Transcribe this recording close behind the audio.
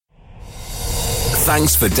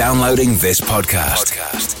Thanks for downloading this podcast.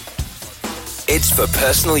 It's for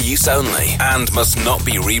personal use only and must not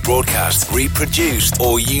be rebroadcast, reproduced,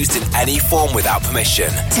 or used in any form without permission.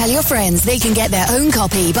 Tell your friends they can get their own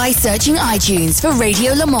copy by searching iTunes for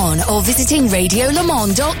Radio Le Mans or visiting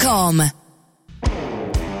radiolemans.com.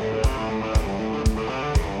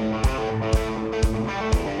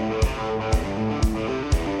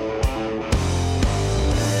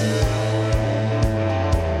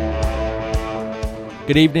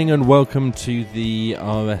 Good evening and welcome to the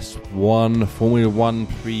RS1 Formula 1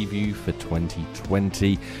 preview for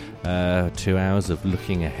 2020. 2 hours of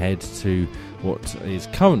looking ahead to what is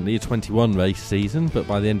currently a 21 race season, but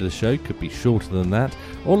by the end of the show could be shorter than that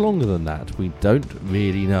or longer than that. We don't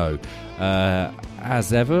really know.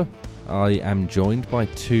 As ever, I am joined by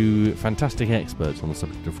two fantastic experts on the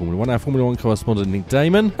subject of Formula 1. Our Formula 1 correspondent Nick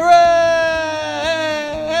Damon. Hooray!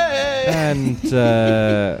 And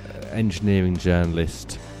engineering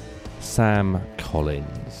journalist Sam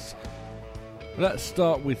Collins. Let's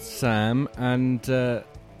start with Sam, and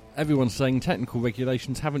everyone's saying technical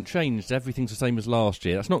regulations haven't changed, everything's the same as last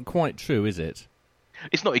year. That's not quite true, is it?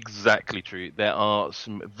 It's not exactly true. There are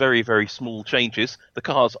some very, very small changes. The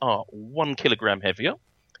cars are 1 kilogram heavier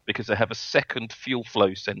because they have a second fuel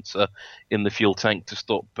flow sensor in the fuel tank to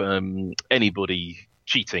stop anybody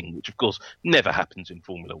cheating, which of course never happens in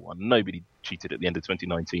Formula 1. Nobody cheated at the end of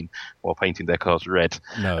 2019 while painting their cars red.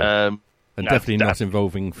 No. And definitely not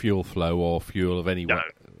involving fuel flow or fuel of any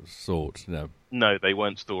sort. No, they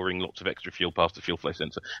weren't storing lots of extra fuel past the fuel flow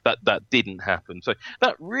sensor. That didn't happen. So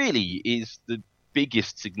that really is the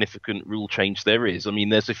biggest significant rule change there is. I mean,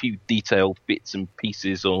 there's a few detailed bits and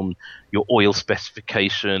pieces on your oil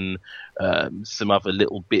specification, some other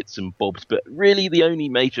little bits and bobs, but really the only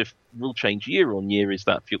major rule change year on year is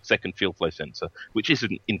that second fuel flow sensor, which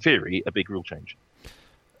isn't, in theory, a big rule change.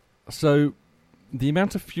 So the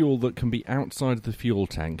amount of fuel that can be outside of the fuel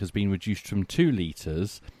tank has been reduced from 2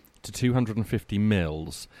 litres to 250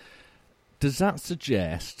 mils. Does that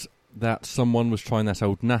suggest that someone was trying that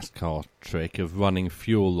old NASCAR trick of running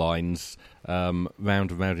fuel lines round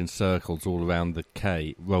and round in circles all around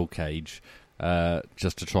the roll cage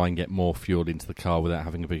just to try and get more fuel into the car without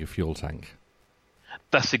having a bigger fuel tank?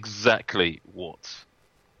 That's exactly what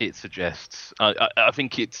it suggests. I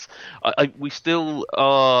think it's... we still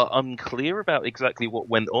are unclear about exactly what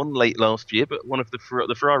went on late last year, but one of the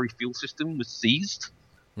Ferrari fuel system was seized.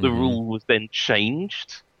 The rule was then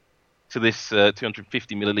changed to this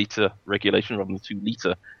 250 milliliter regulation rather than 2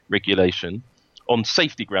 litre regulation on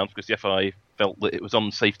safety grounds, because the FIA felt that it was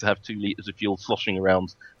unsafe to have 2 litres of fuel sloshing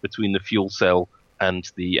around between the fuel cell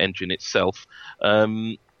and the engine itself.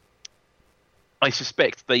 I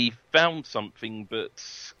suspect they found something, but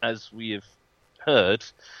as we have heard,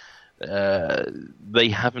 they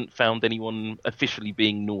haven't found anyone officially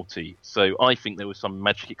being naughty. So I think there was some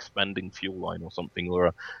magic expanding fuel line or something,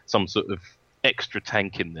 or some sort of extra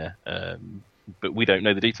tank in there, but we don't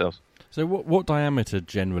know the details. So what diameter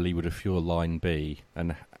generally would a fuel line be,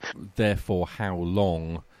 and therefore how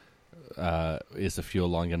long is the fuel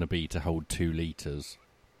line going to be to hold 2 litres?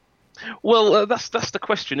 Well, that's the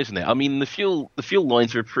question, isn't it? I mean, the fuel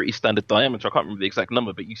lines are a pretty standard diameter. I can't remember the exact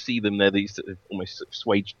number, but you see them. They're these sort of almost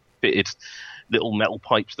suede-fitted little metal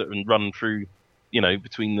pipes that run through,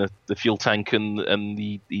 between the fuel tank and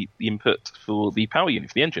the input for the power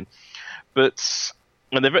unit for the engine. But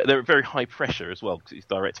they're very high pressure as well, because these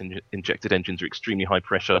direct injected engines are extremely high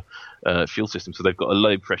pressure fuel systems. So they've got a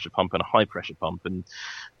low pressure pump and a high pressure pump, and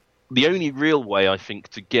the only real way, I think,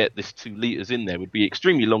 to get this 2 litres in there would be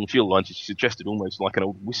extremely long fuel lines, as you suggested, almost like an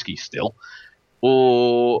old whiskey still.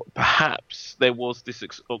 Or perhaps there was this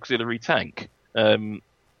auxiliary tank, and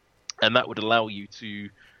that would allow you to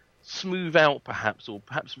smooth out, perhaps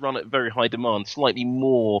run at very high demand, slightly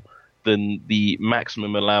more than the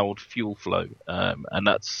maximum allowed fuel flow. And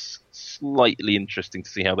that's slightly interesting to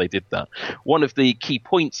see how they did that. One of the key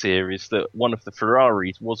points here is that one of the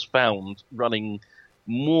Ferraris was found running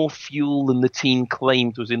more fuel than the team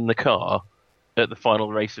claimed was in the car at the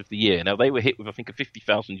final race of the year. Now, they were hit with, I think, a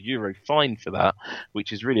 €50,000 fine for that,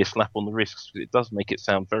 which is really a slap on the wrist, because it does make it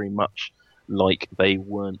sound very much like they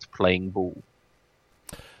weren't playing ball.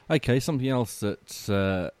 Okay, something else that's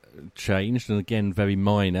changed, and again, very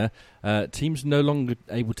minor. Teams are no longer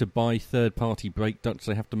able to buy third-party brake ducts.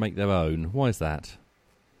 They have to make their own. Why is that?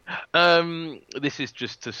 This is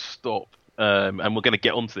just to stop, and we're going to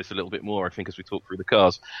get onto this a little bit more, I think, as we talk through the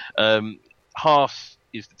cars. Haas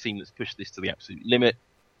is the team that's pushed this to the absolute limit.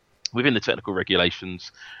 Within the technical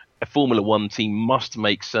regulations, a Formula 1 team must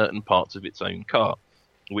make certain parts of its own car,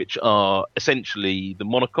 which are essentially the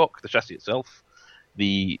monocoque, the chassis itself,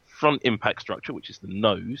 the front impact structure, which is the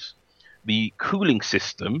nose, the cooling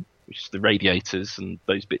system, which is the radiators and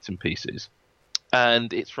those bits and pieces,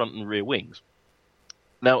 and its front and rear wings.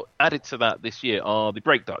 Now, added to that this year are the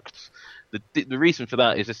brake ducts. The reason for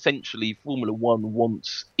that is essentially Formula One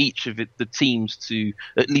wants each of the teams to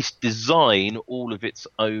at least design all of its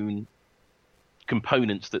own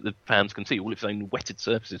components that the fans can see, all its own wetted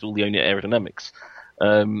surfaces, all the own aerodynamics.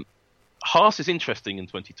 Haas is interesting in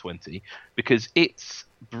 2020 because its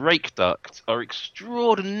brake ducts are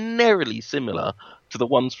extraordinarily similar to the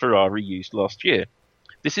ones Ferrari used last year.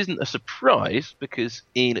 This isn't a surprise because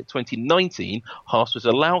in 2019, Haas was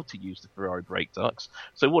allowed to use the Ferrari brake ducts.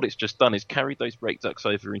 So what it's just done is carried those brake ducts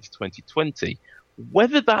over into 2020.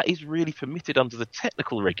 Whether that is really permitted under the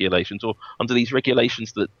technical regulations or under these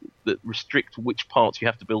regulations that restrict which parts you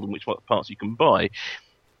have to build and which parts you can buy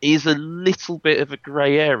is a little bit of a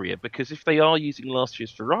grey area, because if they are using last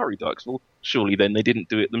year's Ferrari ducts, well, surely then they didn't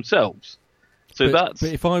do it themselves. But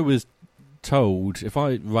if I was told, if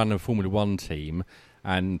I run a Formula One team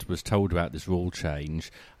and was told about this rule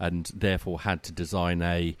change and therefore had to design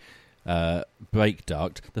a brake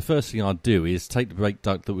duct, the first thing I'd do is take the brake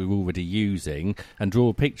duct that we're already using and draw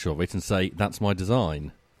a picture of it and say, that's my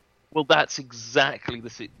design. Well, that's the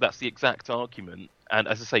exact argument. And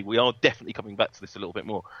as I say, we are definitely coming back to this a little bit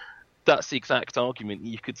more. That's the exact argument.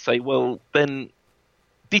 You could say, well, then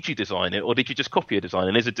did you design it or did you just copy a design?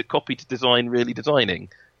 And is it copy to design really designing?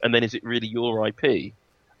 And then is it really your IP?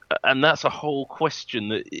 And that's a whole question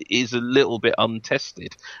that is a little bit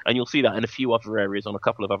untested. And you'll see that in a few other areas on a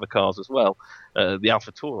couple of other cars as well. The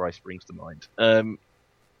Alfa Tauri springs to mind.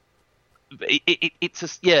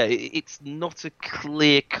 It's not a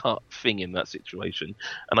clear-cut thing in that situation.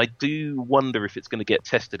 And I do wonder if it's going to get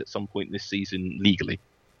tested at some point this season legally.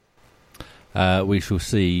 We shall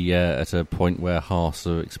see at a point where Haas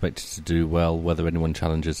are expected to do well. Whether anyone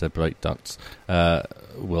challenges their brake ducts,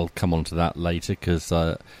 we'll come on to that later, because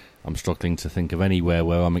I'm struggling to think of anywhere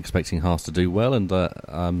where I'm expecting Haas to do well, and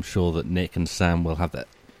I'm sure that Nick and Sam will have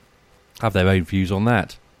their own views on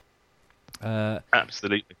that.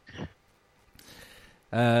 Absolutely.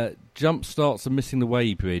 Jump starts are missing the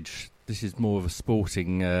weigh-bridge. This is more of a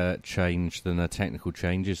sporting change than a technical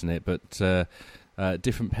change, isn't it? But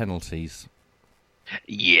different penalties.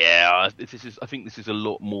 Yeah, I think this is a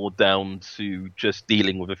lot more down to just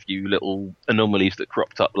dealing with a few little anomalies that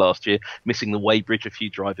cropped up last year. Missing the weigh-bridge, a few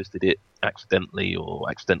drivers did it accidentally or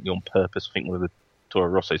accidentally on purpose. I think one of the Toro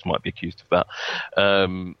Rossos might be accused of that.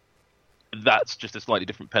 That's just a slightly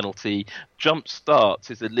different penalty. Jump starts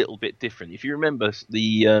is a little bit different. If you remember,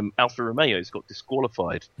 the Alfa Romeos got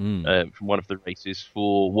disqualified from one of the races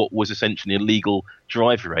for what was essentially illegal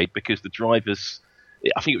driver aid, because the drivers,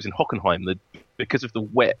 I think it was in Hockenheim, because of the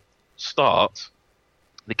wet start,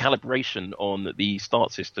 the calibration on the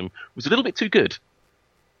start system was a little bit too good.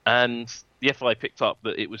 And the FIA picked up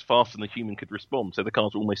that it was faster than the human could respond, so the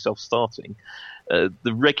cars were almost self-starting. The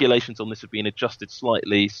regulations on this have been adjusted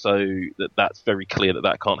slightly so that's very clear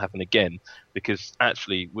that can't happen again, because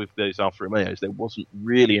actually with those Alfa Romeos there wasn't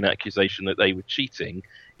really an accusation that they were cheating.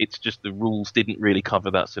 It's just the rules didn't really cover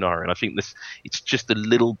that scenario, and I think it's just a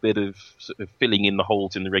little bit of sort of filling in the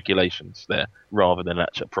holes in the regulations there rather than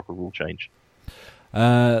actually a proper rule change.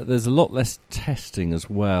 There's a lot less testing as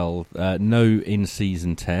well. No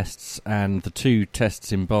in-season tests, and the two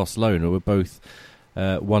tests in Barcelona were both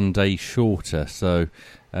 1 day shorter. So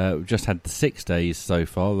we've just had the 6 days so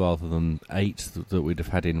far rather than 8 that we'd have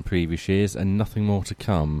had in previous years, and nothing more to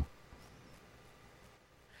come.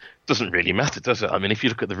 Doesn't really matter, does it? I mean, if you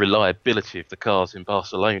look at the reliability of the cars in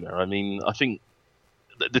Barcelona, I mean, I think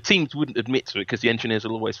the teams wouldn't admit to it because the engineers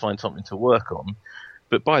will always find something to work on.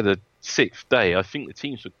 But by the 6th day, I think the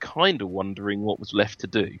teams were kind of wondering what was left to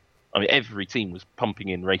do. I mean, every team was pumping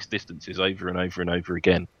in race distances over and over and over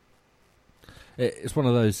again. It's one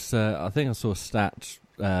of those, I think I saw a stat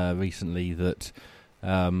recently that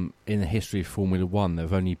in the history of Formula One, there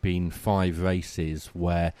have only been 5 races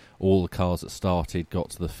where all the cars that started got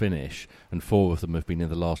to the finish, and 4 of them have been in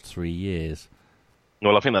the last 3 years.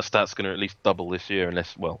 Well, I think that stat's going to at least double this year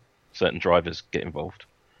unless, well, certain drivers get involved.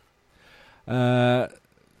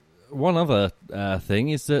 One other thing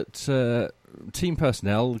is that team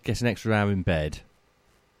personnel get an extra hour in bed.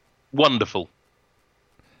 Wonderful.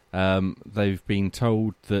 They've been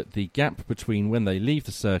told that the gap between when they leave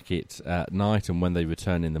the circuit at night and when they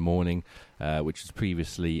return in the morning, which was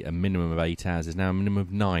previously a minimum of 8 hours, is now a minimum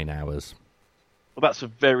of 9 hours. Well, that's a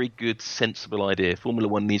very good, sensible idea. Formula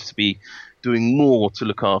One needs to be doing more to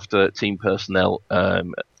look after team personnel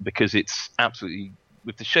because it's absolutely,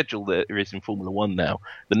 with the schedule that there is in Formula One now,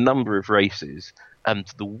 the number of races, and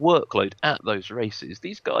the workload at those races,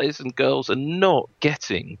 these guys and girls are not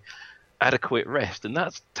getting adequate rest, and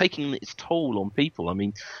that's taking its toll on people. I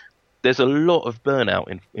mean, there's a lot of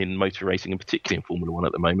burnout in motor racing, and particularly in Formula One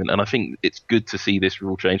at the moment, and I think it's good to see this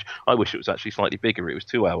rule change. I wish it was actually slightly bigger. It was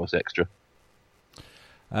 2 hours extra.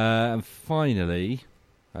 And finally,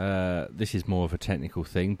 this is more of a technical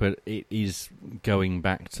thing, but it is going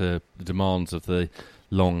back to the demands of the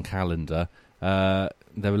long calendar. They're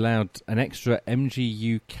allowed an extra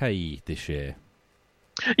MGUK this year.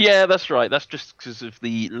 Yeah, that's right. That's just because of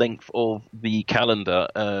the length of the calendar.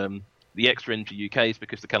 The extra MGUK is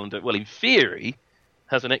because the calendar, well, in theory,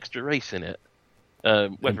 has an extra race in it.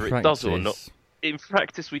 Whether it does or not. In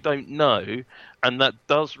practice, we don't know. And that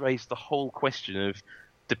does raise the whole question of,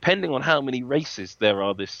 depending on how many races there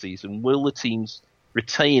are this season, will the teams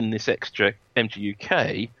retain this extra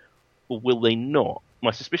MGUK or will they not?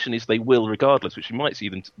 My suspicion is they will regardless, which you might see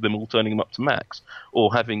them all turning them up to max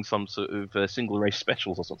or having some sort of single race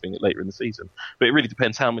specials or something later in the season. But it really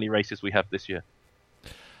depends how many races we have this year.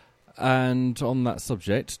 And on that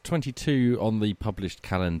subject, 22 on the published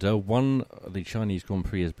calendar. One, the Chinese Grand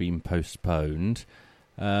Prix has been postponed.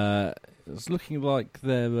 It's looking like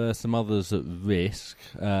there are some others at risk,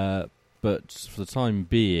 but for the time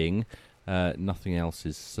being, nothing else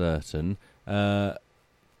is certain. The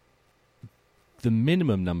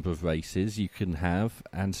minimum number of races you can have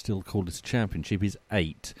and still call this a championship is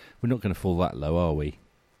 8. We're not going to fall that low, are we?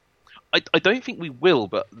 I don't think we will,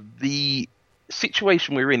 but the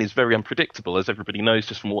situation we're in is very unpredictable, as everybody knows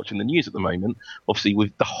just from watching the news at the moment. Obviously,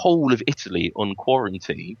 with the whole of Italy on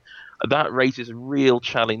quarantine, that raises a real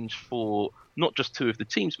challenge for not just two of the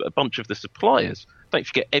teams, but a bunch of the suppliers. Don't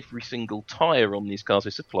forget, every single tyre on these cars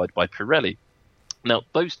is supplied by Pirelli. Now,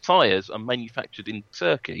 those tyres are manufactured in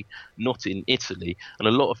Turkey, not in Italy, and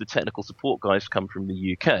a lot of the technical support guys come from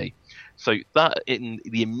the UK. So that, in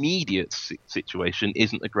the immediate situation,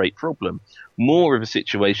 isn't a great problem. More of a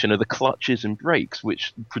situation are the clutches and brakes,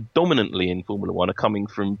 which predominantly in Formula One are coming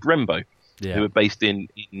from Brembo, who are based in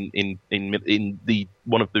the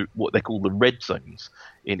one of the what they call the red zones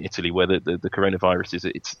in Italy, where the coronavirus is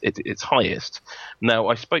at its highest. Now,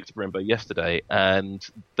 I spoke to Brembo yesterday, and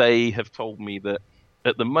they have told me that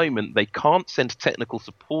at the moment they can't send technical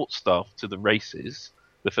support staff to the races,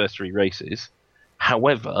 the first 3 races.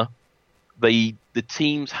 However, the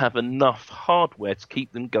teams have enough hardware to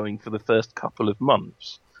keep them going for the first couple of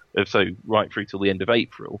months, so right through till the end of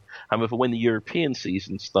April. However, when the European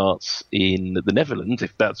season starts in the Netherlands,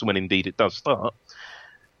 if that's when indeed it does start,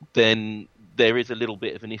 then there is a little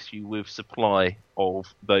bit of an issue with supply of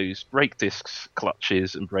those brake discs,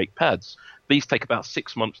 clutches and brake pads. These take about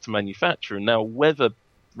 6 months to manufacture, and now whether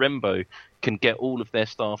Brembo can get all of their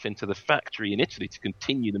staff into the factory in Italy to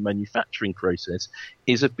continue the manufacturing process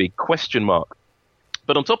is a big question mark.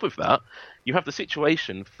 But on top of that, you have the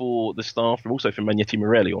situation for the staff, and also for Magneti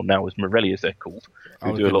Marelli, or now as Marelli as they're called,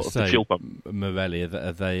 who do a lot of the fuel pump. Marelli,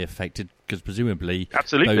 are they affected? Because presumably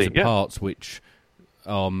Absolutely, those are parts which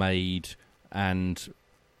are made and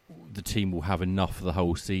the team will have enough for the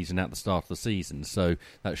whole season at the start of the season, so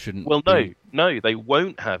that shouldn't... Well, no, they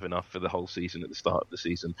won't have enough for the whole season at the start of the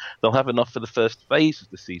season. They'll have enough for the first phase of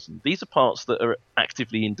the season. These are parts that are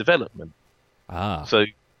actively in development. So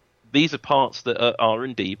these are parts that are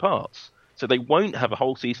R&D parts. So they won't have a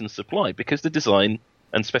whole season supply because the design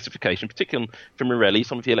and specification, particularly for Marelli,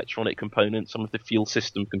 some of the electronic components, some of the fuel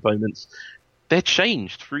system components, they're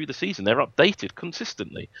changed through the season. They're updated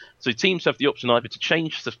consistently. So teams have the option either to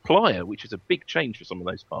change supplier, which is a big change for some of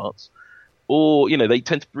those parts, or, they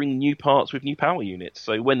tend to bring new parts with new power units.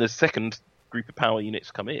 So when the second group of power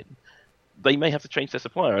units come in, they may have to change their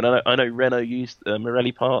supplier. And I know Renault used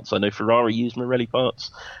Marelli parts. I know Ferrari used Marelli parts.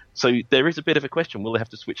 So there is a bit of a question. Will they have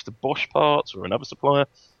to switch to Bosch parts or another supplier?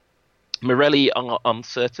 Marelli are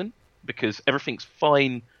uncertain because everything's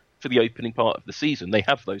fine for the opening part of the season. They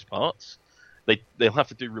have those parts. They'll have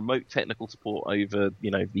to do remote technical support over,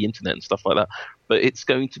 the internet and stuff like that. But it's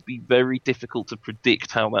going to be very difficult to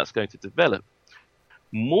predict how that's going to develop.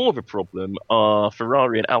 More of a problem are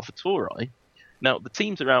Ferrari and AlphaTauri. Now, the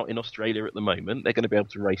teams are out in Australia at the moment. They're going to be able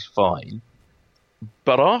to race fine.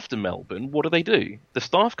 But after Melbourne, what do? The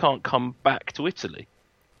staff can't come back to Italy.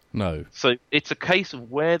 No. So it's a case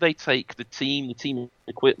of where they take the team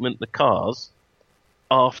equipment, the cars,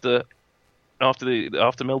 after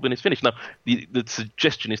Melbourne is finished. Now, the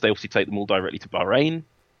suggestion is they obviously take them all directly to Bahrain,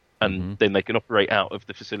 and then they can operate out of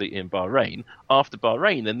the facility in Bahrain. After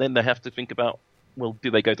Bahrain, and then they have to think about, well, do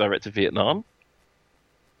they go direct to Vietnam?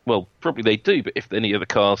 Well, probably they do, but if any of the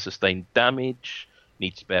cars sustain damage,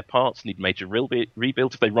 need spare parts, need major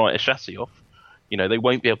rebuilds, if they write a chassis off, They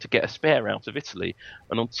won't be able to get a spare out of Italy.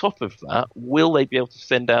 And on top of that, will they be able to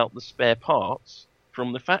send out the spare parts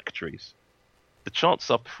from the factories? The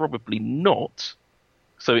chances are probably not.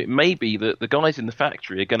 So it may be that the guys in the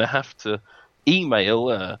factory are going to have to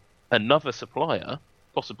email another supplier,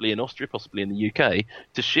 possibly in Austria, possibly in the UK,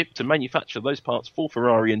 to manufacture those parts for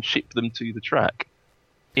Ferrari and ship them to the track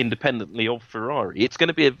independently of Ferrari. It's going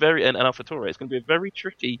to be and AlphaTauri, it's going to be a very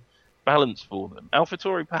tricky balance for them.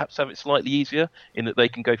 AlphaTauri perhaps have it slightly easier in that they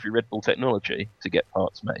can go through Red Bull technology to get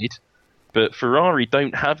parts made, but Ferrari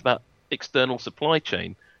don't have that external supply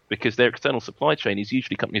chain, because their external supply chain is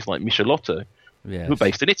usually companies like Michelotto, yes, who are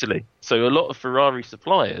based in Italy. So a lot of Ferrari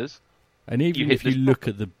suppliers... And even if you look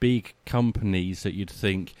at the big companies that you'd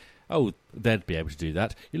think, oh, they'd be able to do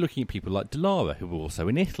that, you're looking at people like Dallara, who are also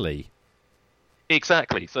in Italy.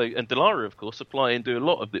 Exactly. So, and Dallara, of course, supply and do a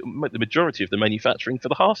lot of the majority of the manufacturing for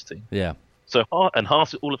the Haas team. Yeah. So, and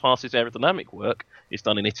Haas, all of Haas's aerodynamic work is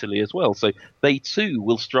done in Italy as well. So they too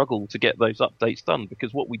will struggle to get those updates done,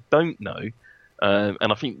 because what we don't know, and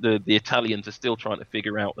I think the Italians are still trying to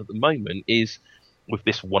figure out at the moment, is with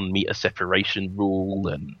this 1 meter separation rule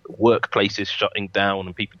and workplaces shutting down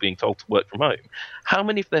and people being told to work from home, how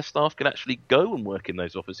many of their staff can actually go and work in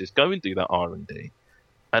those offices, go and do that R&D?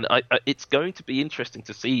 And it's going to be interesting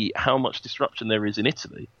to see how much disruption there is in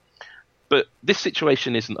Italy. But this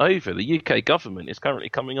situation isn't over. The UK government is currently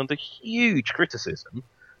coming under huge criticism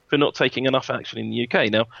for not taking enough action in the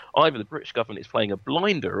UK. Now, either the British government is playing a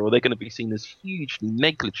blinder, or they're going to be seen as hugely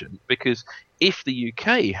negligent, because if the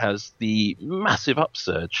UK has the massive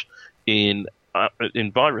upsurge in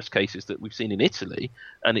virus cases that we've seen in Italy,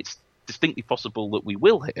 and it's distinctly possible that we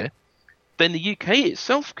will here, then the UK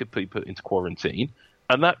itself could be put into quarantine,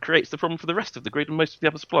 and that creates the problem for the rest of the grid and most of the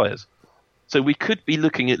other suppliers. So we could be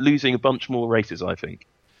looking at losing a bunch more races, I think.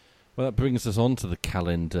 Well, that brings us on to the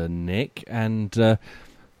calendar, Nick, and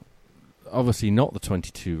obviously not the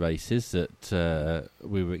 22 races that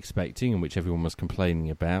we were expecting and which everyone was complaining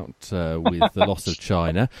about with the loss of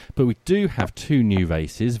China. But we do have 2 new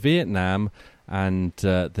races, Vietnam and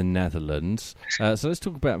the Netherlands. So let's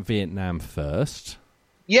talk about Vietnam first.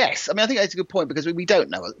 Yes, I mean, I think that's a good point, because we don't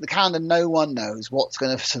know. The calendar, no one knows what's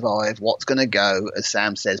going to survive, what's going to go, as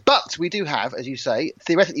Sam says. But we do have, as you say,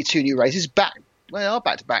 theoretically 2 new races back. Well, they are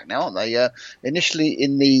back-to-back now, aren't they? Initially,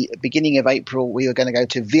 in the beginning of April, we were going to go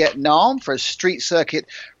to Vietnam for a street circuit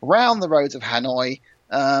round the roads of Hanoi.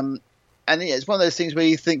 And it's one of those things where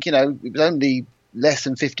you think, it was only less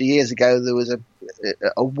than 50 years ago there was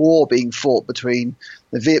a war being fought between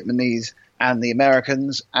the Vietnamese and the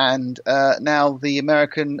Americans, and now the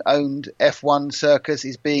American-owned F1 circus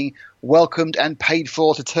is being welcomed and paid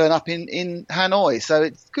for to turn up in Hanoi. So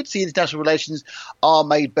it's good to see international relations are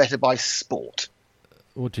made better by sport.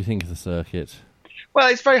 What do you think of the circuit? Well,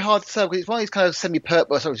 it's very hard to say, because it's one of these kind of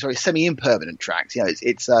semi-impermanent tracks.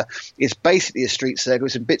 It's basically a street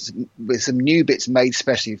circuit with some new bits made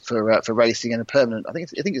especially for racing, and a permanent. I think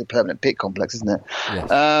it's a permanent pit complex, isn't it? Yes.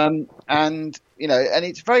 And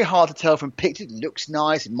it's very hard to tell from pictures. It looks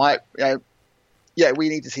nice. It might, we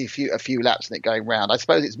need to see a few laps in it going round. I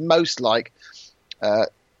suppose it's most like, a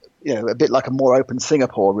bit like a more open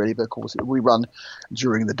Singapore, really. But of course, we run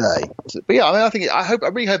during the day. But yeah, I mean, I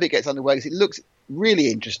really hope it gets underway, because it looks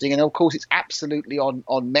really interesting, and of course, it's absolutely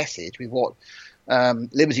on message with what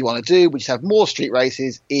Liberty want to do, which is have more street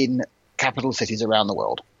races in capital cities around the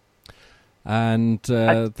world. And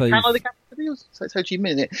in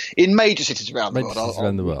major cities around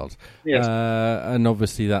the world. Yes. And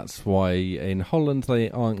obviously that's why in Holland they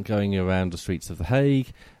aren't going around the streets of The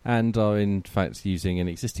Hague and are in fact using an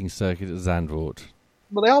existing circuit at Zandvoort.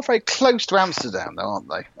 Well, they are very close to Amsterdam, though, aren't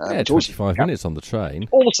they? 25 minutes on the train.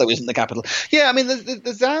 Also isn't the capital. Yeah, I mean,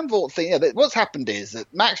 the Zandvoort thing, what's happened is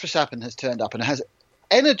that Max Verstappen has turned up and has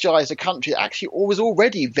energised a country that actually was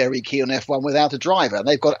already very keen on F1 without a driver. And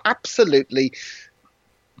they've got absolutely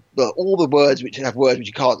all the words which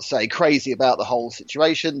you can't say, crazy about the whole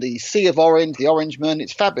situation. The Sea of Orange, the Orangemen,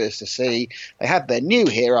 it's fabulous to see. They have their new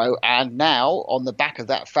hero, and now, on the back of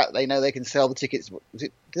that fact, they know they can sell the tickets. Do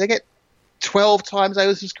they get 12 times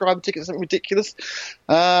oversubscribed tickets, something ridiculous?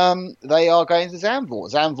 They are going to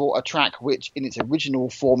Zandvoort. Zandvoort, a track which, in its original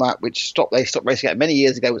format, they stopped racing at many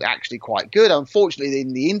years ago, was actually quite good. Unfortunately,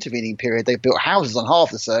 in the intervening period, they built houses on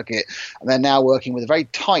half the circuit, and they're now working with a very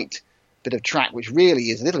tight bit of track, which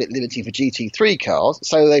really is a little bit limiting for GT3 cars.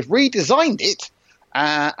 So they've redesigned it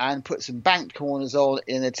and put some banked corners on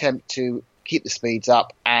in an attempt to keep the speeds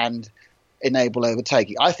up and enable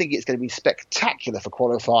overtaking. I think it's going to be spectacular for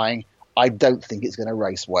qualifying. I don't think it's going to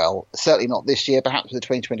race well. Certainly not this year. Perhaps with the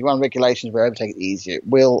 2021 regulations, we're able to take it easier. It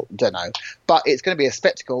will, don't know. But it's going to be a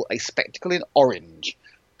spectacle in orange.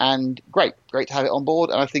 And great to have it on board.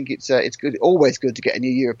 And I think it's good, always good to get a new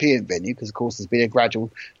European venue because, of course, there's been a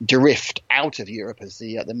gradual drift out of Europe as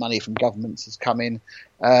the money from governments has come in,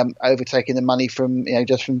 overtaking the money from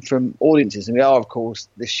from audiences. And we are, of course,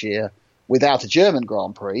 this year without a German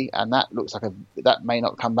Grand Prix, and that looks like that may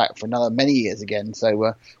not come back for another many years again. So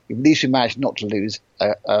at least we managed not to lose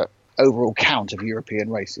a overall count of European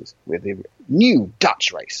races with the new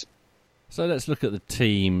Dutch race. So let's look at the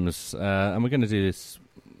teams, and we're going to do this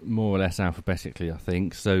more or less alphabetically, I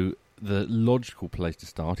think. So the logical place to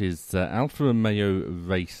start is Alfa Romeo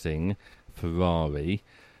Racing, Ferrari,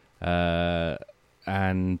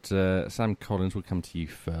 and Sam Collins, will come to you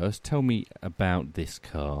first. Tell me about this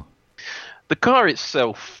car. The car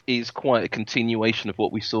itself is quite a continuation of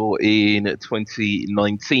what we saw in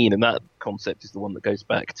 2019, and that concept is the one that goes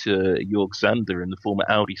back to Jörg Zander and the former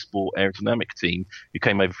Audi Sport aerodynamic team, who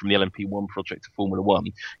came over from the LMP1 project to Formula One,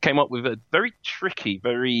 came up with a very tricky,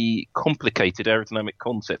 very complicated aerodynamic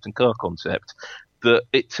concept and car concept that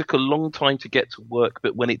it took a long time to get to work,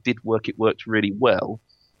 but when it did work, it worked really well.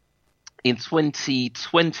 In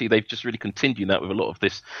 2020, they've just really continued that with a lot of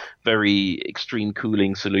this very extreme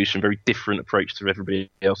cooling solution, very different approach to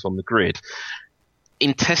everybody else on the grid.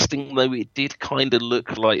 In testing, though, it did kind of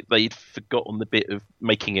look like they'd forgotten the bit of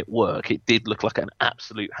making it work. It did look like an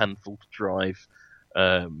absolute handful to drive.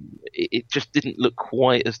 It just didn't look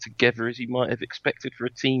quite as together as you might have expected for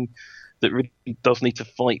a team that really does need to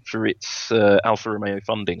fight for its Alfa Romeo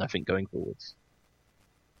funding, I think, going forwards.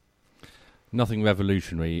 Nothing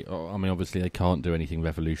revolutionary. I mean, obviously they can't do anything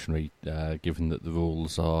revolutionary given that the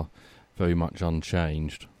rules are very much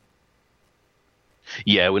unchanged.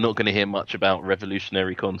 Yeah, we're not going to hear much about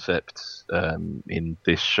revolutionary concepts in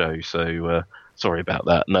this show, so sorry about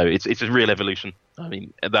that. No, it's a real evolution. I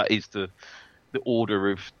mean, that is the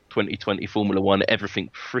order of 2020 Formula One. Everything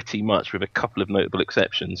pretty much, with a couple of notable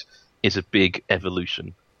exceptions, is a big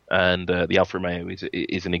evolution. And the Alfa Romeo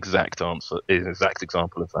is an exact example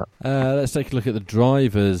of that. Let's take a look at the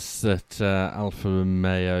drivers at Alfa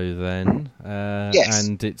Romeo then. Yes.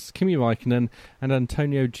 And it's Kimi Räikkönen and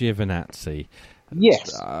Antonio Giovinazzi.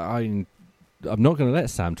 Yes. I'm not going to let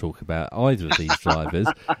Sam talk about either of these drivers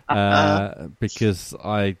because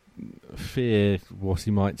I fear what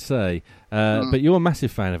he might say. But you're a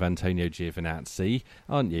massive fan of Antonio Giovinazzi,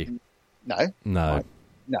 aren't you? No.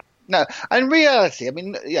 No, in reality, I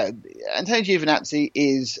mean, Antonio Giovinazzi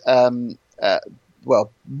is,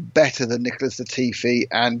 better than Nicholas Latifi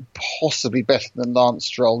and possibly better than Lance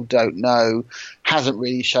Stroll, don't know, hasn't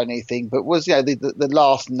really shown anything, but was, the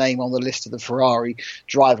last name on the list of the Ferrari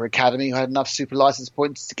Driver Academy who had enough super license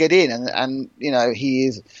points to get in, and he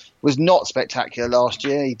was not spectacular last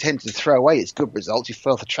year. He tended to throw away his good results. He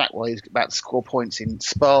fell off the track while he was about to score points in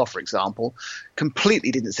Spa, for example.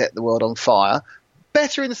 Completely didn't set the world on fire.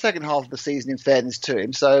 Better in the second half of the season, in fairness to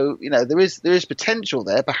him. So, there is potential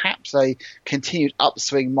there. Perhaps a continued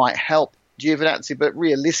upswing might help Giovinazzi, but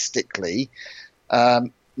realistically, no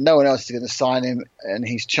one else is going to sign him, and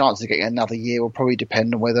his chance of getting another year will probably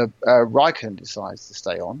depend on whether Räikkönen decides to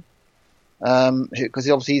stay on, because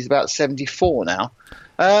obviously he's about 74 now.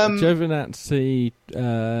 Giovinazzi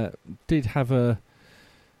did have a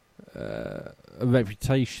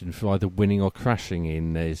reputation for either winning or crashing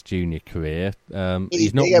in his junior career.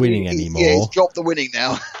 He's not winning anymore. Yeah, he's dropped the winning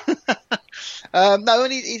now. No,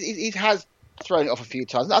 and he has thrown it off a few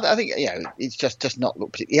times. I think it's just not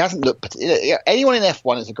looked. He hasn't looked. Anyone in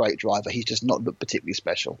F1 is a great driver. He's just not looked particularly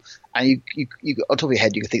special. And you on top of your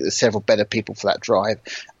head, you can think there's several better people for that drive,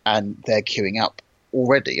 and they're queuing up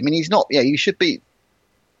already. I mean, he's not. You should be.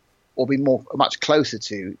 Or be much closer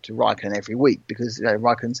to Räikkönen every week, because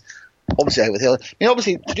Räikkönen's obviously over the hill. I mean,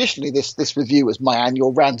 obviously, traditionally this review was my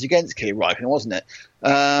annual rant against Kimi Räikkönen, wasn't it?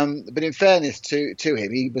 But in fairness to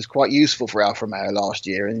him, he was quite useful for Alfa Romeo last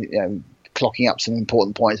year, and clocking up some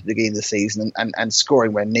important points at the beginning of the season and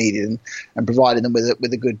scoring when needed, and providing them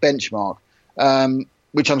with a good benchmark.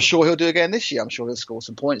 Which I'm sure he'll do again this year. I'm sure he'll score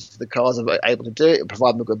some points if the cars are able to do it. It'll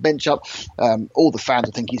provide him a good bench up. All the fans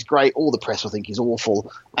will think he's great. All the press will think he's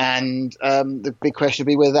awful. And the big question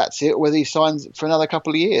will be whether that's it, or whether he signs for another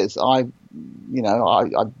couple of years. It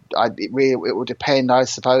will depend, I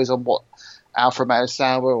suppose, on what Alfa Romeo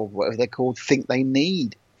Sauber, or whatever they're called, think they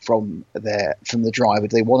need from the driver.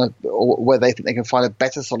 Do they want to, or whether they think they can find a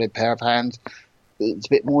better solid pair of hands that's a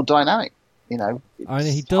bit more dynamic. He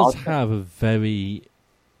does have a very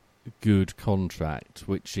good contract,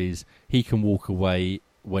 which is he can walk away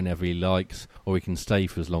whenever he likes, or he can stay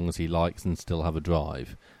for as long as he likes and still have a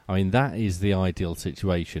drive. I mean, that is the ideal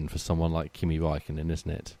situation for someone like Kimi Räikkönen,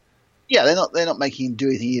 isn't it? Yeah, they're not making him do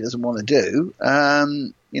anything he doesn't want to do.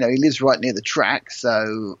 He lives right near the track,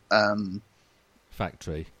 so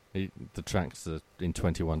factory. The tracks are in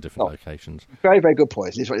 21 different locations. Very, very good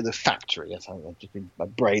point. He's right near the factory. That's how my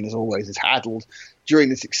brain is always addled during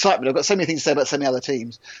this excitement. I've got so many things to say about so many other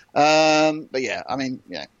teams. But yeah, I mean,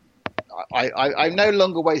 yeah. I'm no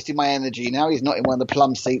longer wasting my energy now. He's not in one of the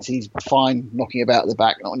plum seats. He's fine knocking about at the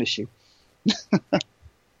back, not an issue.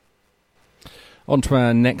 On to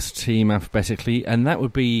our next team alphabetically, and that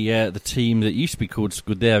would be the team that used to be called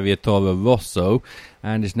Scuderia Toro Rosso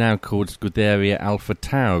and is now called Scuderia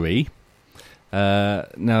AlphaTauri.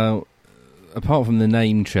 Now, apart from the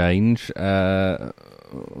name change, I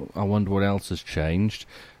wonder what else has changed.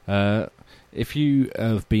 If you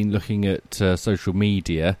have been looking at social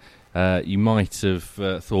media, you might have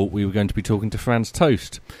thought we were going to be talking to Franz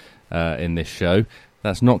Tost in this show.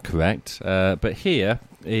 That's not correct. But here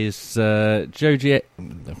is Jody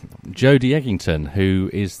Eggington, who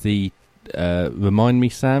is the, remind me,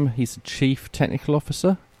 Sam, he's the Chief Technical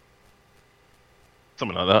Officer?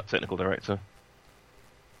 Something like that, Technical Director.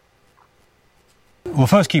 Well,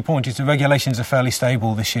 first key point is the regulations are fairly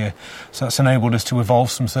stable this year, so that's enabled us to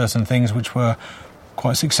evolve some certain things which were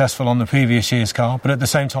quite successful on the previous year's car, but at the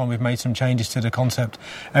same time we've made some changes to the concept.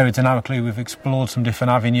 Aerodynamically, we've explored some different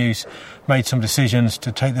avenues, made some decisions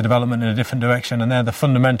to take the development in a different direction, and they're the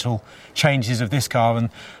fundamental changes of this car, and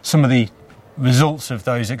some of the results of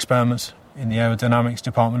those experiments in the aerodynamics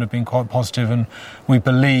department have been quite positive, and we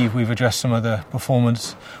believe we've addressed some of the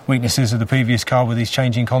performance weaknesses of the previous car with these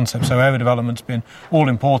changing concepts. So aero development's been all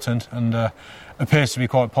important and appears to be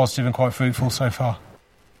quite positive and quite fruitful so far.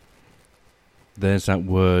 There's that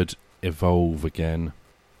word, evolve, again.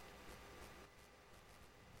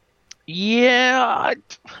 Yeah,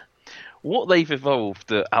 what they've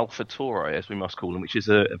evolved at AlphaTauri, as we must call them, which is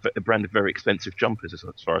a brand of very expensive jumpers,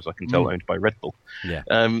 as far as I can tell, owned by Red Bull. Yeah.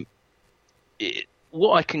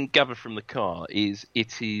 What I can gather from the car is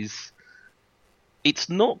it's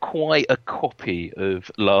not quite a copy of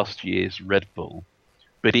last year's Red Bull,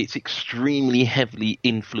 but it's extremely heavily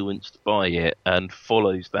influenced by it and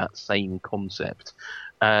follows that same concept.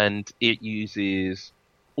 And it uses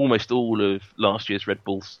almost all of last year's Red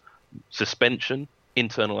Bull's suspension,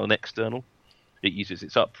 internal and external. It uses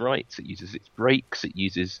its uprights, it uses its brakes, it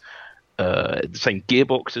uses the same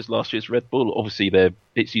gearbox as last year's Red Bull. Obviously,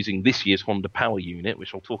 it's using this year's Honda power unit,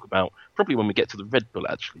 which I'll talk about probably when we get to the Red Bull,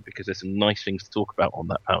 actually, because there's some nice things to talk about on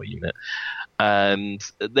that power unit. And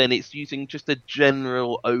then it's using just a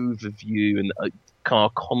general overview and a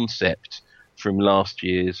car concept from last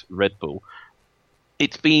year's Red Bull.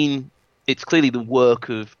 It's clearly the work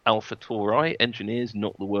of AlphaTauri engineers,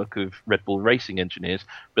 not the work of Red Bull Racing engineers.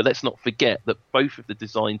 But let's not forget that both of the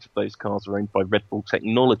designs of those cars are owned by Red Bull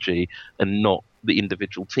Technology and not the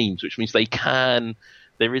individual teams, which means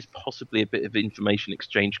there is possibly a bit of information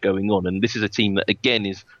exchange going on. And this is a team that, again,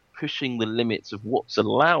 is pushing the limits of what's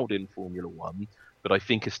allowed in Formula One, but I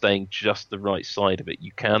think is staying just the right side of it.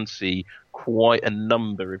 You can see quite a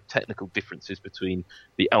number of technical differences between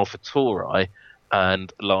the AlphaTauri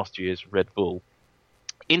and last year's Red Bull.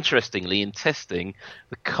 Interestingly, in testing,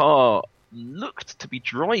 the car looked to be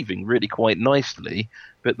driving really quite nicely,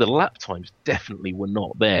 but the lap times definitely were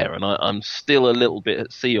not there, and I'm still a little bit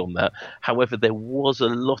at sea on that. However, there was a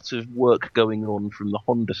lot of work going on from the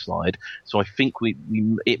Honda side, so I think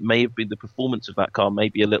it may have been the performance of that car may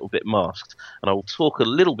be a little bit masked, and I will talk a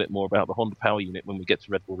little bit more about the Honda power unit when we get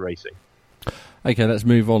to Red Bull Racing. Okay, let's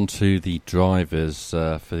move on to the drivers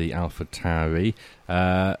for the AlphaTauri.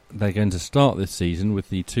 They're going to start this season with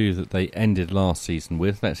the two that they ended last season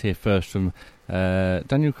with. Let's hear first from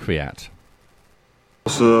Daniel Kvyat.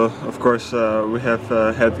 So, of course, we have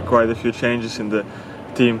had quite a few changes in the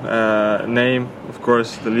team name, of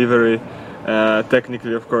course, the livery.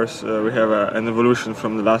 Technically, of course, we have an evolution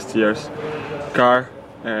from the last year's car,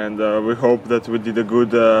 and we hope that we did a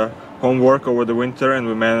good homework over the winter and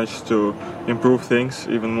we managed to improve things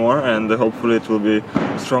even more, and hopefully it will be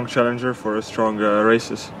a strong challenger for strong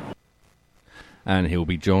races. And he'll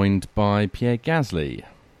be joined by Pierre Gasly.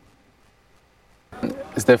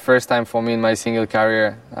 It's the first time for me in my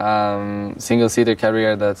single-seater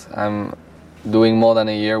career that I'm doing more than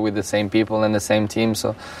a year with the same people and the same team,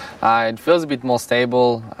 so it feels a bit more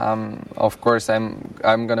stable. Of course, I'm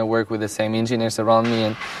going to work with the same engineers around me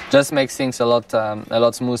and just make things a lot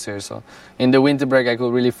smoother. So in the winter break, I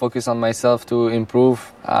could really focus on myself to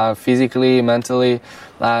improve physically, mentally.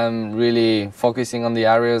 I'm really focusing on the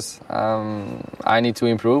areas I need to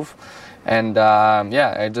improve. And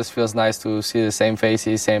it just feels nice to see the same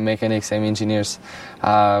faces, same mechanics, same engineers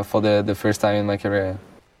for the first time in my career.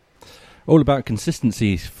 All about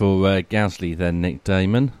consistency for Gasly then, Nick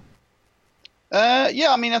Damon.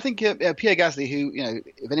 I think Pierre Gasly, who,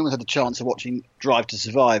 if anyone's had the chance of watching Drive to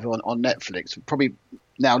Survive on Netflix, probably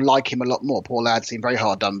now like him a lot more. Poor lad seemed very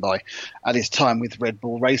hard done by at his time with Red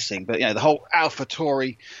Bull Racing. But, the whole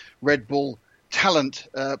AlphaTauri Red Bull talent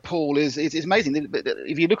pool is amazing.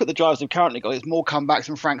 If you look at the drivers they've currently got, it's more comebacks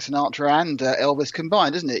than Frank Sinatra and Elvis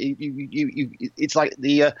combined, isn't it? It's like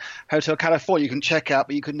the Hotel California you can check out,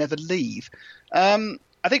 but you can never leave.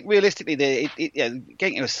 I think realistically,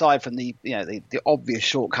 getting aside from the obvious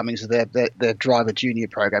shortcomings of their driver junior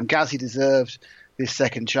program, Gasly deserved this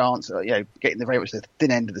second chance. Getting very much the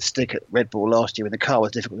thin end of the stick at Red Bull last year when the car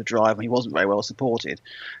was difficult to drive and he wasn't very well supported.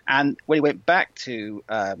 And when he went back to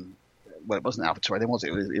it wasn't AlphaTauri then, was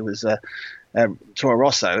it? It was Toro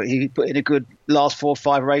Rosso. He put in a good last 4 or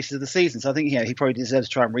 5 races of the season. So I think he probably deserves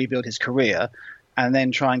to try and rebuild his career and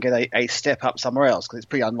then try and get a step up somewhere else, because it's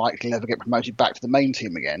pretty unlikely he'll ever get promoted back to the main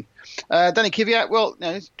team again. Danny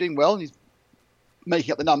Kvyat, he's doing well. He's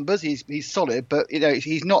making up the numbers. He's solid, but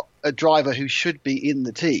he's not a driver who should be in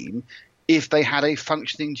the team if they had a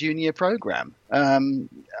functioning junior program. I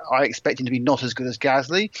expect him to be not as good as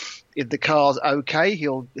Gasly. If the car's okay,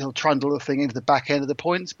 he'll trundle the thing into the back end of the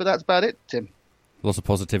points, but that's about it, Tim. Lots of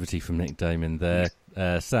positivity from Nick Damon there.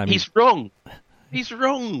 Sam, he's wrong. He's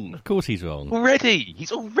wrong. Of course he's wrong.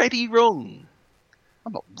 He's already wrong.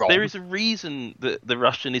 I'm not wrong. There is a reason that the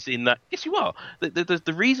Russian is in that. Yes, you are.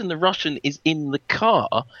 The reason the Russian is in the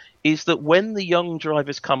car is that when the young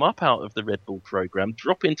drivers come up out of the Red Bull program,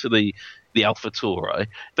 drop into the AlphaTauri,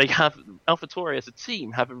 AlphaTauri as a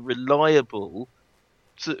team have a reliable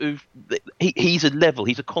sort of. He's a level.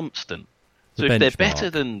 He's a constant. So if they're better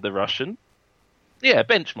than the Russian,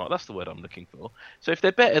 benchmark. That's the word I'm looking for. So if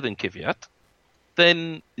they're better than Kvyat,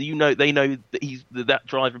 then they know that that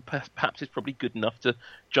driver perhaps is probably good enough to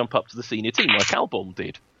jump up to the senior team like Albon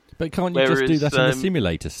did. But can't you just do that in the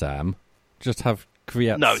simulator, Sam? Just have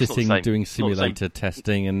Kvyat sitting doing simulator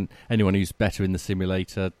testing, and anyone who's better in the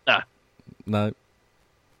simulator. No.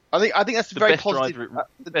 I think that's the very best positive.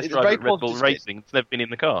 The best driver at Red Bull Racing has never been in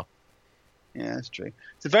the car. Yeah, that's true.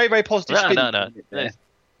 It's a very, very positive spin. No.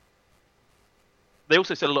 They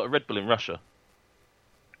also sell a lot of Red Bull in Russia.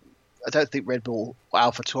 I don't think Red Bull or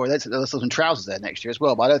AlphaTauri, there's some trousers there next year as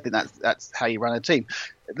well, but I don't think that's how you run a team.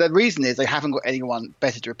 The reason is they haven't got anyone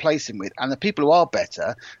better to replace him with, and the people who are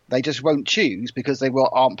better, they just won't choose because they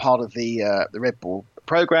aren't part of the Red Bull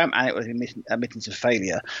program, and it was admittance of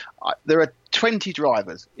failure. There are 20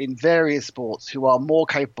 drivers in various sports who are more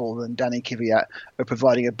capable than Danny Kvyat of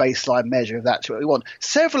providing a baseline measure of that's what we want.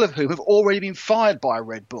 Several of whom have already been fired by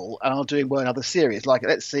Red Bull and are doing well in other series. Like,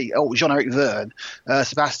 let's see, Jean-Eric Verne,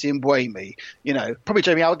 Sebastian Buemi, probably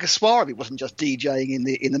Jamie Alguersuari if it wasn't just DJing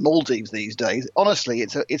in the Maldives these days. Honestly,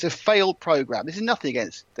 it's a failed program. This is nothing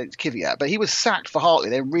against Kvyat, but he was sacked for Hartley,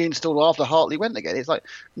 then reinstalled after Hartley went again. It's like,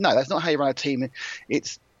 no, that's not how you run a team.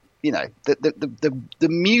 It's the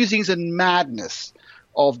musings and madness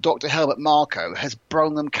of Dr. Helmut Marko has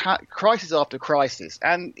brought them crisis after crisis,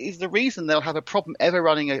 and is the reason they'll have a problem ever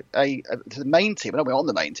running to the main team. I know we're on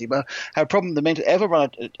the main team, but have a problem the main to ever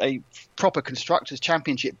run a proper Constructors'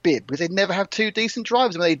 Championship bid, because they never have 2 decent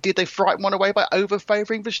drivers. When they did, they frightened one away by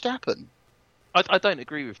over-favouring Verstappen. I don't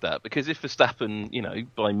agree with that, because if Verstappen,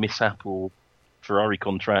 by mishap or Ferrari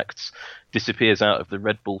contracts, disappears out of the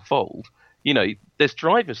Red Bull fold, there's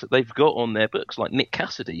drivers that they've got on their books, like Nick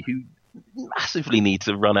Cassidy, who massively needs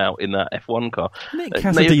to run out in that F1 car. Nick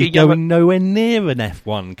Cassidy going nowhere near an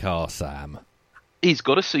F1 car, Sam. He's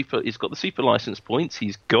got the super license points.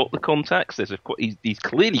 He's got the contacts. He's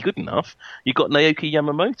clearly good enough. You've got Naoki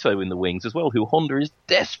Yamamoto in the wings as well, who Honda is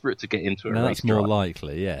desperate to get into a race. That's more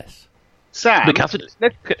likely, yes. Sam, while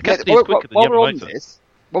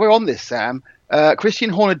we're on this, Sam, Christian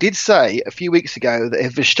Horner did say a few weeks ago that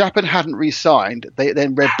if Verstappen hadn't re-signed,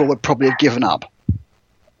 then Red Bull would probably have given up.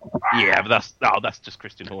 Yeah, but that's just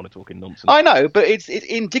Christian Horner talking nonsense. I know, but it's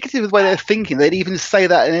indicative of the way they're thinking. They'd even say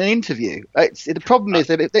that in an interview. The problem is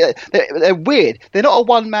they're weird. They're not a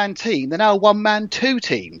one-man team. They're now a one-man 2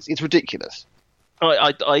 teams. It's ridiculous.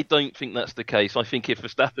 I don't think that's the case. I think if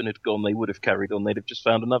Verstappen had gone, they would have carried on. They'd have just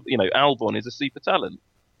found another. Albon is a super talent.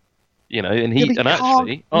 And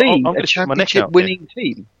actually, I'm going to stick my neck out. Winning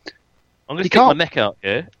team. I'm going to stick my neck out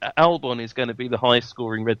here. Albon is going to be the highest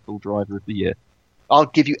scoring Red Bull driver of the year. I'll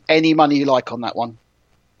give you any money you like on that one.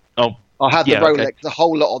 Oh, I'll have the Rolex, the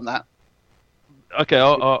whole lot on that. Okay,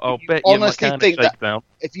 I'll bet you my can shakedown.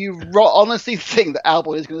 If you honestly think that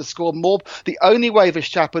Albon is going to score more, the only way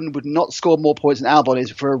Verstappen would not score more points than Albon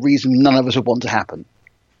is for a reason none of us would want to happen.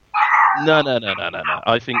 No.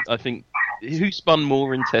 I think who spun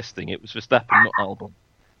more in testing? It was Verstappen, not Albon.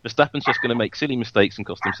 Verstappen's just going to make silly mistakes and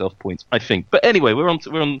cost himself points, I think. But anyway, we're on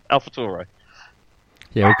AlphaTauri.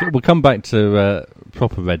 Yeah, we'll come back to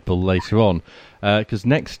proper Red Bull later on, because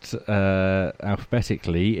next,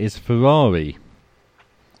 alphabetically, is Ferrari.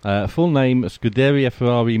 Full name, Scuderia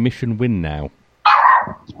Ferrari Mission Win Now.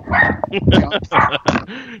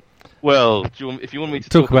 Well, if you want me to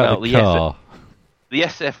talk about the car. The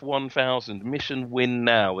SF1000 Mission Win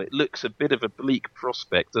Now. It looks a bit of a bleak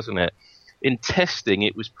prospect, doesn't it? In testing,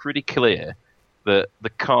 it was pretty clear that the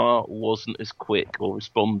car wasn't as quick or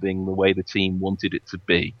responding the way the team wanted it to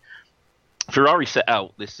be. Ferrari set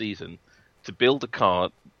out this season to build a car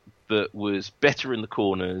that was better in the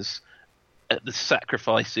corners,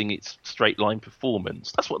 sacrificing its straight line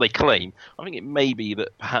performance. That's what they claim. I think it may be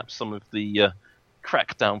that perhaps some of the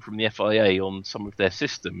crackdown from the FIA on some of their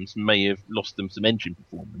systems may have lost them some engine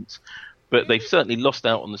performance, but they've certainly lost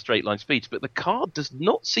out on the straight line speeds. But the car does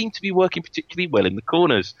not seem to be working particularly well in the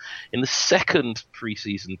corners. In the second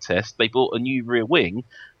pre-season test, they bought a new rear wing,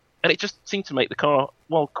 and it just seemed to make the car,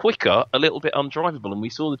 while quicker, a little bit undrivable. And we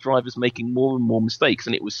saw the drivers making more and more mistakes,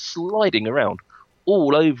 and it was sliding around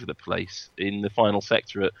all over the place in the final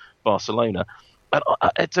sector at Barcelona. And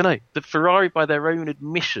I don't know, the Ferrari, by their own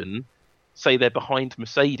admission, say they're behind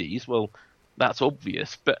Mercedes. Well, that's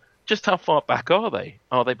obvious, but just how far back are they?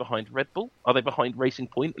 Are they behind Red Bull? Are they behind Racing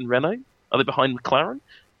Point and Renault? Are they behind McLaren?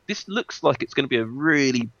 This looks like it's going to be a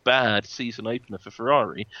really bad season opener for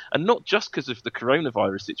Ferrari, and not just because of the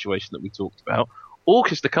coronavirus situation that we talked about, or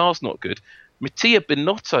because the car's not good. Mattia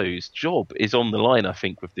Binotto's job is on the line, I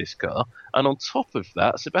think, with this car, and on top of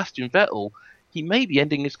that, Sebastian Vettel, he may be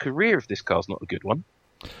ending his career if this car's not a good one.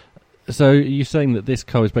 So you're saying that this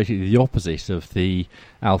car is basically the opposite of the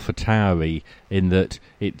AlphaTauri in that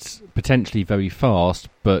it's potentially very fast,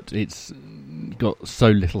 but it's got so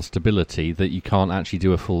little stability that you can't actually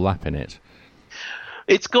do a full lap in it.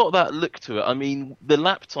 It's got that look to it. I mean, the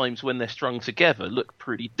lap times when they're strung together look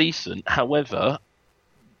pretty decent. However,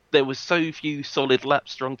 there was so few solid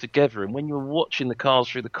laps strung together, and when you were watching the cars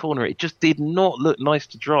through the corner, it just did not look nice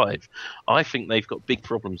to drive. I think they've got big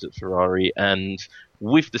problems at Ferrari, and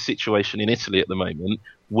with the situation in Italy at the moment,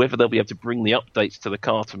 whether they'll be able to bring the updates to the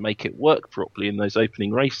car to make it work properly in those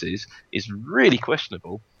opening races is really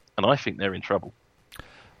questionable, and I think they're in trouble.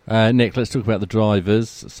 Nick, let's talk about the drivers.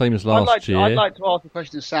 Same as last year. I'd like to ask a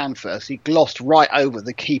question to Sam first. He glossed right over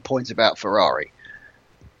the key points about Ferrari.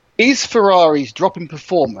 Is Ferrari's drop in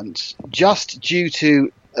performance just due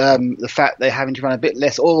to the fact they're having to run a bit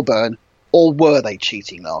less oil burn, or were they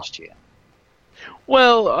cheating last year?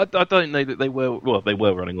 Well, I don't know that they were. Well, they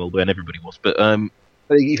were running oil burn, everybody was, but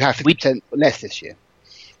you have 50% less this year.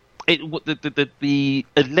 The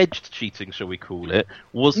alleged cheating, shall we call it,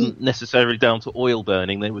 wasn't necessarily down to oil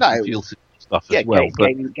burning. There was some fuel stuff as well.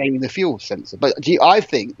 Gaining the fuel sensor. But I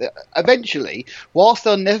think that eventually, whilst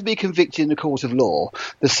they'll never be convicted in the court of law,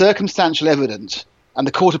 the circumstantial evidence and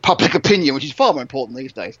the court of public opinion, which is far more important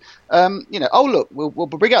these days, we'll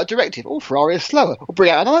bring out a directive. Oh, Ferrari is slower. We'll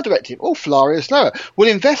bring out another directive. Oh, Ferrari is slower. We'll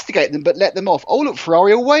investigate them, but let them off. Oh, look,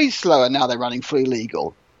 Ferrari are way slower now. They're running fully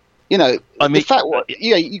legal. The fact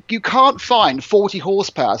you can't find 40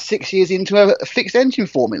 horsepower 6 years into a fixed engine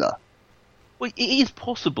formula. Well, it is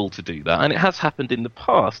possible to do that, and it has happened in the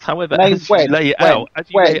past. However, as you lay it out,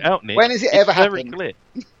 Nick, when has it ever happened? Very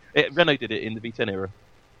clear. Renault did it in the V10 era,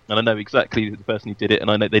 and I know exactly the person who did it, and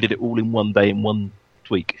I know they did it all in one day in one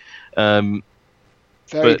tweak. Very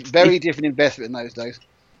different investment in those days.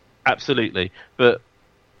 Absolutely, but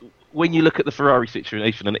when you look at the Ferrari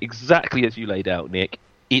situation, and exactly as you laid out, Nick,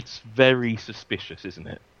 it's very suspicious, isn't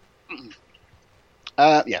it?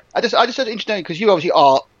 Yeah, I just thought it interesting because you obviously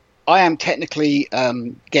are. I am technically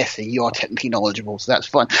guessing. You are technically knowledgeable, so that's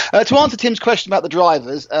fine. To answer Tim's question about the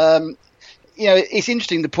drivers, it's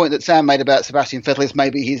interesting the point that Sam made about Sebastian Vettel is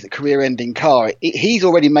maybe his career-ending car. He's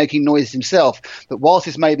already making noises himself that whilst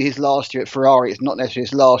this may be his last year at Ferrari, it's not necessarily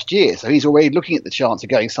his last year. So he's already looking at the chance of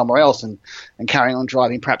going somewhere else and carrying on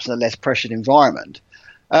driving perhaps in a less pressured environment.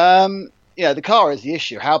 The car is the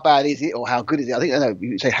issue. How bad is it, or how good is it? I think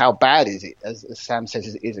you say how bad is it, as Sam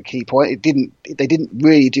says, is a key point. They didn't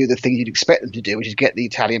really do the thing you'd expect them to do, which is get the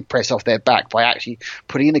Italian press off their back by actually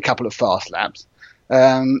putting in a couple of fast laps. But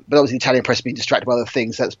obviously, the Italian press has been distracted by other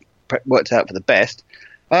things. So that's worked out for the best.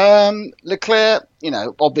 Leclerc,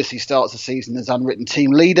 obviously starts the season as unwritten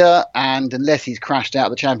team leader, and unless he's crashed out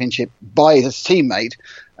of the championship by his teammate,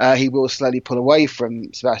 he will slowly pull away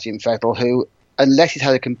from Sebastian Vettel, who, unless he's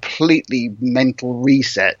had a completely mental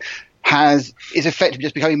reset, is effectively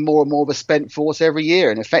just becoming more and more of a spent force every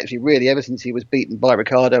year. And effectively, really, ever since he was beaten by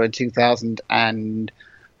Ricciardo in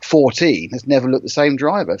 2014, has never looked the same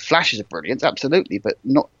driver. Flashes of brilliance, absolutely, but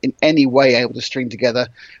not in any way able to string together.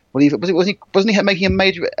 Wasn't he making a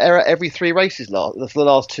major error every 3 races for the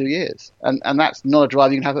last 2 years? And that's not a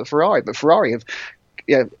driver you can have at Ferrari. But Ferrari have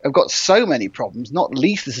got so many problems, not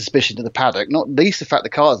least the suspicion of the paddock, not least the fact the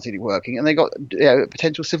car isn't really working, and they've got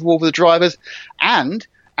potential civil war with the drivers and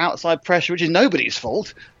outside pressure, which is nobody's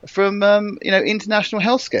fault, from international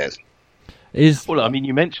health scares. Well, I mean,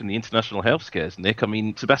 you mentioned the international health scares, Nick. I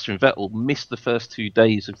mean, Sebastian Vettel missed the first 2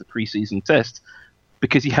 days of the pre-season test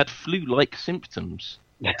because he had flu-like symptoms.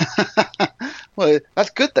 Well,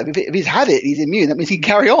 that's good though. If he's had it, he's immune. That means he can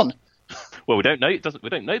carry on. Well, we don't know. We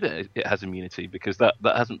don't know that it has immunity because that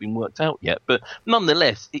hasn't been worked out yet. But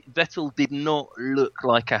nonetheless, Vettel did not look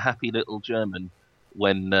like a happy little German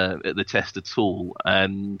when at the test at all.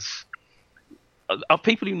 And are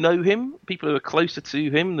people who know him, people who are closer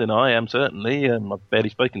to him than I am, certainly, I've barely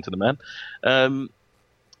spoken to the man,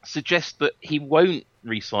 suggest that he won't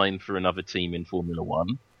re-sign for another team in Formula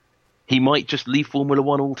One. He might just leave Formula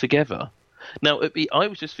One altogether. Now, I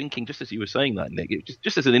was just thinking, just as you were saying that, Nick,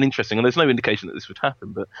 just as an interesting, and there's no indication that this would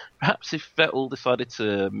happen, but perhaps if Vettel decided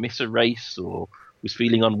to miss a race or was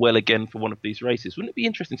feeling unwell again for one of these races, wouldn't it be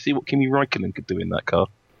interesting to see what Kimi Räikkönen could do in that car?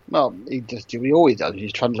 Well, he always does. He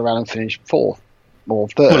just trundles around and finishes 4th or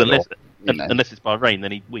 3rd. Well, unless it's Bahrain,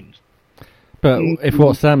 then he wins. But if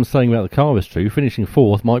what Sam's saying about the car is true, finishing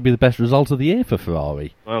 4th might be the best result of the year for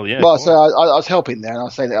Ferrari. Well, yeah. Well, so I was helping there, and I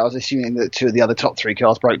was saying that I was assuming that 2 of the other top 3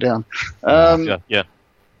 cars broke down. Yeah.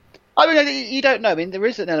 I mean, you don't know. I mean, there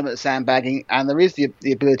is an element of sandbagging, and there is the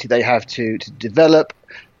ability they have to develop.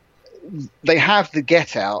 They have the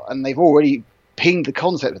get out, and they've already pinged the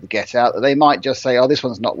concept of the get out, that they might just say, oh, this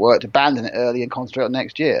one's not worked, abandon it early and concentrate on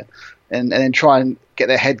next year. And then try and get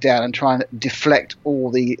their head down and try and deflect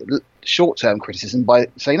all the short-term criticism by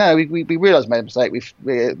saying, no, we realise we made a mistake.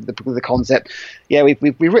 The concept,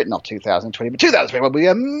 we've written off 2020, but 2021 will be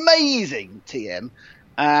amazing, TM,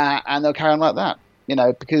 and they'll carry on like that,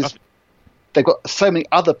 because they've got so many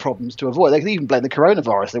other problems to avoid. They can even blame the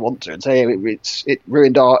coronavirus if they want to and say it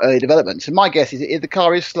ruined our early development. So my guess is if the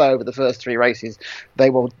car is slow over the first 3 races, they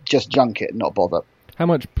will just junk it and not bother. How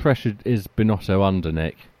much pressure is Binotto under,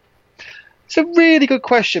 Nick? It's a really good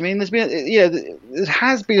question. I mean, there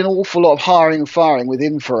has been an awful lot of hiring and firing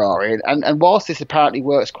within Ferrari, and whilst this apparently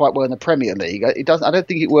works quite well in the Premier League, I don't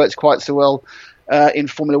think it works quite so well in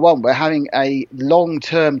Formula One. We're having a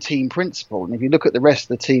long-term team principle, and if you look at the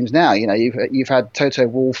rest of the teams now, you've had Toto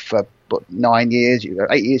Wolff for 9 years,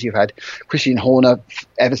 8 years. You've had Christian Horner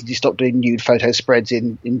ever since he stopped doing nude photo spreads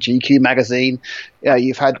in GQ magazine.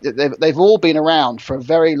 You've had they've all been around for a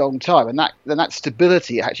very long time, and that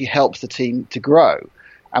stability actually helps the team to grow.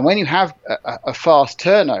 And when you have a fast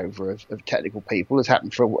turnover of technical people, as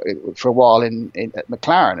happened for a while at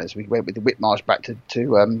McLaren, as we went with the Whitmarsh back to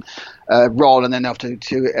Ron and then after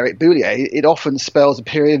to Eric Boulier, it often spells a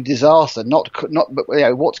period of disaster. Not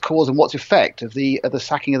what's cause and what's effect of the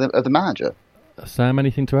sacking of the manager. Sam,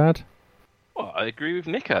 anything to add? Well, I agree with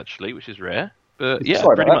Nick actually, which is rare, but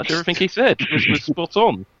pretty much everything he said was spot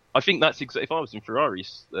on. I think that's exactly. If I was in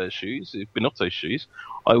Ferrari's shoes, Binotto's shoes,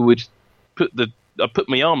 I would put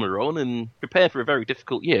my armour on and prepare for a very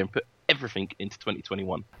difficult year and put everything into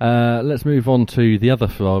 2021. Let's move on to the other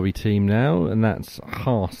Ferrari team now, and that's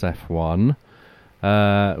Haas F1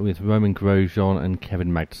 with Romain Grosjean and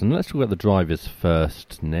Kevin Magnussen. Let's talk about the drivers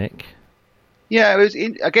first, Nick. Yeah,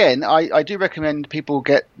 I do recommend people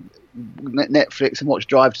get Netflix and watch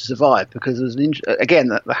Drive to Survive, because there's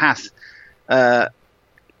the Haas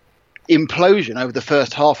implosion over the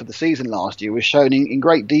first half of the season last year was shown in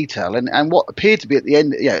great detail, and what appeared to be at the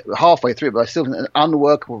end, halfway through, but still an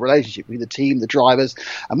unworkable relationship between the team, the drivers,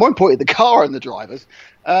 and more importantly, the car and the drivers.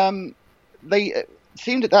 They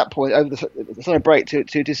seemed at that point over the summer break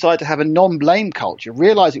to decide to have a non-blame culture,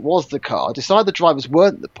 realise it was the car, decide the drivers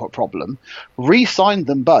weren't the problem, re-signed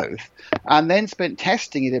them both, and then spent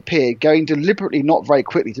testing, it appeared, going deliberately not very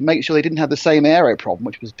quickly to make sure they didn't have the same aero problem,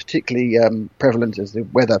 which was particularly prevalent as the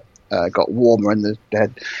weather got warmer and therefore they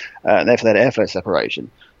had airflow separation.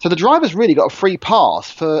 So the drivers really got a free pass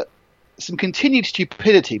for some continued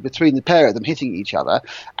stupidity between the pair of them hitting each other,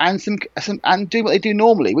 and and doing what they do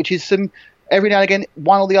normally, which is every now and again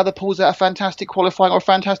one or the other pulls out a fantastic qualifying or a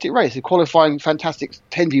fantastic race. The qualifying fantastic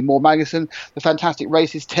tend to be more Magnussen, the fantastic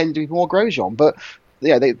races tend to be more Grosjean. But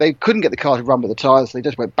they couldn't get the car to run with the tyres, so they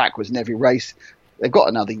just went backwards in every race. They've got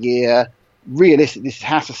another year. realistically, this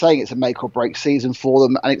has to say it's a make or break season for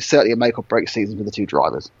them, and it's certainly a make or break season for the two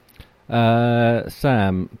drivers.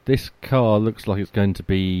 Sam, this car looks like it's going to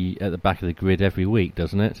be at the back of the grid every week,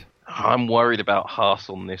 doesn't it? I'm worried about Haas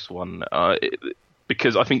on this one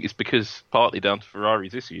because I think it's partly down to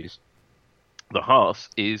Ferrari's issues. The Haas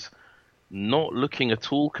is not looking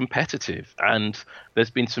at all competitive, and there's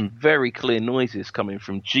been some very clear noises coming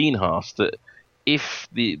from Gene Haas that if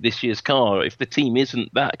this year's car, if the team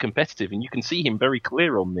isn't that competitive, and you can see him very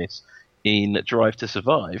clear on this in Drive to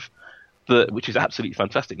Survive, which is absolutely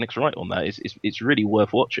fantastic. Nick's right on that. It's really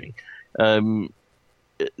worth watching. He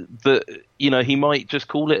might just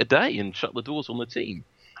call it a day and shut the doors on the team.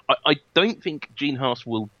 I don't think Gene Haas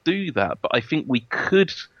will do that, but I think we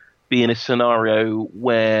could be in a scenario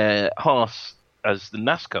where Haas, as the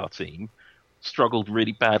NASCAR team, struggled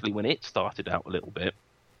really badly when it started out a little bit,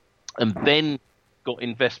 and then got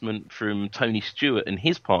investment from Tony Stewart and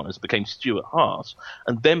his partners, became Stewart Haas,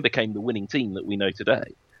 and then became the winning team that we know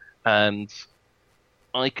today. And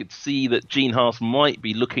I could see that Gene Haas might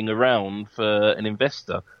be looking around for an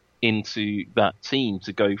investor into that team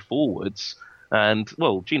to go forwards. And,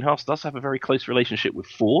 well, Gene Haas does have a very close relationship with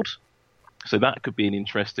Ford, so that could be an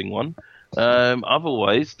interesting one.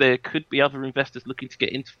 Otherwise, there could be other investors looking to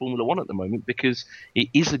get into Formula One at the moment, because it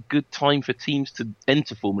is a good time for teams to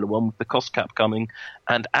enter Formula One with the cost cap coming,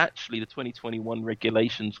 and actually the 2021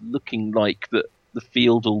 regulations looking like that the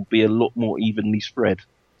field will be a lot more evenly spread.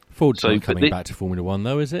 Ford's not coming back to Formula One,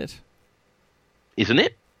 though, is it? Isn't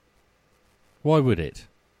it? Why would it?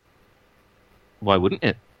 Why wouldn't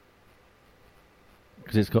it?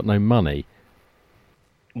 Because it's got no money.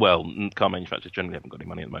 Well, car manufacturers generally haven't got any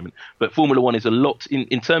money at the moment. But Formula One is a lot,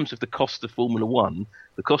 in terms of the cost of Formula One,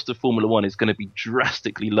 the cost of Formula One is going to be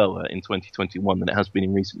drastically lower in 2021 than it has been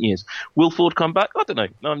in recent years. Will Ford come back? I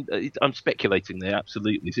don't know. I'm speculating there,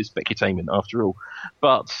 absolutely. This is specutainment after all.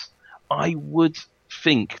 But I would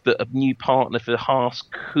think that a new partner for Haas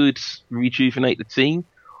could rejuvenate the team,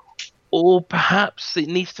 or perhaps it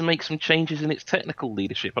needs to make some changes in its technical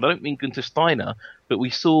leadership. I don't mean Günther Steiner, but we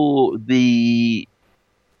saw the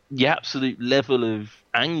absolute level of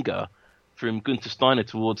anger from Günther Steiner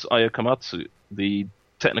towards Ayo Komatsu, the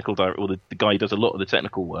technical director, or the guy who does a lot of the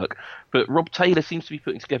technical work. But Rob Taylor seems to be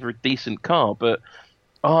putting together a decent car, but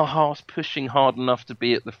are Haas pushing hard enough to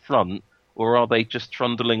be at the front, or are they just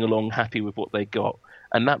trundling along happy with what they got?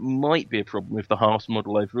 And that might be a problem with the Haas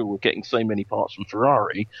model overall. We're getting so many parts from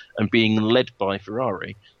Ferrari and being led by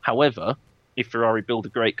Ferrari. However, if Ferrari build a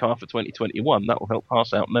great car for 2021, that will help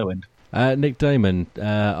Haas out no end. Nick Damon,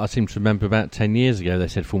 I seem to remember about 10 years ago they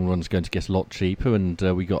said Formula 1's going to get a lot cheaper, and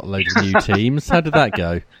we got a load of new teams. How did that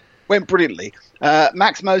go? Went brilliantly.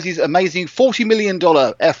 Max Mosley's amazing $40 million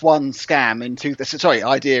F1 scam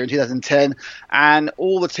idea in 2010, and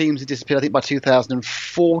all the teams had disappeared. I think by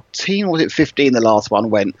 2014, or was it 15? The last one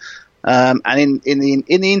went. And in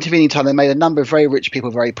the intervening time, they made a number of very rich people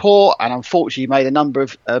very poor, and unfortunately made a number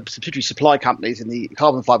of subsidiary supply companies in the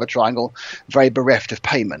carbon fibre triangle very bereft of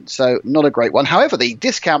payment. So not a great one. However, the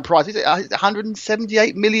discount price is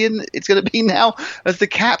 178 million. It's going to be now as the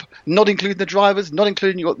cap, not including the drivers, not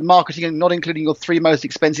including your marketing, and not including your three most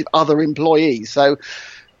expensive other employees. So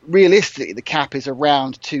realistically, the cap is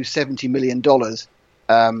around $270 million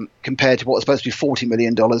compared to what was supposed to be $40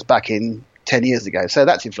 million back in 10 years ago. So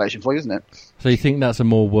that's inflation for you, isn't it? So you think that's a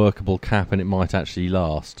more workable cap and it might actually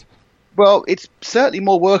last? Well, it's certainly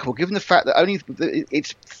more workable given the fact that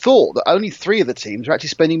it's thought that only three of the teams are actually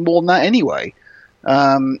spending more than that anyway.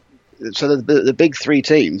 So the big three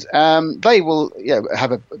teams, they will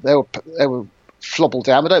they will flobble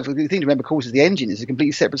down. But the thing to remember, of course, is the engine is a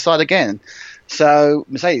completely separate side again. So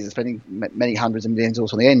Mercedes is spending many hundreds of millions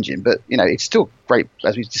also on the engine, but it's still great,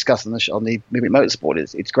 as we discussed on the Movement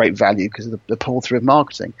Motorsport. It's great value because of the pull through of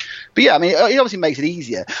marketing. But yeah, I mean, it obviously makes it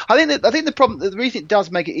easier. I think the reason it does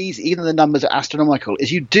make it easy, even though the numbers are astronomical, is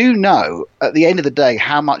you do know at the end of the day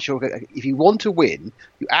how much if you want to win,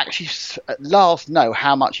 you actually at last know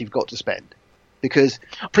how much you've got to spend, because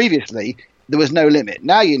previously there was no limit.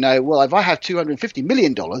 Now well, if I have $250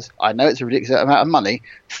 million, I know it's a ridiculous amount of money.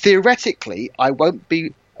 Theoretically, I won't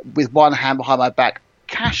be with one hand behind my back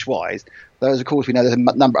cash-wise. Though, of course, we know there's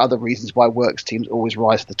a number of other reasons why works teams always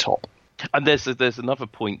rise to the top. And there's another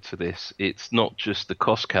point to this. It's not just the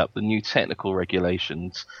cost cap. The new technical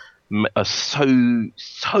regulations are so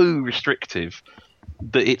restrictive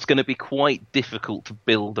that it's going to be quite difficult to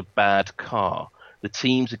build a bad car. The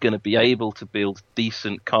teams are going to be able to build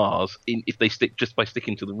decent cars if they stick by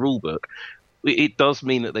sticking to the rule book. It does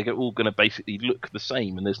mean that they're all going to basically look the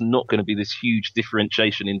same, and there's not going to be this huge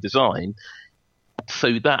differentiation in design.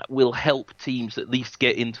 So that will help teams at least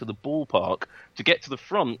get into the ballpark. To get to the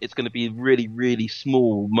front, it's going to be really, really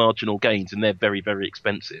small marginal gains, and they're very, very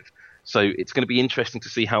expensive. So it's going to be interesting to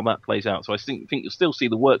see how that plays out. So I think you'll still see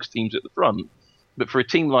the works teams at the front. But for a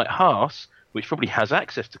team like Haas, which probably has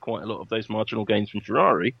access to quite a lot of those marginal gains from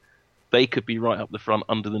Ferrari, they could be right up the front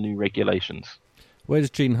under the new regulations. Where does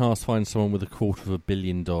Gene Haas find someone with $250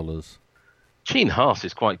 million? Gene Haas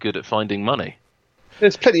is quite good at finding money.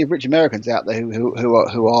 There's plenty of rich Americans out there who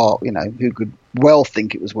are who could well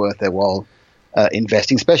think it was worth their while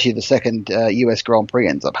investing, especially if the second US Grand Prix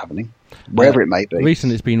ends up happening, wherever it may be.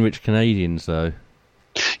 Recently, it's been rich Canadians, though.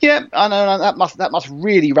 Yeah, I know that must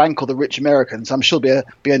really rankle the rich Americans. I'm sure there'll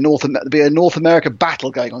be a North America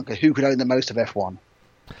battle going on. Who could own the most of F1?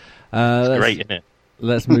 That's great, isn't it?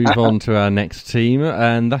 Let's move on to our next team,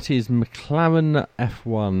 and that is McLaren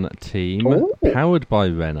F1 team, powered by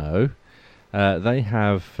Renault. They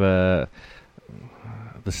have the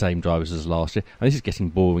same drivers as last year. And this is getting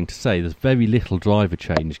boring to say. There's very little driver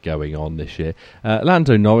change going on this year.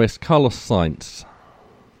 Lando Norris, Carlos Sainz.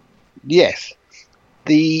 Yes.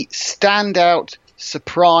 The standout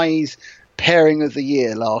surprise pairing of the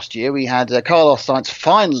year last year. We had Carlos Sainz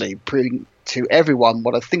finally proving to everyone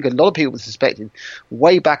what I think a lot of people suspected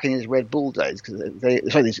way back in his Red Bull days,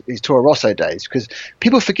 his Toro Rosso days, because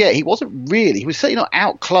people forget he was certainly not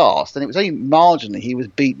outclassed, and it was only marginally he was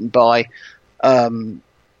beaten by by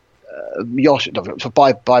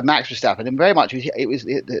Max Verstappen, and very much it was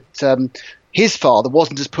that his father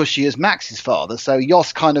wasn't as pushy as Max's father, so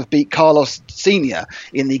Jos kind of beat Carlos Sr.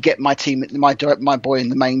 in the get my boy in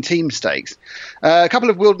the main team stakes. A couple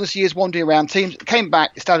of wilderness years wandering around teams, came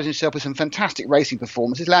back, established himself with some fantastic racing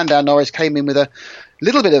performances. Lando Norris came in with a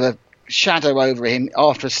little bit of a shadow over him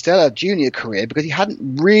after a stellar junior career because he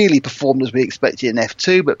hadn't really performed as we expected in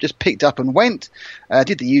F2, but just picked up and went,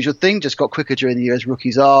 did the usual thing, just got quicker during the year as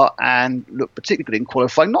rookies are, and looked particularly good in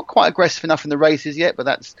qualifying. Not quite aggressive enough in the races yet, but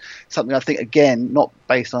that's something I think, again, not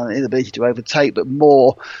based on an inability to overtake, but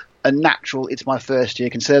more a natural, it's my first year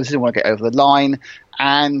conservative, I want to get over the line.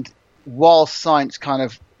 And while Sainz kind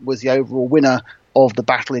of was the overall winner of the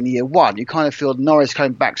battle in year one, you kind of feel Norris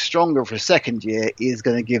coming back stronger for a second year is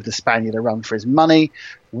going to give the Spaniard a run for his money.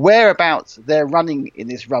 Whereabouts they're running in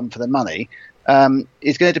this run for the money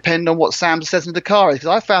is going to depend on what Sam says in the car is, because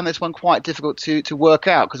I found this one quite difficult to work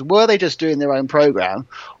out, because were they just doing their own program,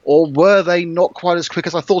 or were they not quite as quick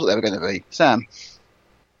as I thought that they were going to be? Sam?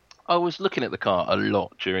 I was looking at the car a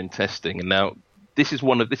lot during testing, and now this is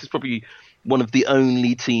probably one of the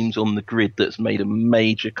only teams on the grid that's made a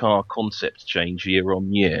major car concept change year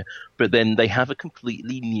on year. But then they have a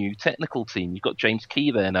completely new technical team. You've got James Key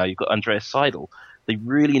there now. You've got Andreas Seidel. They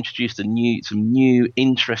really introduced some new,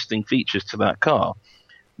 interesting features to that car.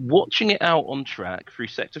 Watching it out on track through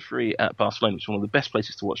Sector 3 at Barcelona, which is one of the best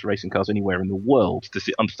places to watch racing cars anywhere in the world to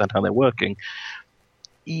understand how they're working,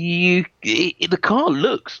 the car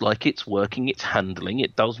looks like it's working, it's handling,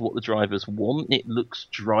 it does what the drivers want, it looks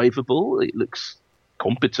drivable, it looks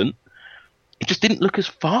competent. It just didn't look as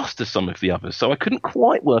fast as some of the others, so I couldn't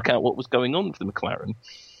quite work out what was going on with the McLaren.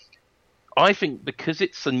 I think because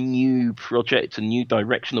it's a new project, a new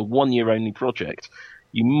direction, a one-year-only project,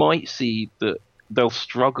 you might see that they'll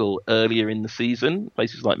struggle earlier in the season,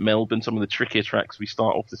 places like Melbourne, some of the trickier tracks we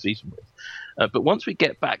start off the season with. But once we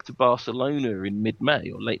get back to Barcelona in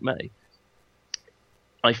mid-May or late May,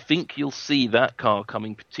 I think you'll see that car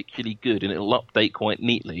coming particularly good, and it'll update quite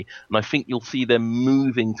neatly. And I think you'll see them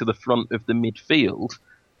moving to the front of the midfield.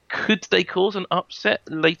 Could they cause an upset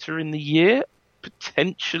later in the year?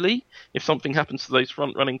 Potentially, if something happens to those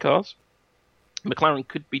front-running cars. McLaren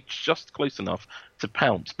could be just close enough to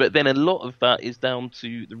pounce. But then a lot of that is down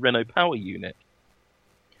to the Renault power unit.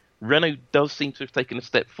 Renault does seem to have taken a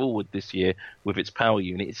step forward this year with its power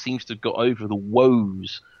unit. It seems to have got over the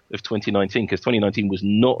woes of 2019, because 2019 was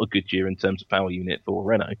not a good year in terms of power unit for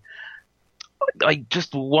Renault. I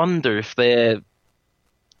just wonder if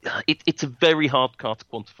it's a very hard car to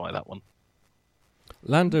quantify, that one.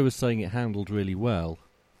 Lando was saying it handled really well.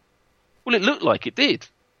 Well, it looked like it did.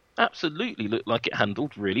 Absolutely looked like it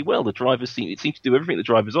handled really well. It seemed to do everything the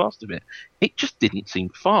drivers asked of it. It just didn't seem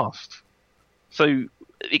fast. So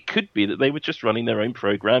it could be that they were just running their own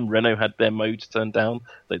program. Renault had their modes turned down.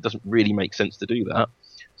 It doesn't really make sense to do that.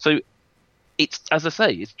 So it's, as I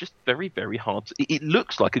say, it's just very, very hard. It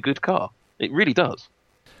looks like a good car. It really does.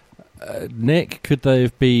 Nick, could they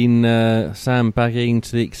have been sandbagging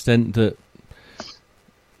to the extent that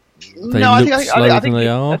they look slower than they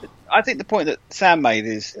are? I think the point that Sam made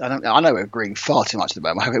is, I know we're agreeing far too much at the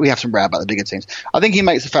moment. We have some row about the bigger teams. I think he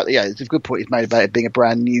makes the fact that, it's a good point he's made about it being a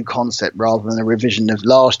brand new concept rather than a revision of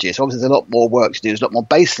last year. So obviously there's a lot more work to do. There's a lot more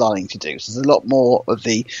baselining to do. So there's a lot more of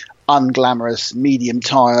the unglamorous medium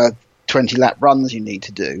tyre 20-lap runs you need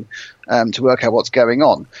to do to work out what's going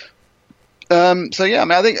on. I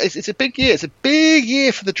think it's a big year. It's a big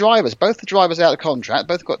year for the drivers. Both the drivers out of contract,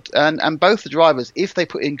 both the drivers, if they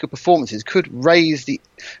put in good performances, could raise the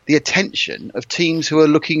attention of teams who are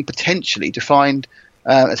looking potentially to find,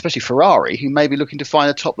 especially Ferrari, who may be looking to find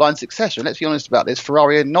a top line successor. And let's be honest about this: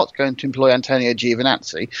 Ferrari are not going to employ Antonio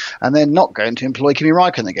Giovinazzi, and they're not going to employ Kimi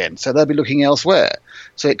Räikkönen again. So they'll be looking elsewhere.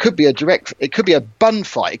 So it could be a bun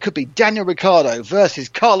fight. It could be Daniel Ricciardo versus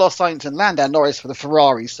Carlos Sainz and Lando Norris for the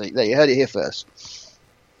Ferrari seat. There, you heard it here first.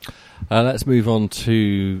 Let's move on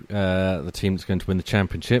to the team that's going to win the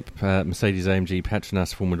championship, Mercedes-AMG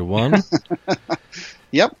Petronas Formula One.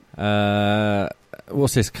 Yep.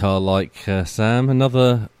 What's this car like, Sam?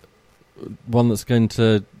 Another one that's going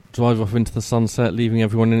to drive off into the sunset, leaving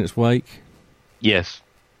everyone in its wake? Yes.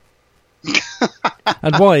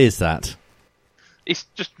 And why is that? It's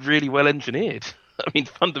just really well engineered. I mean,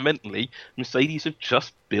 fundamentally, Mercedes have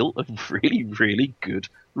just built a really, really good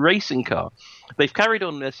racing car. They've carried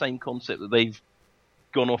on their same concept that they've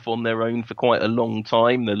gone off on their own for quite a long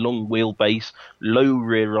time. The long wheelbase, low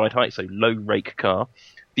rear ride height, so low rake car.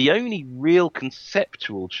 The only real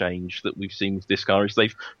conceptual change that we've seen with this car is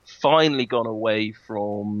they've finally gone away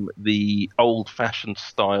from the old-fashioned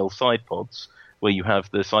style side pods, where you have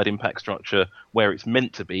the side impact structure where it's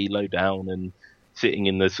meant to be, low down and sitting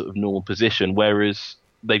in the sort of normal position, whereas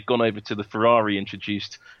they've gone over to the Ferrari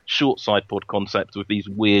introduced short side pod concept with these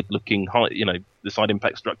weird looking the side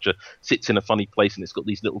impact structure sits in a funny place and it's got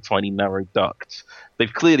these little tiny narrow ducts.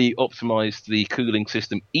 They've clearly optimized the cooling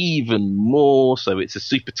system even more, so it's a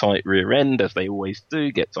super tight rear end, as they always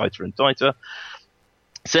do, get tighter and tighter.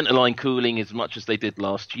 Centerline cooling as much as they did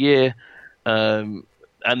last year.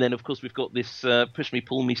 And then, of course, we've got this push me,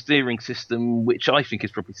 pull me steering system, which I think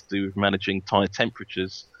is probably to do with managing tyre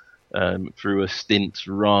temperatures through a stint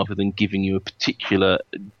rather than giving you a particular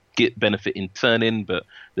benefit in turn-in. But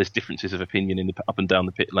there's differences of opinion in the up and down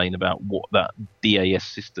the pit lane about what that DAS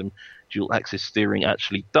system, dual-axis steering,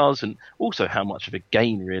 actually does, and also how much of a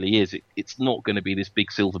gain really is. It's not going to be this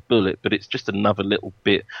big silver bullet, but it's just another little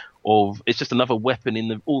bit of... It's just another weapon in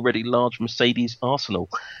the already large Mercedes arsenal.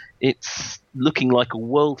 It's looking like a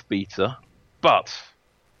world beater, but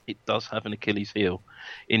it does have an Achilles heel.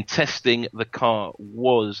 In testing, the car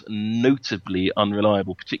was notably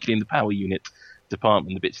unreliable, particularly in the power unit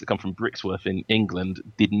department. The bits that come from Brixworth in England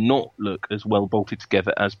did not look as well bolted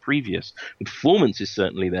together as previous. The performance is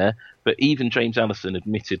certainly there, but even James Allison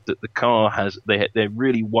admitted that the car they're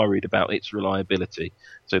really worried about its reliability.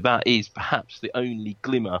 So that is perhaps the only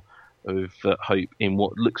glimmer of hope in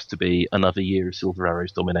what looks to be another year of Silver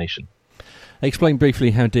Arrow's domination. Explain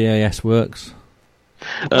briefly how DAS works.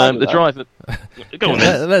 The driver... Go on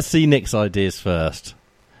then. Let's see Nick's ideas first.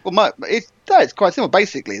 Well, it's quite simple.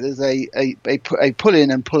 Basically, there's a pull-in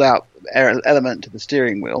and pull-out element to the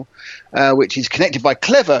steering wheel, which is connected by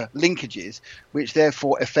clever linkages, which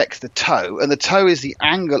therefore affects the toe. And the toe is the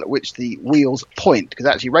angle at which the wheels point, because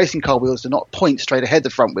actually racing car wheels do not point straight ahead the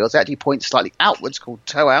front wheels. They actually point slightly outwards, called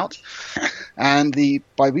toe out. And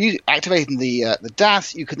by activating the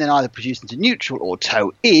DAS, you can then either produce into neutral or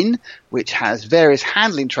toe in, which has various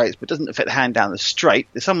handling traits but doesn't affect the hand down the straight.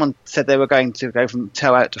 Someone said they were going to go from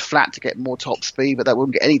toe out to flat to get more top speed, but that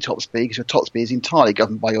wouldn't get any top speed because your top speed is entirely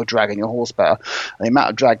governed by your drag and your horsepower. And the amount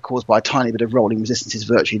of drag caused by a tiny bit of rolling resistance is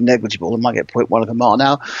virtually negligible and might get 0.1 of a mile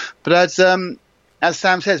now. But as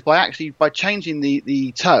Sam says, by changing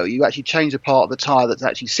the toe, you actually change the part of the tyre that's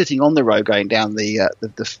actually sitting on the road going down the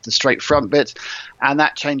straight front bit, and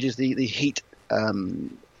that changes the heat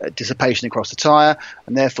dissipation across the tyre,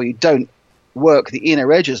 and therefore you don't work the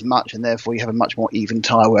inner edge as much, and therefore you have a much more even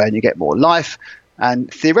tyre wear and you get more life.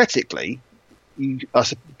 And theoretically, you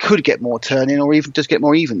could get more turn-in or even just get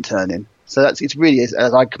more even turn-in. So it's really,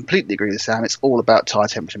 as I completely agree with Sam, it's all about tyre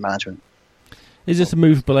temperature management. Is this a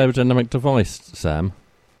movable aerodynamic device, Sam?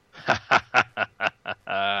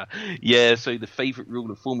 Yeah, so the favourite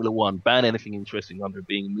rule of Formula One, ban anything interesting under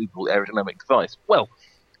being a movable aerodynamic device. Well,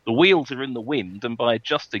 the wheels are in the wind, and by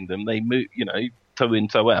adjusting them, they move, toe in,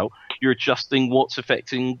 toe out. You're adjusting what's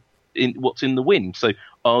affecting what's in the wind. So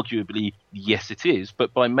arguably, yes, it is.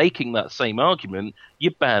 But by making that same argument,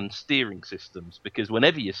 you ban steering systems, because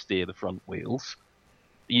whenever you steer the front wheels,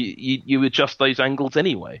 you adjust those angles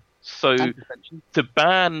anyway. So to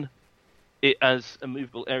ban it as a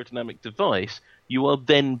movable aerodynamic device, you are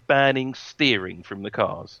then banning steering from the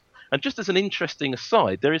cars, And just as an interesting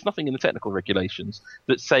aside, there is nothing in the technical regulations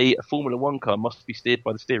that say a Formula One car must be steered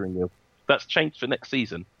by the steering wheel. That's changed for next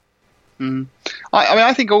season.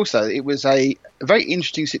 I think also it was a very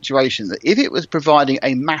interesting situation that if it was providing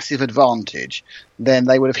a massive advantage, then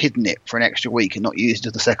they would have hidden it for an extra week and not used it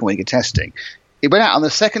as the second week of testing. It went out on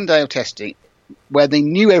the second day of testing where they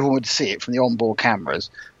knew everyone would see it from the onboard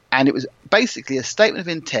cameras, and it was basically a statement of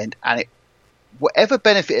intent, and whatever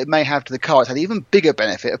benefit it may have to the car, it's had an even bigger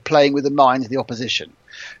benefit of playing with the minds of the opposition,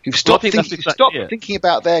 who've stopped thinking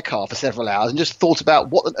about their car for several hours and just thought about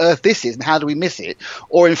what on earth this is and how do we miss it.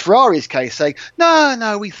 Or in Ferrari's case, saying,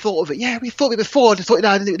 no, we thought of it. Yeah, we thought of it before. Just thought,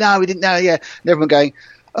 no, we didn't know. Yeah, and everyone going,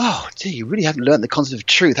 oh, gee, you really haven't learned the concept of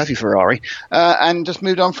truth, have you, Ferrari? And just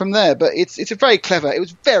moved on from there. But it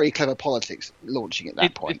was very clever politics launching at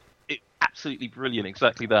that point. Absolutely brilliant,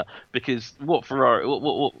 exactly that. Because what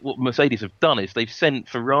Mercedes have done is they've sent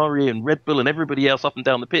Ferrari and Red Bull and everybody else up and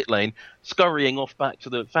down the pit lane, scurrying off back to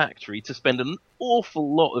the factory to spend an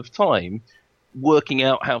awful lot of time working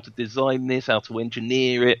out how to design this, how to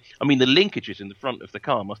engineer it. I mean, the linkages in the front of the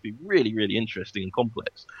car must be really, really interesting and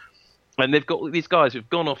complex. And they've got these guys who've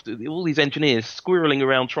gone off to all these engineers squirreling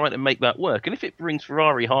around trying to make that work. And if it brings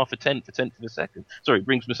Ferrari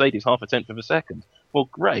brings Mercedes half a tenth of a second, well,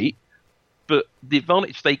 great. But the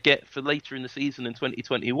advantage they get for later in the season in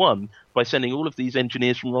 2021 by sending all of these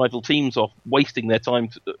engineers from rival teams off, wasting their time,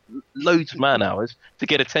 loads of man hours, to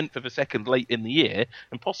get a tenth of a second late in the year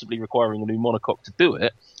and possibly requiring a new monocoque to do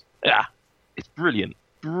it, it's brilliant.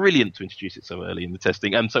 Brilliant to introduce it so early in the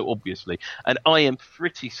testing and so obviously. And I am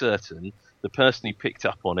pretty certain the person who picked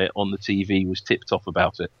up on it on the TV was tipped off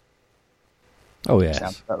about it. Oh, yes.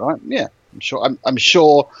 Sounds about right. Yeah, I'm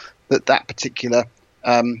sure that particular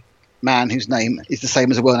man whose name is the same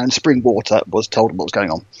as a well-known Springwater was told what was going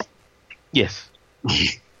on. Yes. And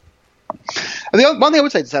the one thing I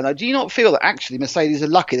would say to Sam, though, do you not feel that actually Mercedes are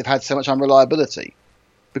lucky they've had so much unreliability?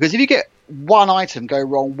 Because if you get one item go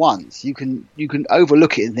wrong once, you can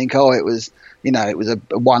overlook it and think, oh, it was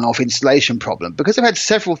a one-off installation problem. Because they've had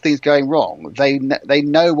several things going wrong, they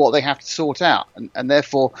know what they have to sort out, and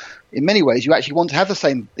therefore, in many ways, you actually want to have the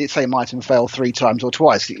same item fail 3 times or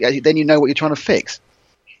twice. Then you know what you're trying to fix.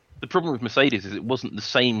 The problem with Mercedes is it wasn't the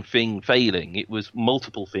same thing failing; it was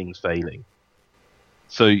multiple things failing.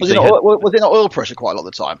 So was it not oil pressure quite a lot of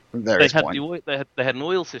the time from various points? They had an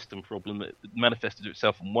oil system problem that manifested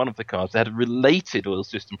itself on one of the cars. They had a related oil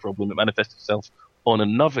system problem that manifested itself on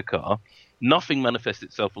another car. Nothing manifested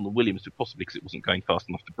itself on the Williams, possibly because it wasn't going fast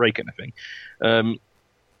enough to break anything.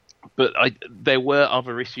 But there were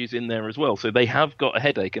other issues in there as well. So they have got a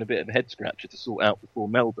headache and a bit of a head scratcher to sort out before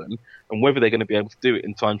Melbourne, and whether they're going to be able to do it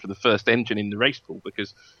in time for the first engine in the race pool,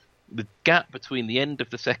 because the gap between the end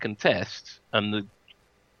of the second test and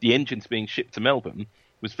the engines being shipped to Melbourne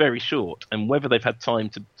was very short, and whether they've had time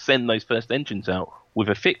to send those first engines out with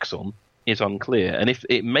a fix on is unclear. And if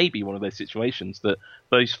it may be one of those situations that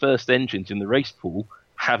those first engines in the race pool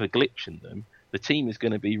have a glitch in them, the team is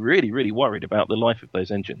going to be really, really worried about the life of those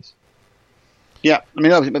engines. Yeah, I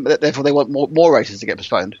mean, therefore they want more races to get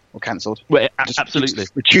postponed or cancelled. Well, absolutely.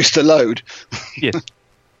 Reduce the load. Yes.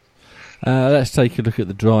 Let's take a look at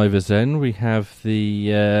the drivers then. We have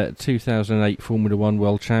the 2008 Formula 1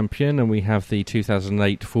 World Champion, and we have the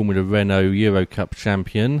 2008 Formula Renault Euro Cup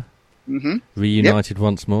Champion. Mm-hmm. Reunited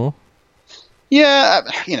once more. Yeah,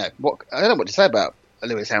 I don't know what to say about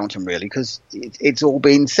Lewis Hamilton, really, because it's all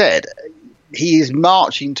been said. He is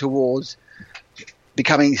marching towards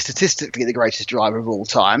becoming statistically the greatest driver of all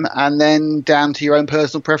time, and then down to your own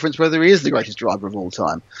personal preference whether he is the greatest driver of all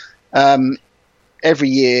time. Every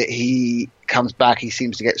year he comes back, he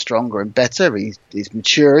seems to get stronger and better. He's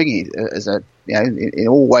maturing in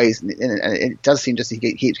all ways, and it does seem just he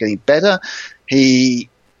keeps getting better. He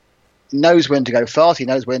knows when to go fast. He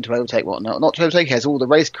knows when to overtake, what not to overtake. He has all the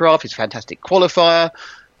racecraft. He's a fantastic qualifier.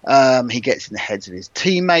 He gets in the heads of his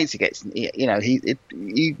teammates.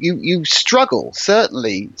 You struggle,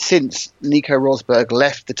 certainly since Nico Rosberg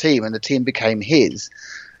left the team and the team became his.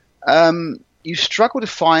 You struggle to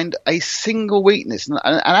find a single weakness. And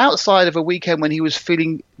outside of a weekend when he was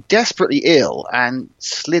feeling desperately ill and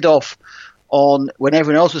slid off on when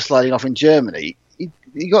everyone else was sliding off in Germany,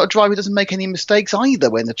 you got a driver who doesn't make any mistakes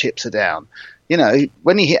either when the chips are down.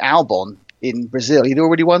 When he hit Albon in Brazil, he'd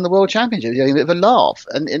already won the World Championship. He had a bit of a laugh.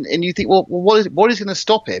 And you think, well, what is going to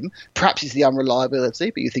stop him? Perhaps it's the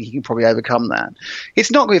unreliability, but you think he can probably overcome that.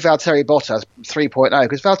 It's not going to be Valtteri Bottas 3.0,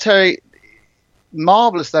 because Valtteri,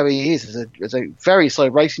 marvellous though he is as a very slow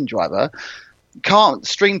racing driver, can't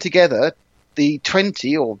string together the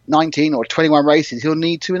 20 or 19 or 21 races he'll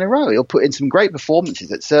need to in a row. He'll put in some great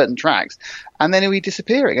performances at certain tracks, and then he'll be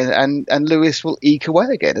disappearing, and Lewis will eke away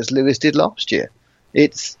again, as Lewis did last year.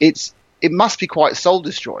 It must be quite soul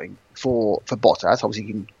destroying for Bottas.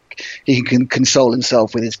 Obviously, he can console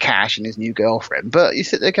himself with his cash and his new girlfriend, but you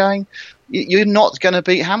sit there going, you're not going to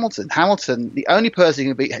beat Hamilton. Hamilton, the only person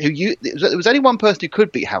who beat there was only one person who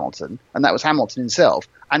could beat Hamilton, and that was Hamilton himself,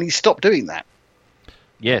 and he stopped doing that.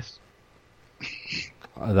 Yes.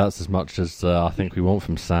 That's as much as I think we want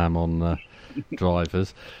from Sam on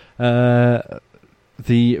drivers. The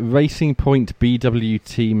Racing Point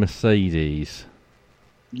BWT Mercedes.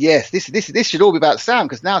 Yes, this should all be about Sam,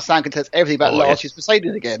 because now Sam can tell us everything about last year's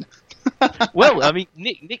Mercedes again. Well, I mean,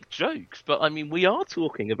 Nick jokes, but I mean, we are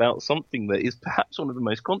talking about something that is perhaps one of the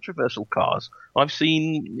most controversial cars I've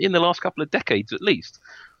seen in the last couple of decades, at least.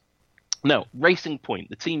 Now, Racing Point,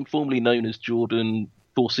 the team formerly known as Jordan,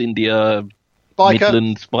 Force India,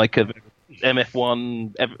 Midland, Biker,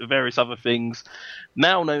 MF1, various other things,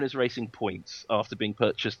 now known as Racing Points after being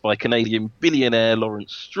purchased by Canadian billionaire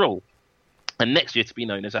Lawrence Stroll, and next year to be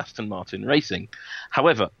known as Aston Martin Racing.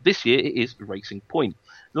 However, this year it is Racing Point.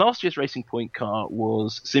 Last year's Racing Point car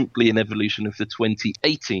was simply an evolution of the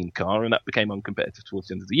 2018 car, and that became uncompetitive towards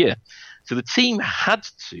the end of the year. So the team had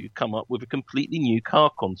to come up with a completely new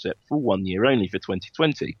car concept for 1 year only, for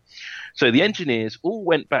 2020. So the engineers all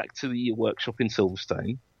went back to the workshop in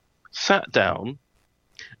Silverstone, sat down,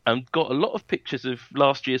 and got a lot of pictures of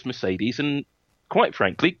last year's Mercedes and, quite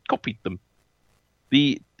frankly, copied them.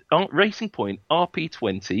 The Racing Point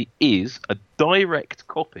RP20 is a direct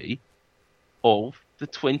copy of the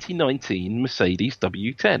 2019 Mercedes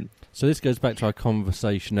W10. So this goes back to our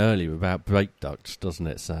conversation earlier about brake ducts, doesn't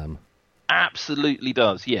it, Sam? Absolutely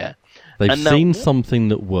does, yeah. They've seen something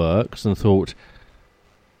that works and thought,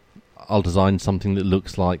 I'll design something that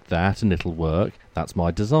looks like that and it'll work. That's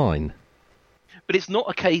my design. But it's not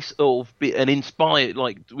a case of an inspired,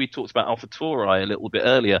 like we talked about AlphaTauri a little bit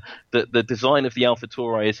earlier, that the design of the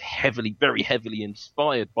AlphaTauri is very heavily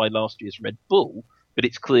inspired by last year's Red Bull, but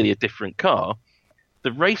it's clearly a different car.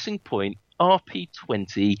 The Racing Point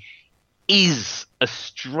RP20 is a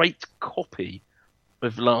straight copy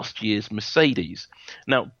of last year's Mercedes.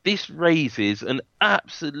 Now, this raises an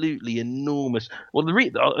absolutely enormous... Well,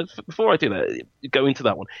 before I do that, go into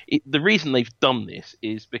that one. The reason they've done this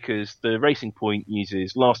is because the Racing Point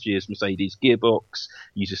uses last year's Mercedes gearbox,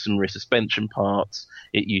 uses some rear suspension parts,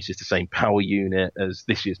 it uses the same power unit as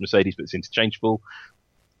this year's Mercedes, but it's interchangeable.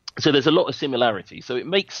 So there's a lot of similarities. So it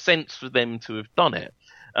makes sense for them to have done it.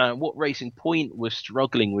 What Racing Point was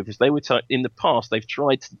struggling with is in the past they've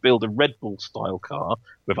tried to build a Red Bull style car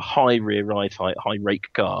with a high rear ride height, high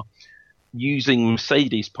rake car, using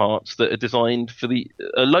Mercedes parts that are designed for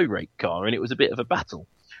a low rake car, and it was a bit of a battle.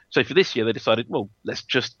 So for this year they decided, well, let's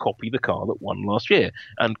just copy the car that won last year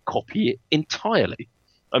and copy it entirely.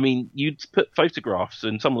 I mean, you'd put photographs,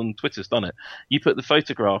 and someone on Twitter's done it. You put the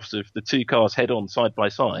photographs of the two cars head on side by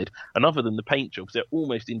side, and other than the paint jobs, they're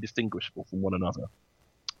almost indistinguishable from one another.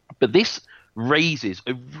 But this raises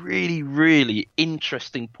a really, really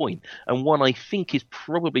interesting point, and one I think is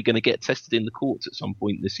probably going to get tested in the courts at some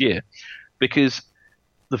point this year, because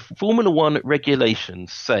the Formula One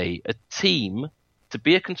regulations say to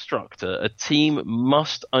be a constructor, a team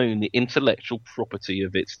must own the intellectual property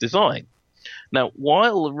of its design. Now,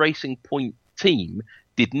 while the Racing Point team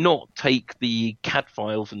did not take the CAD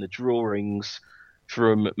files and the drawings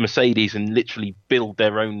from Mercedes and literally build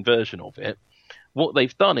their own version of it, what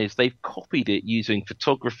they've done is they've copied it using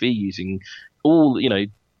photography, using all,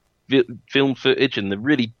 film footage and the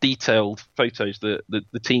really detailed photos that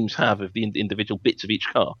the teams have of the individual bits of each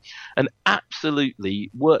car, and absolutely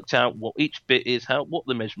worked out what each bit is, what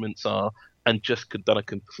the measurements are, and just done a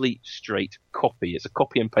complete straight copy. It's a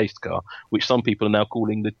copy and paste car, which some people are now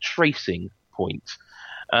calling the Tracing Point.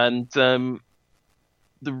 And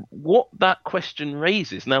what that question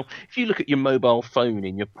raises. Now, if you look at your mobile phone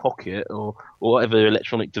in your pocket or whatever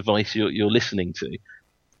electronic device you're listening to,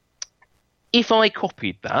 if I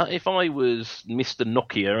copied that, if I was Mr.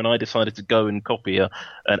 Nokia and I decided to go and copy an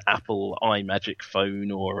Apple iMagic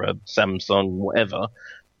phone or a Samsung whatever,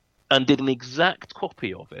 and did an exact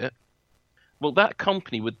copy of it, well, that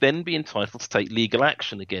company would then be entitled to take legal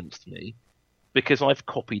action against me because I've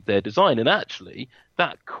copied their design. And actually,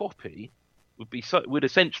 that copy would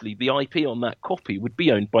essentially, the IP on that copy would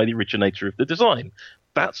be owned by the originator of the design.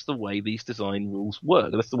 That's the way these design rules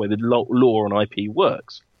work. That's the way the law on IP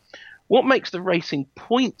works. What makes the Racing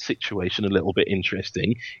Point situation a little bit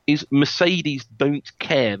interesting is Mercedes don't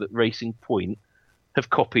care that Racing Point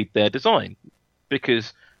have copied their design,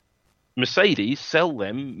 because Mercedes sell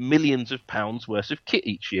them millions of pounds worth of kit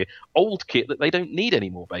each year, old kit that they don't need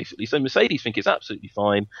anymore, basically. So Mercedes think it's absolutely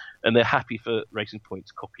fine, and they're happy for Racing Point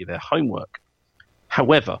to copy their homework.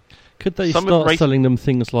 However, could they start selling them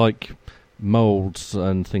things like moulds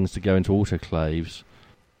and things to go into autoclaves?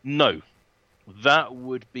 No, that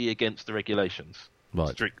would be against the regulations.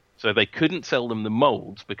 Right. So they couldn't sell them the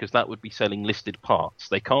moulds because that would be selling listed parts.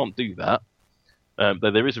 They can't do that.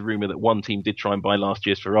 Though there is a rumour that one team did try and buy last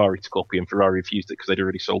year's Ferrari to copy, and Ferrari refused it because they'd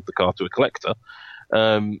already sold the car to a collector.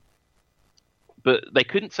 But they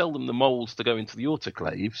couldn't sell them the moulds to go into the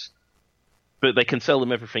autoclaves, but they can sell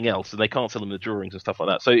them everything else, and they can't sell them the drawings and stuff like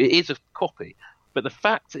that. So it is a copy. But the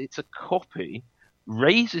fact that it's a copy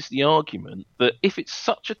raises the argument that if it's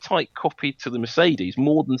such a tight copy to the Mercedes,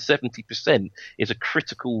 more than 70% is a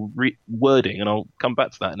critical wording, and I'll come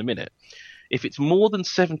back to that in a minute. If it's more than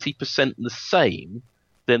 70% the same,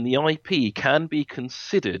 then the IP can be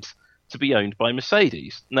considered to be owned by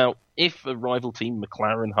Mercedes. Now, if a rival team,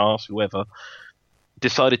 McLaren, Haas, whoever,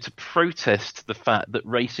 decided to protest the fact that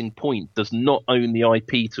Racing Point does not own the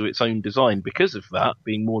IP to its own design because of that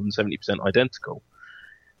being more than 70% identical,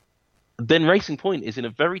 then Racing Point is in a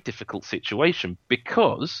very difficult situation,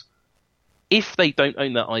 because if they don't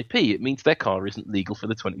own that IP, it means their car isn't legal for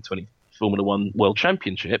the 2020 Formula One World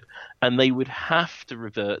Championship, and they would have to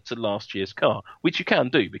revert to last year's car, which you can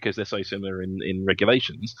do because they're so similar in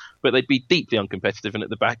regulations, but they'd be deeply uncompetitive and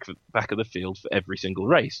at the back of the field for every single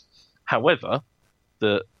race. However,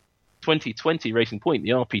 the 2020 Racing Point,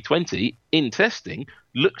 the RP20, in testing,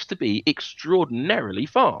 looks to be extraordinarily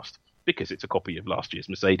fast because it's a copy of last year's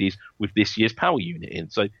Mercedes with this year's power unit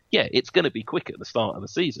in. So, yeah, it's going to be quick at the start of the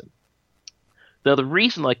season. Now, the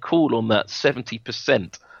reason I call on that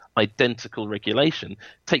 70% identical regulation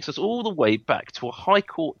takes us all the way back to a High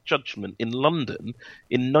Court judgment in London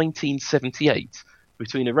in 1978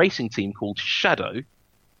 between a racing team called Shadow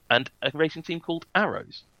and a racing team called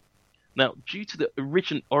Arrows. Now, due to the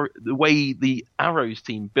way the Arrows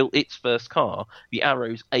team built its first car, the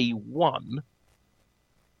Arrows A1,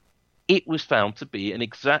 it was found to be an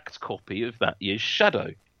exact copy of that year's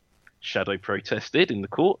Shadow. Shadow protested in the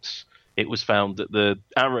courts. It was found that the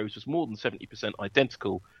Arrows was more than 70%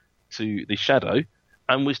 identical to the Shadow,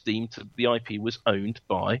 and was deemed the IP was owned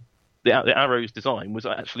by the Arrows design was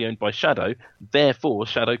actually owned by Shadow. Therefore,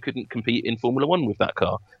 Shadow couldn't compete in Formula One with that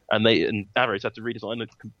car, and Arrows had to redesign a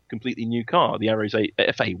completely new car, the Arrows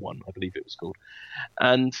FA1, I believe it was called.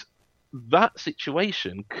 And that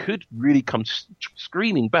situation could really come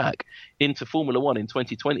screaming back into Formula One in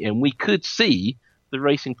 2020, and we could see the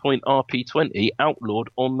Racing Point RP20 outlawed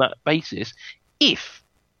on that basis if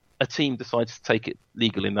a team decides to take it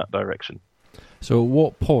legal in that direction. So at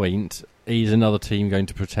what point is another team going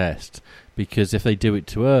to protest? Because if they do it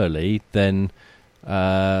too early, then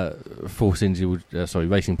Racing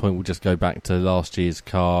Point will just go back to last year's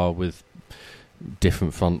car with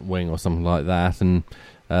different front wing or something like that, and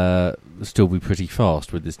still be pretty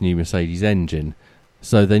fast with this new Mercedes engine.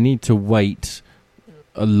 So they need to wait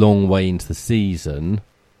a long way into the season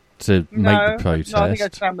to make the protest. No, I think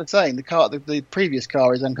as Sam was saying, the previous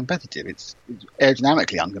car is uncompetitive. It's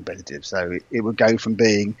aerodynamically uncompetitive, so it would go from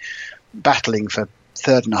being battling for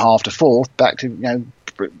third and a half to fourth back to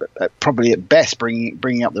probably at best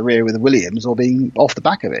bringing up the rear with the Williams or being off the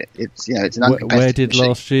back of it. It's an uncompetitive. Where did machine.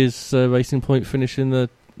 last year's Racing Point finish in the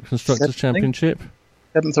Constructors' Championship?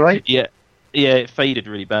 7th or 8th? Yeah, it faded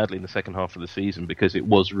really badly in the second half of the season because it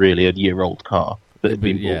was really a year-old car that had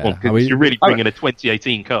been bought on. You're really bringing a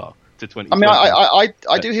 2018 car to 2020. I mean,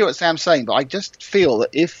 I do hear what Sam's saying, but I just feel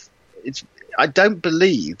that I don't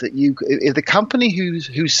believe that if the company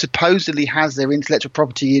who supposedly has their intellectual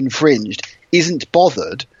property infringed isn't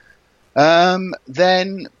bothered,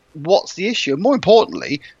 then what's the issue? And more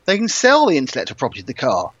importantly, they can sell the intellectual property of the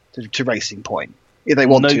car to Racing Point if they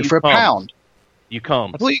want to for £1. You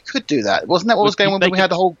can't. I thought you could do that. Wasn't that what was going on when we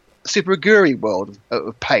had the whole Super Aguri world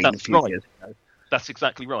of pain a few years ago? That's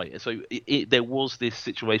exactly right. So there was this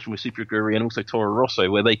situation with Super Aguri and also Toro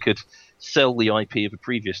Rosso where they could sell the IP of a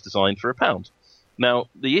previous design for £1. Now,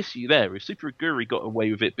 the issue there is Super Aguri got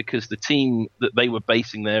away with it because the team that they were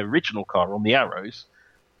basing their original car on, the Arrows,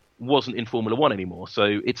 wasn't in Formula One anymore.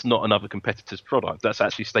 So it's not another competitor's product. That's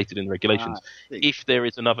actually stated in the regulations. If there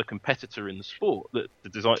is another competitor in the sport that the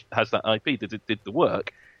design has that IP that did the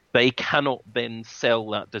work, they cannot then sell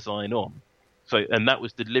that design on. So, and that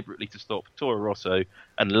was deliberately to stop Toro Rosso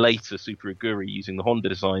and later Super Aguri using the Honda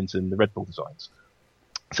designs and the Red Bull designs.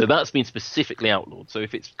 So that's been specifically outlawed. So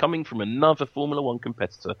if it's coming from another Formula One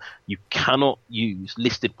competitor, you cannot use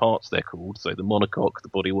listed parts, they're called, so the monocoque, the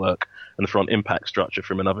bodywork, and the front impact structure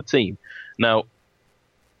from another team. Now,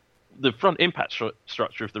 the front impact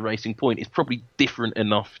structure of the Racing Point is probably different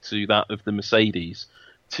enough to that of the Mercedes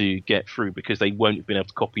to get through, because they won't have been able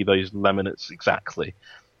to copy those laminates exactly.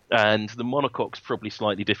 And the monocoque's probably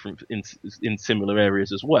slightly different in similar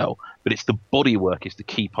areas as well, but it's the bodywork is the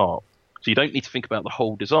key part. So you don't need to think about the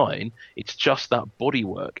whole design, it's just that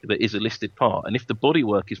bodywork that is a listed part. And if the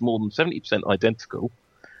bodywork is more than 70% identical,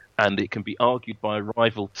 and it can be argued by a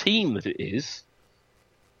rival team that it is,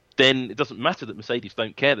 then it doesn't matter that Mercedes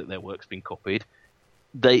don't care that their work's been copied.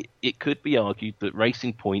 It could be argued that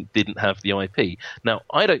Racing Point didn't have the IP. Now,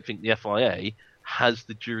 I don't think the FIA has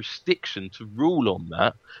the jurisdiction to rule on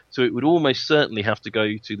that, so it would almost certainly have to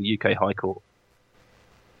go to the UK High Court.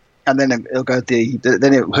 And then it'll go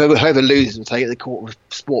whoever loses will take it to the Court of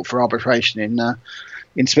Sport for arbitration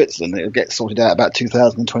in Switzerland. It'll get sorted out about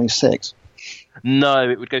 2026. No,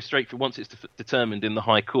 it would go straight for once it's determined in the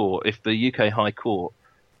High Court. If the UK High Court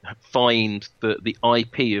find that the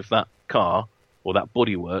IP of that car or that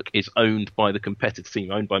bodywork is owned by the competitor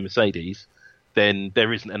team, owned by Mercedes, then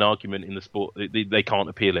there isn't an argument in the sport. They can't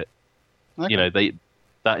appeal it. Okay. You know,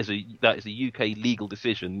 that is a UK legal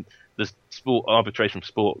decision. The sport arbitration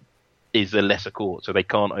sport is a lesser court, so they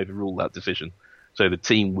can't overrule that decision. So the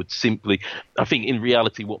team would simply, I think in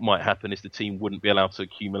reality what might happen is the team wouldn't be allowed to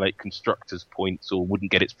accumulate constructors' points or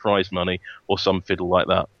wouldn't get its prize money or some fiddle like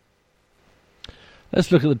that.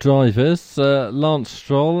 Let's look at the drivers, Lance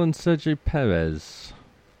Stroll and Sergio Perez.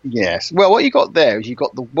 Yes. Well, what you got there is you've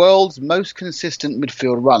got the world's most consistent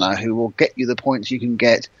midfield runner who will get you the points you can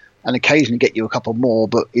get and occasionally get you a couple more,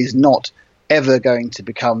 but is not ever going to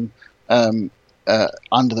become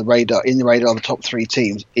under the radar, in the radar of the top three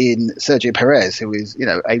teams, in Sergio Perez, who is, you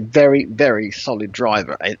know, a very, very solid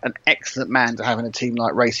driver, an excellent man to have in a team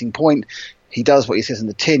like Racing Point. He does what he says in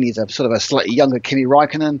the tin. He's a sort of a slightly younger Kimi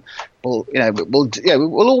Räikkönen. Will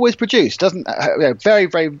always produce. Doesn't very,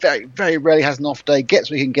 very, very, very rarely has an off day.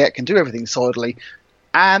 Gets what he can get. Can do everything solidly.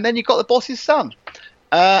 And then you've got the boss's son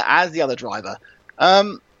as the other driver.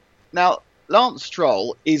 Now, Lance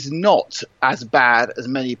Stroll is not as bad as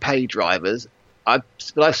many paid drivers. But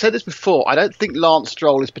I've said this before. I don't think Lance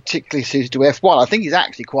Stroll is particularly suited to F1. I think he's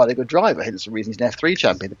actually quite a good driver. Hence the reason he's an F3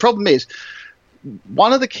 champion. The problem is,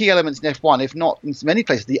 one of the key elements in F1, if not in many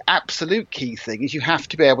places, the absolute key thing is you have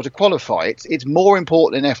to be able to qualify. It's more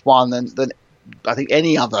important in F1 than I think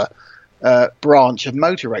any other branch of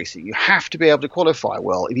motor racing. You have to be able to qualify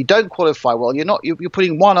well. If you don't qualify well, you're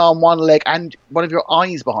putting one arm, one leg, and one of your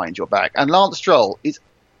eyes behind your back. And Lance Stroll is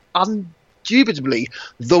indubitably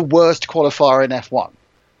the worst qualifier in F1.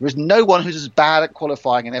 There is no one who's as bad at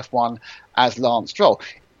qualifying in F1 as Lance Stroll.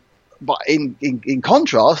 But in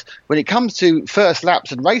contrast, when it comes to first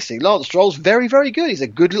laps and racing, Lance Stroll's very, very good. He's a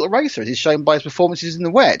good little racer, as he's shown by his performances in the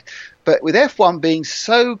wet. But with F1 being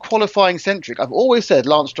so qualifying-centric, I've always said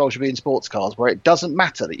Lance Stroll should be in sports cars, where it doesn't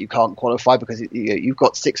matter that you can't qualify because you've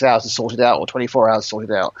got 6 hours to sort it out or 24 hours to sort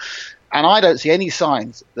it out. And I don't see any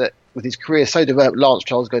signs that with his career so developed, Lance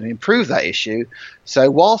Stroll is going to improve that issue. So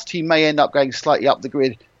whilst he may end up going slightly up the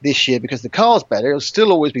grid this year because the car's better, he'll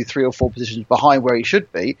still always be 3 or 4 positions behind where he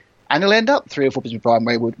should be. And he'll end up 3 or 4 positions behind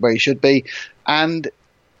where he should be. And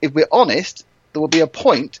if we're honest, there will be a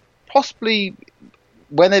point, possibly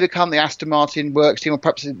when they become the Aston Martin works team, or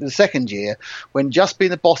perhaps in the second year, when just being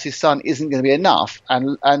the boss's son isn't going to be enough,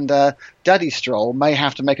 and Daddy Stroll may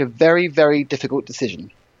have to make a very, very difficult decision.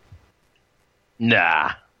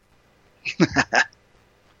 Nah.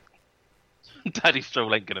 Daddy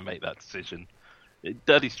Stroll ain't going to make that decision.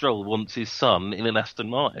 Daddy Stroll wants his son in an Aston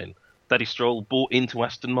Martin. Daddy Stroll bought into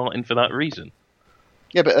Aston Martin for that reason.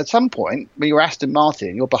 Yeah, but at some point, when you're Aston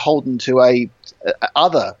Martin, you're beholden to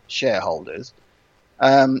other shareholders,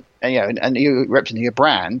 and you're representing your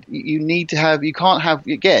brand. You need to have. You can't have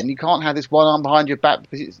this one arm behind your back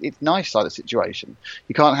because it's nice side of the situation.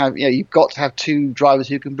 You can't have. You've got to have 2 drivers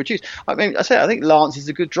who can produce. I mean, I think Lance is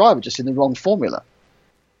a good driver, just in the wrong formula.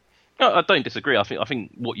 No, I don't disagree. I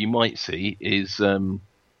think what you might see is.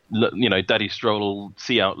 Daddy Stroll will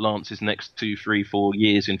see out Lance's next 2, 3, 4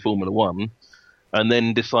 years in Formula One, and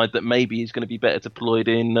then decide that maybe he's going to be better deployed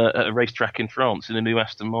in a racetrack in France in a new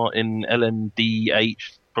Aston Martin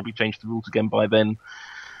LMDH. Probably change the rules again by then.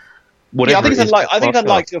 Whatever. Yeah, I think I'd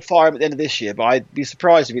like to fire him at the end of this year, but I'd be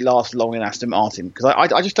surprised if he lasts long in Aston Martin because I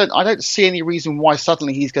don't see any reason why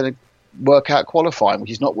suddenly he's going to work out qualifying, which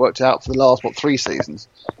he's not worked out for the last 3 seasons.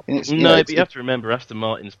 But you have to remember Aston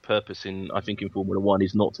Martin's purpose in Formula One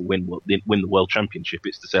is not to win the world championship;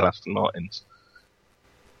 it's to sell Aston Martins,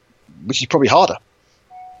 which is probably harder.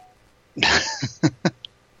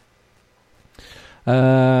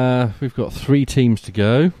 We've got 3 teams to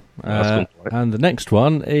go, and the next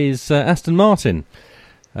one is Aston Martin.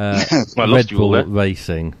 Red Bull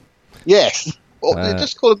Racing. Yes. Well,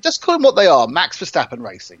 just call them what they are. Max Verstappen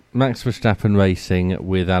Racing. Max Verstappen Racing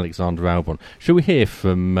with Alexander Albon. Shall we hear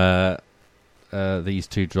from these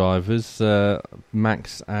two drivers,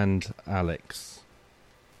 Max and Alex?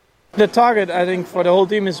 The target, I think, for the whole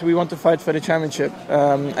team is we want to fight for the championship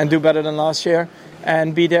and do better than last year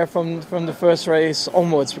and be there from the first race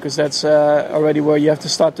onwards, because that's already where you have to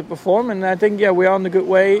start to perform. And I think, we're on a good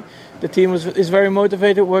way. The team is very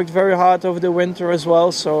motivated, worked very hard over the winter as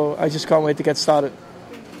well, so I just can't wait to get started.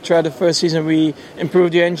 Throughout the first season, we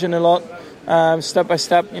improved the engine a lot, step by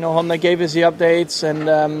step. Honda gave us the updates, and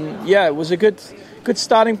it was a good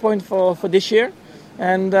starting point for this year.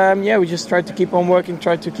 And we just tried to keep on working,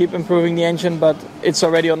 tried to keep improving the engine, but it's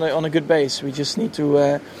already on a good base. We just need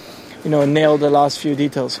to, nail the last few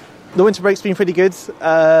details. The winter break's been pretty good.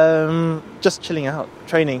 Just chilling out,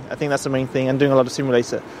 training. I think that's the main thing, and doing a lot of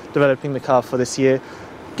simulator, developing the car for this year,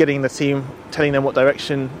 getting the team, telling them what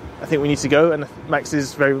direction I think we need to go, and Max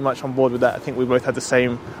is very much on board with that. I think we both had the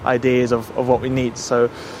same ideas of what we need. So,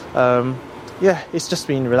 it's just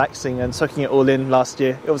been relaxing and soaking it all in last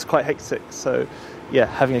year. It was quite hectic. So,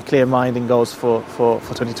 having a clear mind and goals for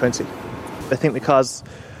 2020. I think the car's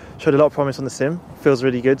showed a lot of promise on the sim. Feels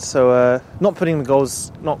really good. So not putting the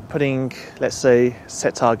goals, not putting, let's say,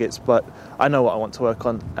 set targets, but I know what I want to work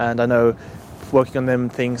on, and I know working on them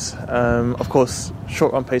things. Of course,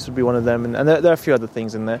 short run pace would be one of them, and there are a few other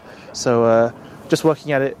things in there. So just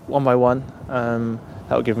working at it one by one,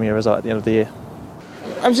 that will give me a result at the end of the year.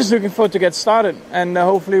 I'm just looking forward to get started, and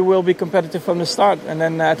hopefully we'll be competitive from the start, and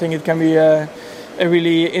then I think it can be a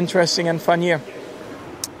really interesting and fun year.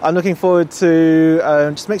 I'm looking forward to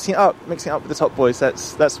just mixing it up with the top boys.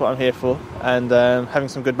 That's what I'm here for, and having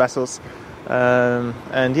some good battles. I'm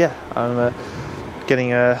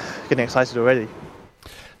getting excited already.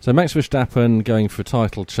 So Max Verstappen going for a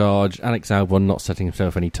title charge. Alex Albon not setting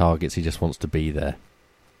himself any targets. He just wants to be there.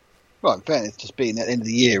 Well, in fairness, just being at the end of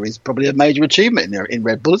the year is probably a major achievement in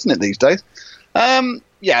Red Bull, isn't it, these days?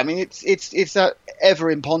 It's ever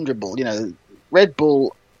imponderable. Red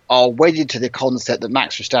Bull are wedded to the concept that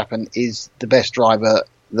Max Verstappen is the best driver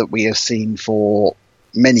that we have seen for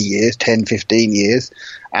many years, 10, 15 years.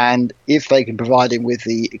 And if they can provide him with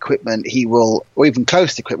the equipment, he will, or even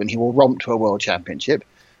close to equipment, he will romp to a world championship.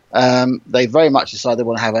 They very much decide they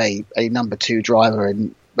want to have a number two driver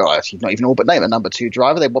in, well, actually not even all but name a number two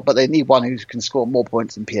driver, but they need one who can score more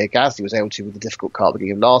points than Pierre Gasly was able to with the difficult car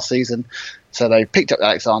beginning of last season. So they picked up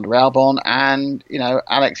Alexander Albon, and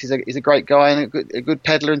Alex is a great guy and a good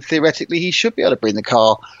peddler, and theoretically he should be able to bring the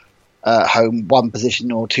car home one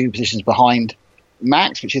position or two positions behind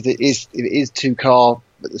Max, which is two car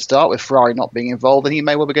at the start with Ferrari not being involved, and he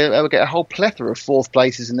may well be able to get a whole plethora of fourth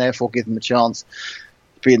places and therefore give them a chance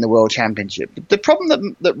to be in the World Championship. The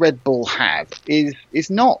problem that Red Bull have is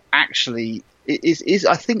not actually is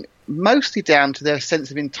I think mostly down to their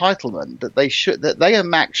sense of entitlement that they and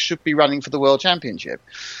Max should be running for the World Championship,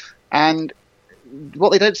 and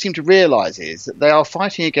what they don't seem to realise is that they are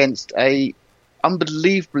fighting against a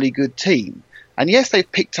unbelievably good team. And yes, they've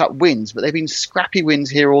picked up wins, but they've been scrappy wins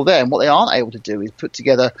here or there. And what they aren't able to do is put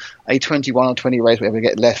together a 21 or 20 race, whatever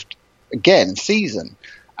get left again season.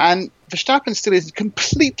 And Verstappen still is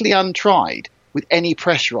completely untried with any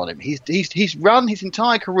pressure on him. He's run his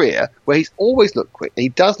entire career where he's always looked quick. He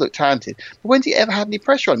does look talented. But when's he ever had any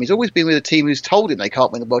pressure on him? He's always been with a team who's told him they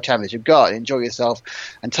can't win the World Championship. Go out and enjoy yourself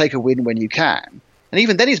and take a win when you can. And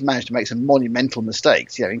even then he's managed to make some monumental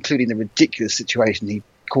mistakes, including the ridiculous situation he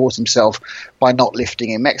caused himself by not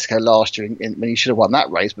lifting in Mexico last year when he should have won that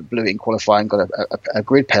race, but blew it in qualifying and got a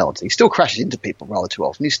grid penalty. He still crashes into people rather too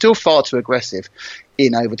often. He's still far too aggressive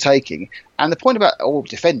in overtaking. And the point about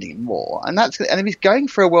defending him more, and if he's going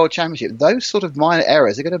for a world championship, those sort of minor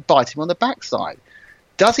errors are going to bite him on the backside.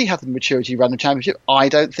 Does he have the maturity to run the championship? I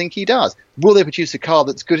don't think he does. Will they produce a car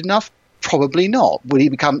that's good enough? Probably not. Will he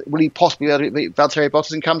possibly beat Valtteri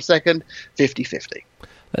Bottas and come second? 50-50.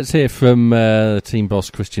 Let's hear from team boss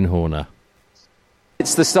Christian Horner.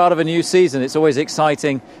 It's the start of a new season. It's always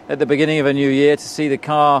exciting at the beginning of a new year to see the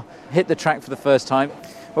car hit the track for the first time.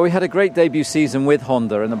 Well, we had a great debut season with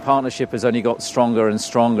Honda, and the partnership has only got stronger and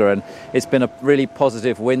stronger, and it's been a really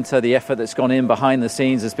positive winter. The effort that's gone in behind the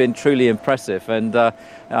scenes has been truly impressive, and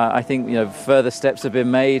I think further steps have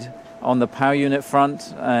been made on the power unit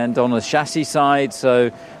front and on the chassis side. So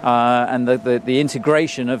and the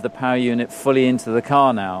integration of the power unit fully into the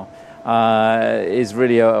car now is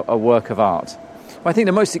really a work of art. Well, I think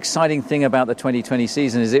the most exciting thing about the 2020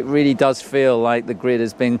 season is it really does feel like the grid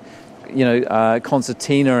has been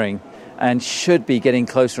concertinaing and should be getting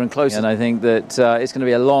closer and closer. And I think that it's going to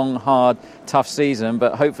be a long, hard, tough season,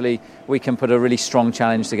 but hopefully we can put a really strong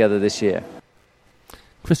challenge together this year.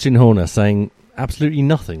 Christian Horner saying absolutely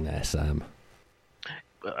nothing there, Sam.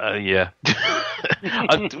 Yeah.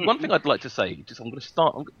 One thing I'd like to say, I'm going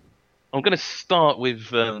to start with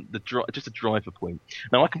just a driver point.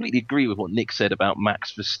 Now, I completely agree with what Nick said about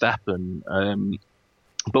Max Verstappen,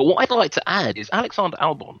 but what I'd like to add is Alexander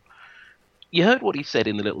Albon. You heard what he said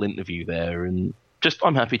in the little interview there, and just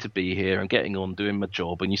I'm happy to be here and getting on doing my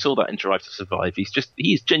job. And you saw that in Drive to Survive.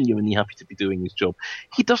 He's genuinely happy to be doing his job.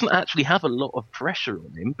 He doesn't actually have a lot of pressure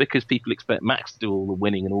on him because people expect Max to do all the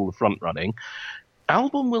winning and all the front running.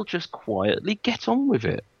 Albon will just quietly get on with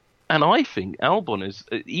it. And I think Albon is,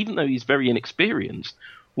 even though he's very inexperienced,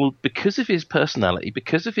 well, because of his personality,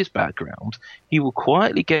 because of his background, he will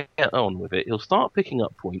quietly get on with it. He'll start picking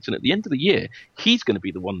up points, and at the end of the year, he's going to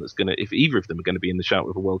be the one that's going to, if either of them are going to be in the shout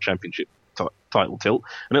with a World Championship title tilt,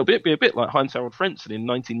 and it'll be a bit like Heinz-Harald Frentzen in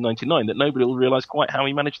 1999, that nobody will realise quite how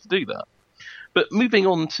he managed to do that. But moving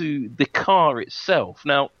on to the car itself,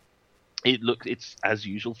 now, it's as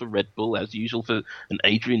usual for Red Bull, as usual for an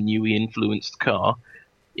Adrian Newey influenced car.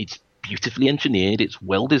 It's beautifully engineered, it's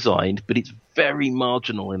well designed, but it's very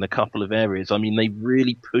marginal in a couple of areas. I mean, they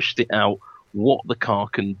really pushed it out what the car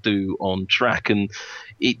can do on track, and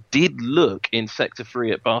it did look in Sector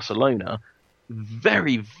 3 at Barcelona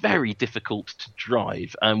very, very difficult to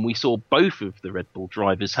drive, and we saw both of the Red Bull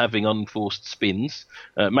drivers having unforced spins,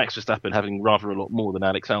 Max Verstappen having rather a lot more than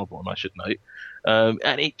Alex Albon, I should note,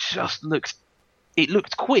 and it just looked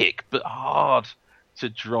quick but hard to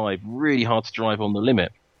drive, really hard to drive on the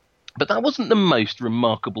limit. But that wasn't the most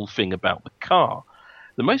remarkable thing about the car.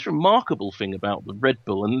 The most remarkable thing about the Red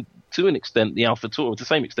Bull, and to an extent the AlphaTauri, to the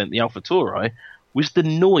same extent the AlphaTauri, was the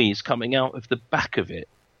noise coming out of the back of it.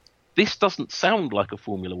 This doesn't sound like a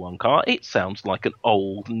Formula One car, it sounds like an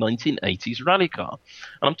old 1980s rally car.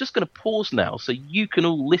 And I'm just going to pause now so you can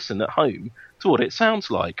all listen at home to what it sounds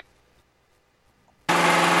like.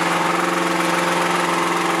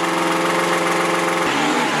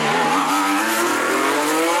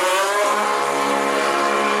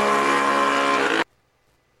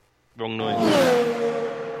 Wrong noise.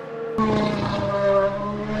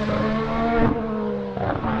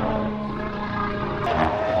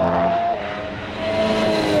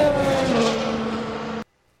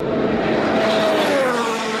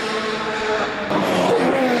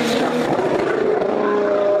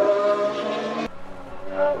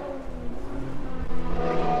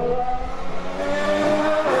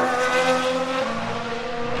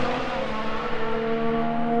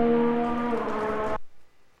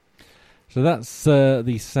 So that's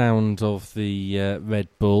the sound of the Red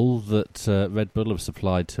Bull that Red Bull have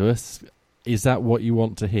supplied to us. Is that what you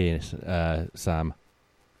want to hear, Sam?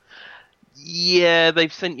 Yeah,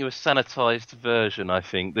 they've sent you a sanitised version, I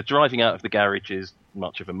think. The driving out of the garage is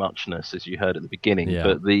much of a muchness, as you heard at the beginning,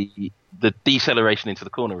 but the deceleration into the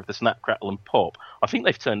corner of the snap, crackle and pop, I think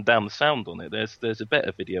they've turned down the sound on it. There's a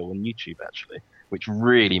better video on YouTube, actually, which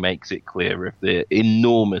really makes it clear of the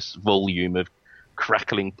enormous volume of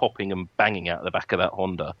crackling, popping and banging out the back of that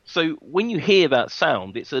Honda. So when you hear that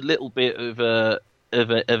sound, it's a little bit of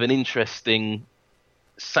an interesting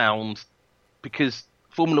sound, because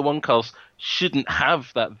Formula One cars shouldn't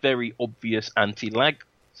have that very obvious anti-lag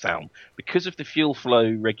sound because of the fuel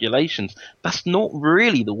flow regulations. That's not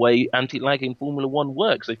really the way anti-lag in Formula One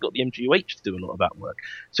works. They've got the MGUH to do a lot of that work.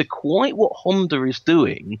 So quite what Honda is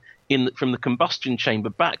doing from the combustion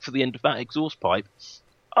chamber back to the end of that exhaust pipe,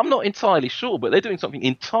 I'm not entirely sure, but they're doing something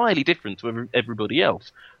entirely different to everybody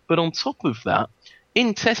else. But on top of that,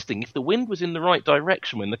 in testing, if the wind was in the right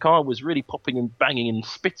direction, when the car was really popping and banging and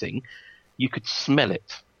spitting, you could smell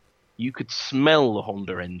it. You could smell the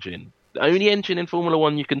Honda engine. The only engine in Formula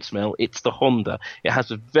One you can smell, it's the Honda. It has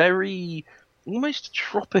a very, almost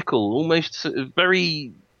tropical, almost sort of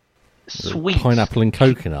very sweet... Pineapple and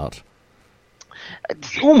coconut.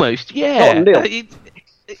 Almost, yeah.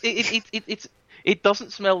 It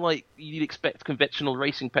doesn't smell like you'd expect conventional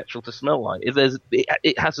racing petrol to smell like.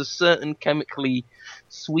 It has a certain chemically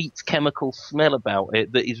sweet chemical smell about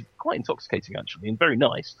it that is quite intoxicating, actually, and very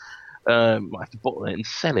nice. I have to bottle it and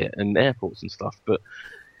sell it in airports and stuff, but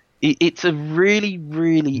it's a really,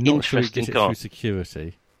 really interesting car. Through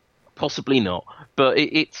security, possibly not, but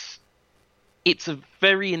it's a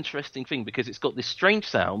very interesting thing because it's got this strange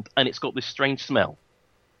sound and it's got this strange smell.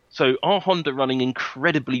 So are Honda running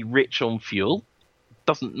incredibly rich on fuel?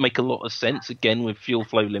 Doesn't make a lot of sense, again, with fuel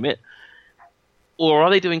flow limit. Or are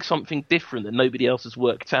they doing something different that nobody else has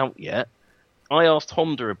worked out yet? I asked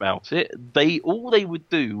Honda about it. All they would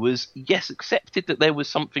do was, yes, accepted that there was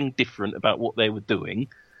something different about what they were doing,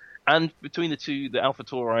 and between the two, the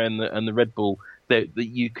AlphaTauri and the Red Bull, that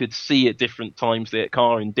you could see at different times their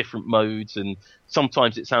car in different modes, and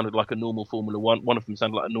sometimes it sounded like a normal Formula One. One of them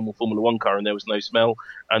sounded like a normal Formula One car, and there was no smell.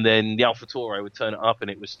 And then the AlphaTauri would turn it up, and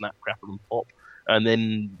it would snap, crackle, and pop. And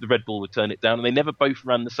then the Red Bull would turn it down, and they never both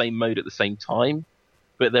ran the same mode at the same time.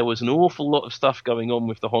 But there was an awful lot of stuff going on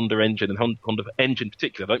with the Honda engine, and Honda engine in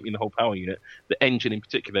particular. I don't mean the whole power unit. The engine in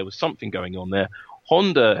particular, there was something going on there.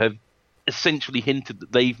 Honda have essentially hinted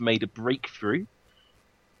that they've made a breakthrough.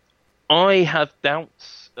 I have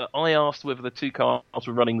doubts. I asked whether the two cars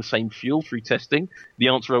were running the same fuel through testing. The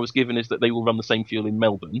answer I was given is that they will run the same fuel in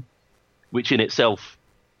Melbourne, which in itself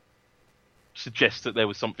suggests that there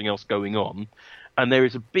was something else going on. And there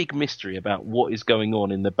is a big mystery about what is going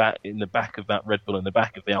on in the back of that Red Bull and the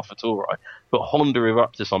back of the AlphaTauri. But Honda are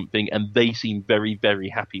up to something, and they seem very, very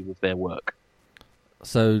happy with their work.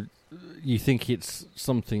 So you think it's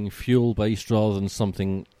something fuel-based rather than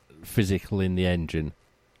something physical in the engine?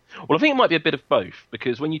 Well, I think it might be a bit of both,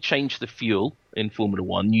 because when you change the fuel in Formula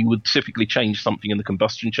One, you would typically change something in the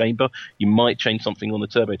combustion chamber. You might change something on the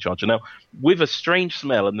turbocharger. Now, with a strange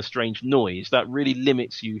smell and the strange noise, that really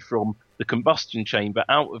limits you from the combustion chamber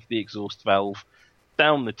out of the exhaust valve,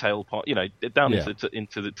 down the tailpipe, down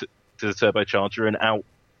into the turbocharger and out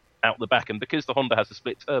the back. And because the Honda has a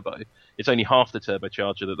split turbo, it's only half the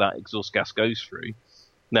turbocharger that exhaust gas goes through.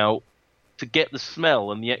 Now, to get the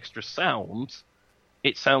smell and the extra sound,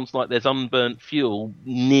 it sounds like there's unburnt fuel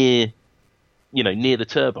near the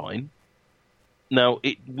turbine. Now,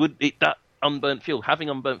 having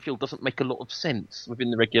unburnt fuel doesn't make a lot of sense within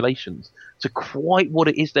the regulations. So quite what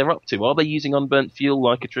it is they're up to. Are they using unburnt fuel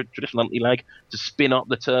like a traditional anti-lag to spin up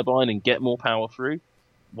the turbine and get more power through?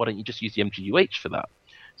 Why don't you just use the MGUH for that?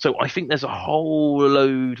 So I think there's a whole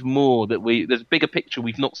load more there's a bigger picture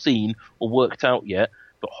we've not seen or worked out yet,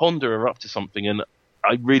 but Honda are up to something, and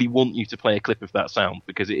I really want you to play a clip of that sound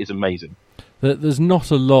because it is amazing. There's not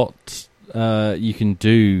a lot you can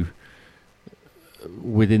do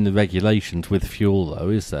within the regulations with fuel, though,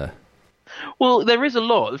 is there? Well, there is a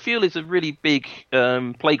lot. The fuel is a really big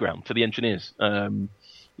playground for the engineers.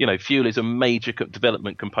 Fuel is a major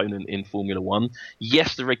development component in Formula One.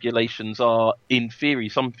 Yes, the regulations are, in theory,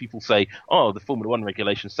 some people say, the Formula One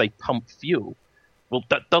regulations say pump fuel. Well,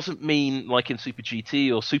 that doesn't mean, like in Super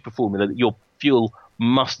GT or Super Formula, that your fuel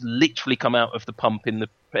must literally come out of the pump in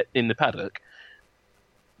the paddock.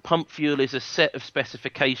 Pump fuel is a set of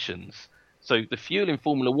specifications. So the fuel in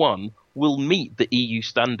Formula One will meet the EU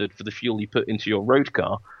standard for the fuel you put into your road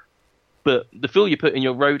car. But the fuel you put in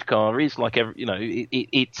your road car is like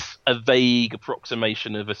it's a vague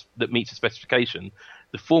approximation that meets a specification.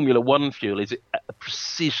 The Formula One fuel is a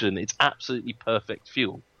precision. It's absolutely perfect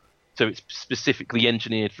fuel. So it's specifically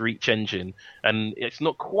engineered for each engine, and it's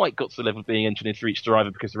not quite got to the level of being engineered for each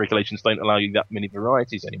driver because the regulations don't allow you that many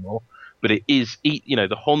varieties anymore. But it is,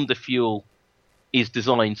 the Honda fuel is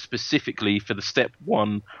designed specifically for the Step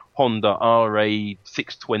 1 Honda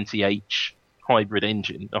RA620H hybrid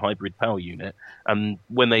engine, a hybrid power unit. And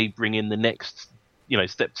when they bring in the next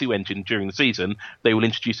Step 2 engine during the season, they will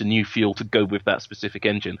introduce a new fuel to go with that specific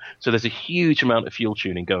engine. So there's a huge amount of fuel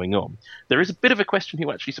tuning going on. There is a bit of a question who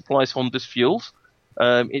actually supplies Honda's fuels.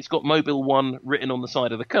 It's got Mobil 1 written on the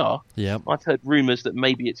side of the car. Yeah, I've heard rumours that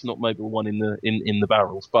maybe it's not Mobil 1 in the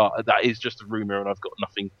barrels, but that is just a rumour, and I've got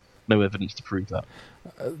no evidence to prove that.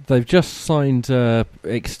 They've just signed an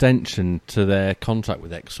extension to their contract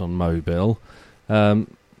with ExxonMobil.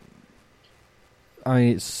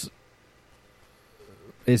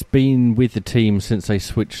 It's been with the team since they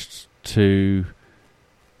switched to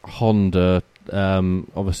Honda.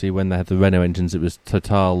 Obviously, when they had the Renault engines, it was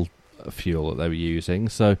Total fuel that they were using.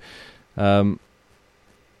 So this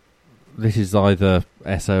is either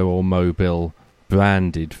Esso or Mobil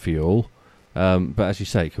branded fuel. But as you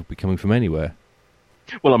say, it could be coming from anywhere.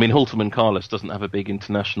 Well, I mean, Haltermann Carless doesn't have a big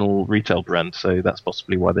international retail brand, so that's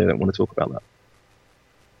possibly why they don't want to talk about that.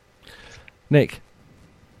 Nick?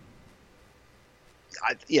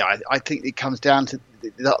 I think it comes down to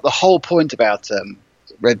the whole point about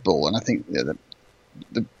Red Bull, and I think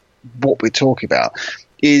what we're talking about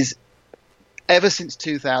is ever since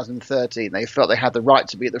 2013, they felt they had the right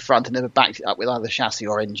to be at the front and never backed it up with either chassis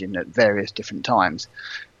or engine at various different times.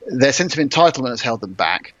 Their sense of entitlement has held them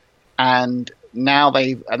back, and now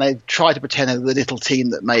they try to pretend they're the little team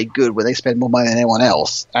that made good when they spend more money than anyone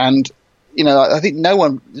else. And I think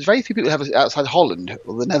there's very few people who have outside Holland,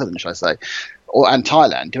 or the Netherlands, should I say, and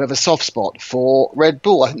Thailand, who have a soft spot for Red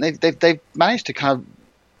Bull. I think they've managed to kind of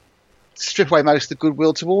strip away most of the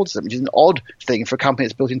goodwill towards them, which is an odd thing for a company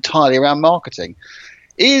that's built entirely around marketing.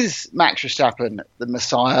 Is Max Verstappen the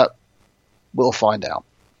Messiah? We'll find out.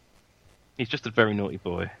 He's just a very naughty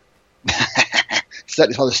boy.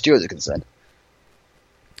 Certainly as far as the stewards are concerned.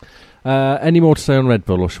 Any more to say on Red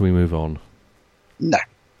Bull, or shall we move on? No.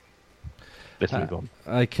 Let's move on.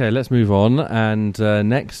 Okay, let's move on. And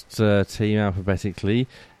next team alphabetically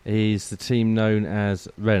is the team known as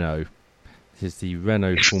Renault. This is the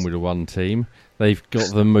Renault Formula One team. They've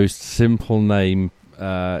got the most simple name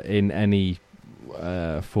in any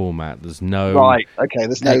format. There's no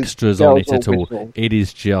extras on it at all. It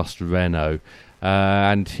is just Renault.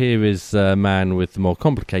 And here is a man with the more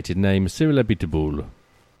complicated name, Cyril Abiteboul.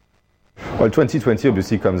 Well, 2020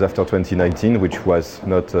 obviously comes after 2019, which was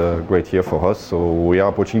not a great year for us. So we are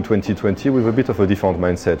approaching 2020 with a bit of a different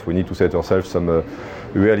mindset. We need to set ourselves some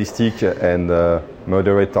realistic and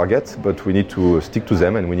moderate targets, but we need to stick to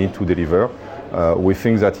them and we need to deliver. We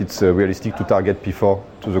think that it's realistic to target P4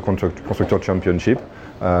 to the Constructor Championship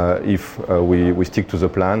if we stick to the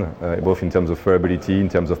plan, both in terms of variability, in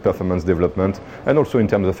terms of performance development, and also in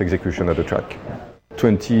terms of execution at the track.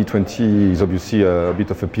 2020 is obviously a bit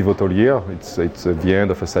of a pivotal year. It's the end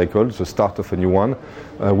of a cycle, the start of a new one.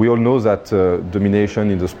 We all know that domination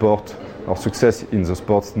in the sport or success in the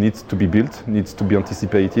sport needs to be built, needs to be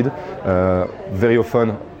anticipated. Very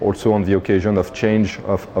often also on the occasion of change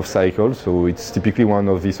of cycles, so it's typically one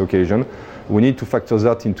of these occasions. We need to factor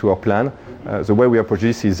that into our plan. The way we approach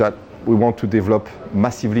this is that we want to develop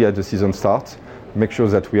massively at the season start, make sure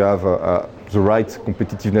that we have the right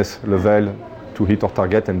competitiveness level to hit our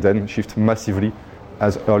target, and then shift massively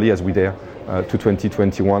as early as we dare to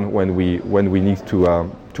 2021 when we need to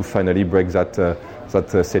finally break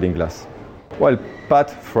that ceiling glass. Well, Pat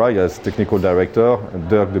Fry as technical director and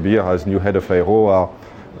Dirk De Beer as new head of Aero are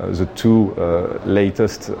the two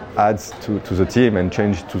latest adds to the team and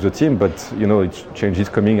change to the team. But it's changes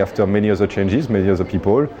coming after many other changes, many other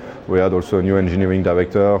people. We had also a new engineering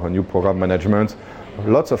director, a new program management.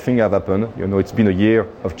 Lots of things have happened. It's been a year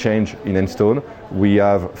of change in Enstone. We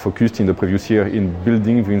have focused in the previous year in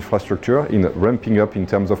building the infrastructure, in ramping up in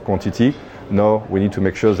terms of quantity. Now we need to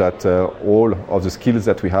make sure that all of the skills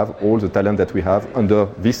that we have, all the talent that we have under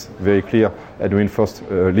this very clear and reinforced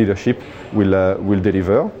leadership will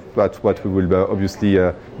deliver. That's what we will obviously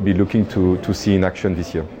be looking to see in action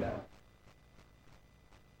this year.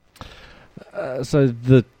 So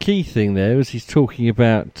the key thing there is he's talking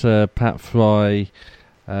about Pat Fry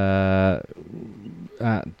coming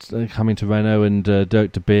to Renault and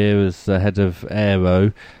Dirk De Beer as the head of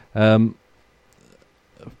Aero. But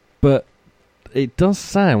it does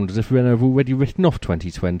sound as if Renault have already written off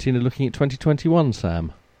 2020 and are looking at 2021,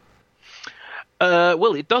 Sam.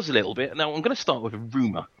 Well, it does a little bit. Now, I'm going to start with a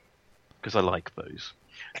rumour, because I like those.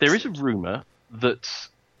 There is a rumour that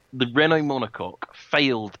the Renault monocoque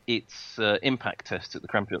failed its impact test at the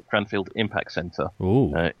Cranfield Impact Centre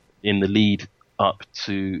in the lead up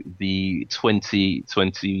to the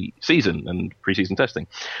 2020 season and pre-season testing.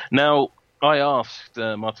 Now, I asked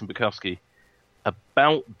Martin Bukowski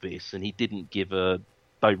about this, and he didn't give a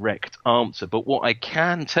direct answer. But what I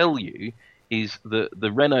can tell you is that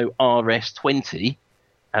the Renault RS20,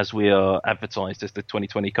 as we are advertised as the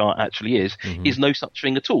 2020 car actually is no such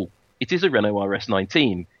thing at all. It is a Renault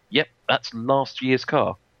RS19. Yep, that's last year's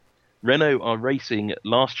car. Renault are racing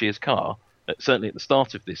last year's car, certainly at the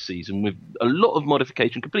start of this season, with a lot of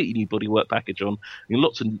modification, completely new bodywork package on, and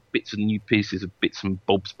lots of bits and new pieces of bits and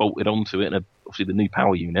bobs bolted onto it, and obviously the new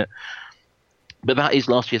power unit. But that is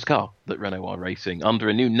last year's car that Renault are racing under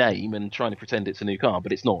a new name and trying to pretend it's a new car,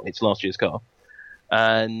 but it's not. It's last year's car.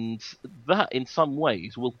 And that, in some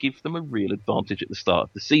ways, will give them a real advantage at the start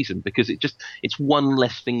of the season, because it's one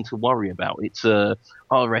less thing to worry about. It's a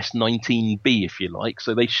RS19B, if you like,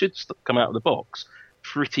 so they should come out of the box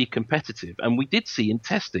pretty competitive. And we did see in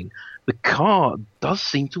testing, the car does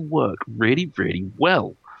seem to work really, really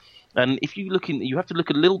well. And if you you have to look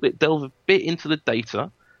delve a bit into the data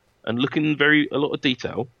and look in a lot of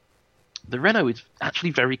detail. The Renault is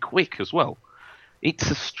actually very quick as well.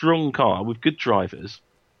 It's a strong car with good drivers.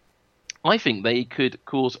 I think they could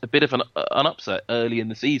cause a bit of an upset early in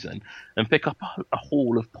the season and pick up a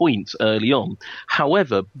haul of points early on.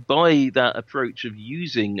 However, by that approach of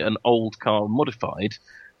using an old car modified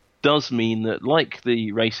does mean that, like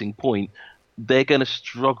the Racing Point, they're going to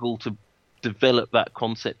struggle to develop that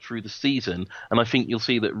concept through the season. And I think you'll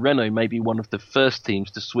see that Renault may be one of the first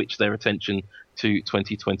teams to switch their attention to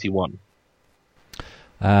 2021.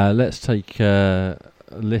 Let's take a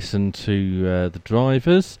listen to the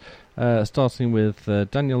drivers, starting with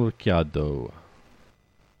Daniel Ricciardo.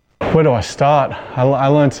 Where do I start? I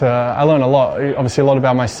learned a lot. Obviously, a lot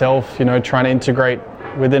about myself. Trying to integrate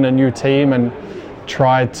within a new team and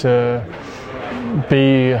try to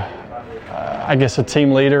be, I guess, a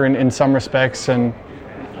team leader in some respects, and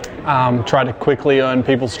try to quickly earn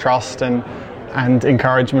people's trust and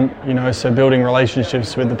encouragement. So building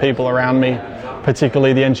relationships with the people around me,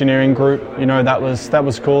 particularly the engineering group. That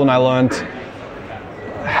was cool, and I learned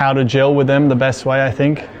how to gel with them the best way, I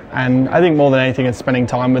think. And I think more than anything, it's spending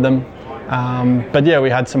time with them. But yeah, we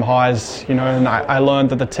had some highs, and I learned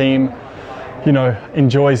that the team,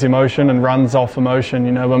 enjoys emotion and runs off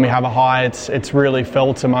emotion. When we have a high, it's really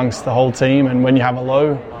felt amongst the whole team, and when you have a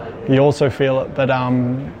low, you also feel it. But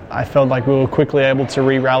I felt like we were quickly able to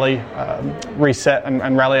reset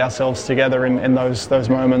and rally ourselves together in those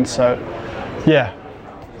moments. So yeah,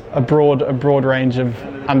 a broad range of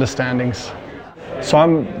understandings. So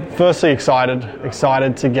I'm firstly excited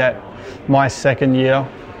to get my second year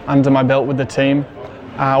under my belt with the team,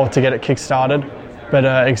 or to get it kick-started. But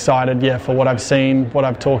excited, for what I've seen, what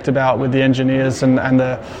I've talked about with the engineers and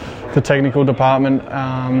the technical department.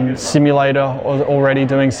 Simulator already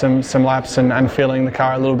doing some laps and feeling the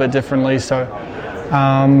car a little bit differently. So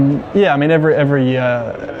every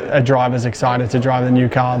year a driver's excited to drive the new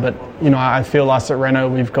car. But I feel us at Renault,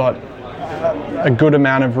 we've got a good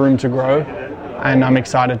amount of room to grow. And I'm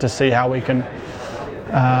excited to see how we can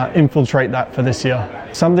infiltrate that for this year.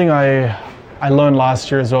 Something I learned last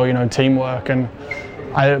year as well, teamwork. And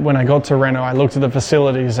when I got to Renault, I looked at the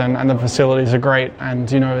facilities, and the facilities are great.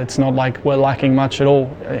 And it's not like we're lacking much at all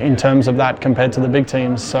in terms of that compared to the big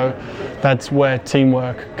teams. So that's where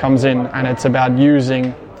teamwork comes in, and it's about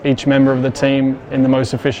using each member of the team in the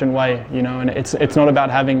most efficient way. And it's not about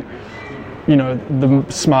having the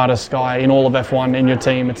smartest guy in all of F1 in your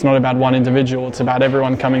team. It's not about one individual. It's about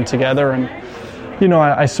everyone coming together. And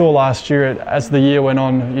I saw last year, as the year went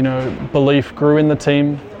on, belief grew in the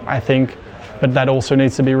team, I think, but that also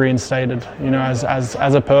needs to be reinstated.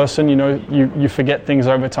 As a person, you forget things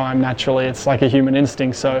over time naturally. It's like a human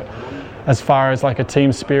instinct. So as far as like a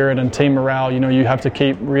team spirit and team morale, you have to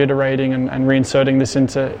keep reiterating and reinserting this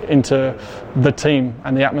into the team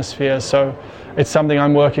and the atmosphere. So it's something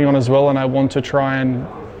I'm working on as well, and I want to try and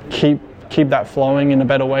keep that flowing in a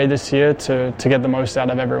better way this year to get the most out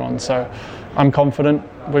of everyone. So I'm confident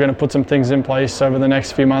we're going to put some things in place over the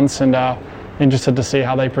next few months, and interested to see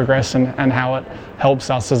how they progress and how it helps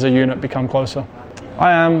us as a unit become closer.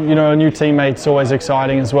 I am, a new teammate's always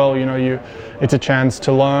exciting as well. It's a chance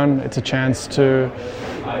to learn. It's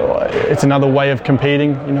another way of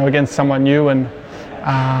competing, against someone new and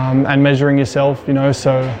measuring yourself,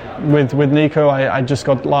 So with Nico, I just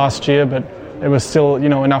got last year, but it was still,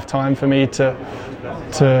 enough time for me to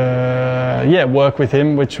work with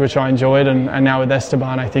him, which I enjoyed. And now with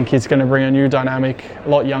Esteban, I think he's going to bring a new dynamic, a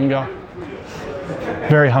lot younger,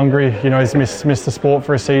 very hungry. He's missed the sport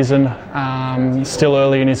for a season, still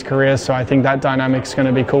early in his career. So I think that dynamic's going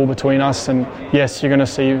to be cool between us. And yes, you're going to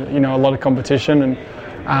see, a lot of competition, and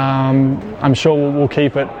I'm sure we'll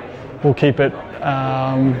keep it.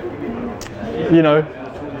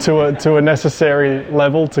 To a necessary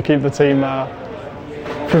level to keep the team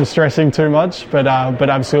from stressing too much. But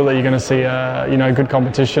absolutely, you're going to see good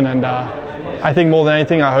competition, and I think more than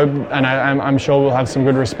anything, I hope, and I'm sure we'll have some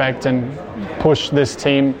good respect and push this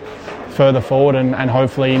team further forward, and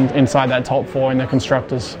hopefully inside that top four in the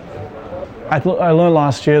constructors. I learned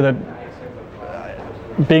last year that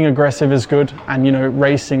being aggressive is good, and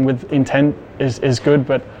racing with intent is good,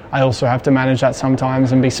 but I also have to manage that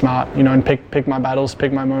sometimes and be smart, and pick my battles,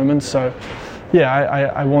 pick my moments. So yeah,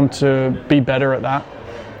 I want to be better at that.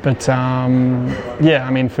 But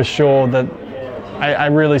for sure that I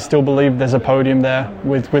really still believe there's a podium there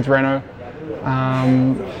with Renault.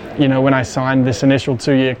 When I signed this initial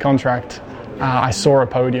 2-year contract, I saw a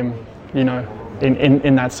podium,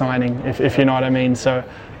 in that signing, if you know what I mean. So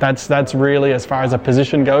that's really, as far as a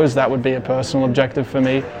position goes, that would be a personal objective for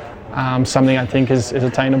me. Something I think is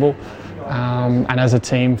attainable, and as a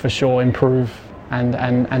team for sure improve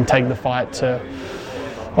and take the fight to,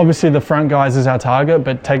 obviously the front guys is our target,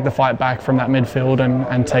 but take the fight back from that midfield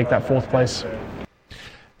and take that 4th place.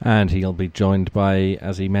 And he'll be joined by,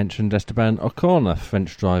 as he mentioned, Esteban Ocon, a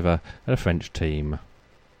French driver at a French team.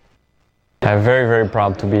 I'm very, very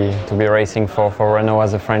proud to be racing for Renault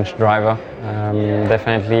as a French driver.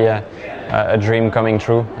 Definitely a dream coming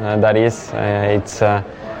true. That is, it's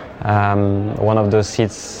one of those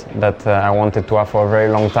seats that I wanted to have for a very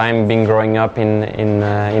long time. Been growing up in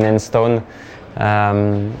Enstone,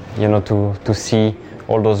 to see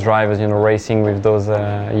all those drivers, racing with those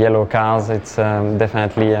yellow cars. It's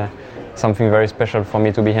definitely something very special for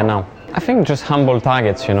me to be here now. I think just humble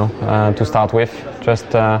targets, to start with. Just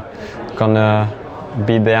gonna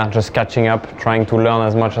be there, just catching up, trying to learn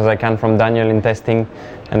as much as I can from Daniel in testing,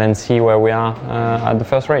 and then see where we are at the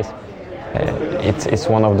first race. It's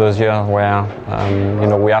one of those years where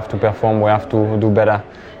we have to perform, we have to do better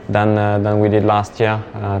than we did last year.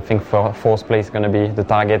 I think for fourth place is going to be the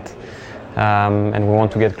target, and we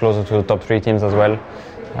want to get closer to the top 3 teams as well.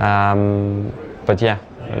 But yeah,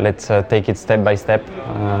 let's take it step by step,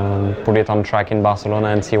 put it on track in Barcelona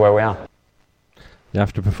and see where we are. You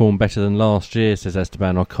have to perform better than last year, says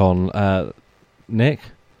Esteban Ocon. Nick?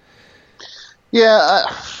 Yeah,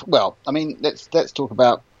 well, I mean, let's talk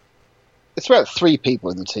about... It's about 3 people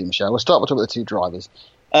in the team, shall we? We'll start by talking about the 2 drivers.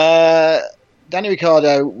 Daniel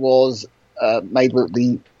Ricciardo was made with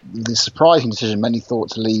the surprising decision many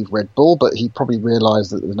thought to leave Red Bull, but he probably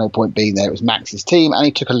realised that there was no point being there. It was Max's team, and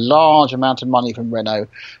he took a large amount of money from Renault,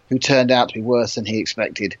 who turned out to be worse than he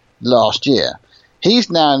expected last year. He's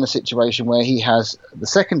now in a situation where he has the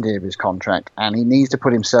second year of his contract, and he needs to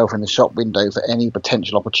put himself in the shop window for any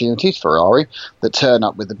potential opportunities, Ferrari, that turn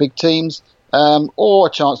up with the big teams, or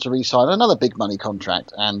a chance to re-sign another big money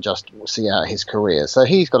contract and just see out his career. So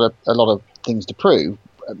he's got a lot of things to prove,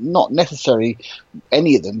 not necessarily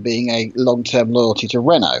any of them being a long-term loyalty to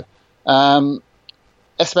Renault.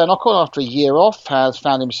 Esteban Ocon, after a year off, has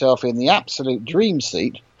found himself in the absolute dream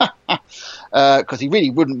seat because he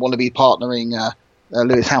really wouldn't want to be partnering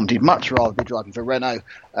Lewis Hamilton. He'd much rather be driving for Renault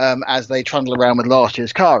as they trundle around with last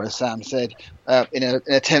year's car, as Sam said, in an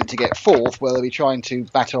attempt to get fourth, where they'll be trying to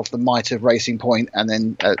bat off the might of Racing Point and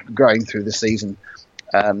then growing through the season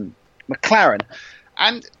McLaren.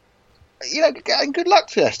 And good luck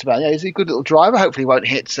to Esteban. He's a good little driver. Hopefully he won't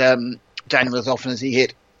hit Daniel as often as he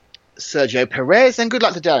hit Sergio Perez. And good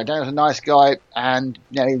luck to Daniel. Daniel's a nice guy, and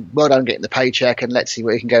well done getting the paycheck, and let's see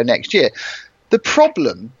where he can go next year. The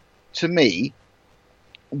problem, to me,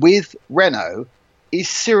 with Renault is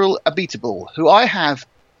Cyril Abiteboul, who I have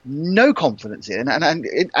no confidence in,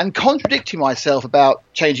 and contradicting myself about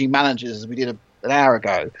changing managers as we did an hour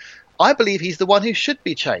ago. I believe he's the one who should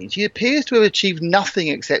be changed. He appears to have achieved nothing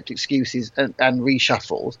except excuses and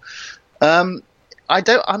reshuffles. I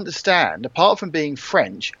don't understand, apart from being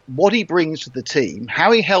French, what he brings to the team,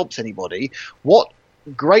 how he helps anybody, what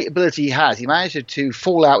great ability he has. He managed to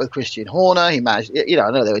fall out with Christian Horner. He managed,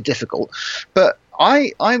 I know they were difficult, but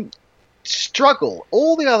I struggle.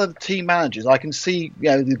 All the other team managers, I can see,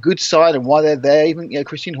 the good side and why they're there. Even,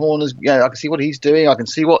 Christian Horner's, I can see what he's doing. I can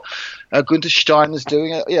see what Gunther Steiner's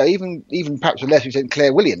doing. Even perhaps with less extent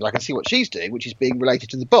Claire Williams, I can see what she's doing, which is being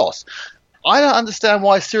related to the boss. I don't understand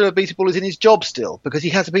why Cyril Abiteboul is in his job still, because he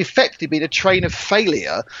has effectively been a train of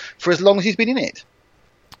failure for as long as he's been in it.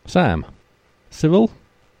 Sam, Cyril?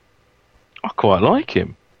 I quite like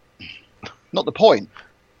him. Not the point.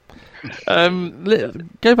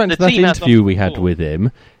 Go back to that interview we had with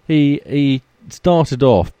him. He started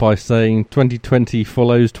off by saying 2020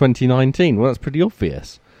 follows 2019. Well, that's pretty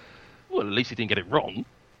obvious. Well, at least he didn't get it wrong.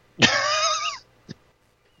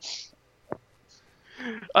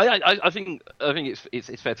 I think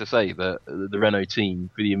it's fair to say that the Renault team,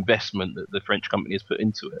 for the investment that the French company has put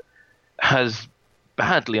into it, has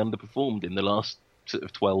badly underperformed in the last sort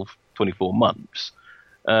of 12, 24 months.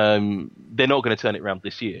 They're not going to turn it around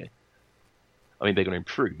this year. I mean, they're going to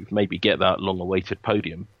improve, maybe get that long-awaited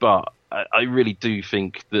podium. But I really do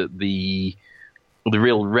think that the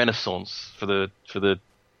real renaissance for the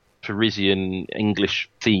Parisian English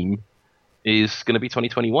team is going to be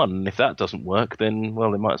 2021. And if that doesn't work, then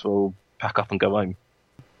they might as well pack up and go home.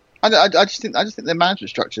 I just think their management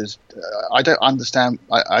structures. I don't understand.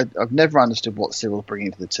 I've never understood what Cyril's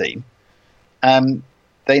bringing to the team.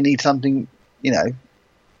 They need something,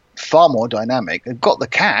 far more dynamic. They've got the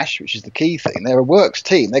cash, which is the key thing. They're a works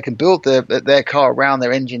team. They can build their car around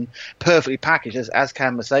their engine perfectly packaged, as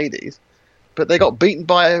can Mercedes. But they got beaten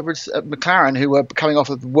by McLaren, who were coming off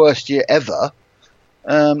of the worst year ever,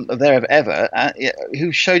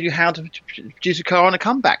 who showed you how to produce a car on a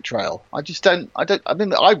comeback trail. I tell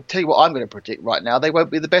you what I'm going to predict right now. They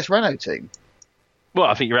won't be the best Renault team. Well,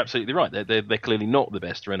 I think you're absolutely right. They're clearly not the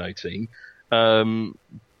best Renault team.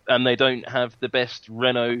 And they don't have the best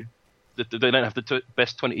Renault. They don't have the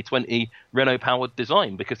best 2020 Renault-powered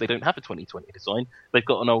design, because they don't have a 2020 design. They've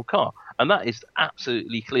got an old car, and that is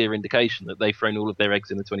absolutely clear indication that they've thrown all of their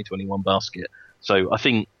eggs in the 2021 basket. So I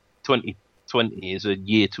think 2020 is a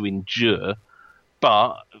year to endure,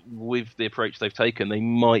 but with the approach they've taken, they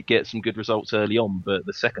might get some good results early on. But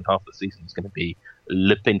the second half of the season is going to be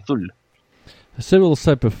le painful. Cyril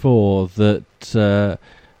said before that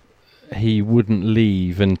he wouldn't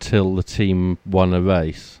leave until the team won a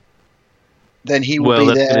race. then he will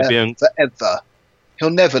be there forever. He'll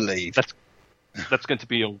never leave. That's going to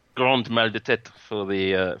be a grand mal de tête for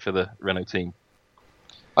the Renault team.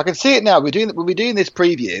 I can see it now. We'll be doing this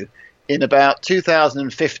preview in about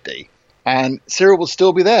 2050, and Cyril will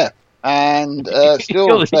still be there, and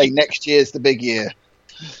still saying next year's the big year.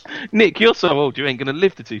 Nick, you're so old, you ain't going to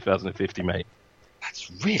live to 2050, mate. That's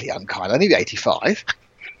really unkind. I need 85.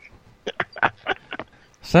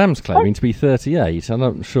 Sam's claiming to be 38. I'm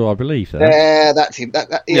not sure I believe that. Yeah, that's him.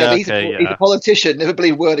 He's a politician. Never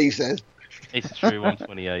believe a word he says. It's true,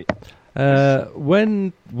 128.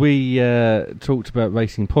 When we talked about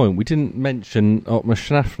Racing Point, we didn't mention Otmar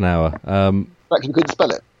Schaffnauer. Actually, we couldn't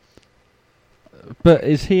spell it. But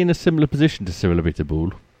is he in a similar position to Cyril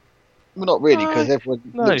Abiteboul? Well, not really, because everyone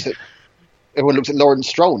looks at Lawrence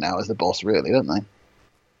Stroll now as the boss, really, don't they?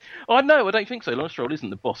 Oh, no, I don't think so. Lawrence Stroll isn't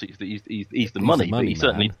the boss. He's the money. But he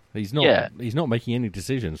certainly he's not. Yeah. He's not making any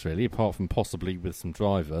decisions really, apart from possibly with some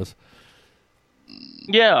drivers.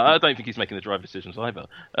 Yeah, I don't think he's making the driver decisions either.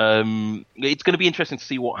 It's going to be interesting to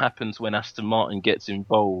see what happens when Aston Martin gets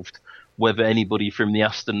involved. Whether anybody from the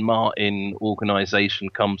Aston Martin organisation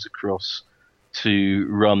comes across to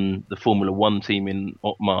run the Formula One team in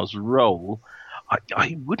Otmar's role,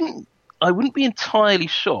 I wouldn't be entirely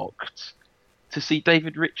shocked to see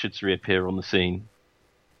David Richards reappear on the scene.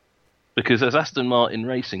 Because as Aston Martin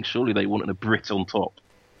Racing, surely they wanted a Brit on top.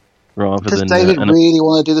 Does David really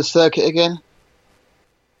want to do the circuit again?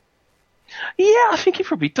 Yeah, I think he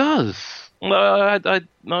probably does. I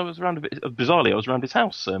was around a bit bizarrely. I was around his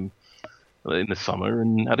house in the summer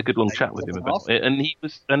and had a good long chat with him about it. And he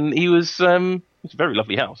was it's a very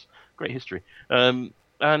lovely house, great history.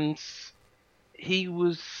 And he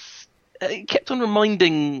was. He kept on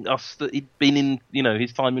reminding us that he'd been in,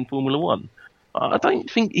 his time in Formula One. I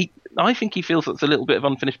think he feels that's a little bit of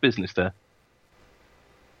unfinished business there.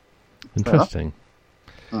 Interesting.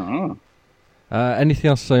 Anything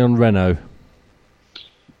else to say on Renault?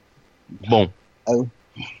 Bon. Oh.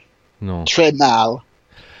 No. Très mal.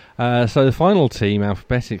 So the final team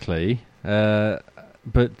alphabetically,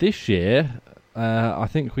 but this year, I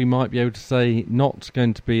think we might be able to say not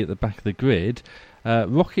going to be at the back of the grid.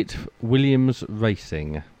 Rocket Williams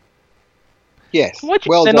Racing. Yes. Why do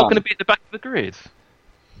you think they're not going to be at the back of the grid?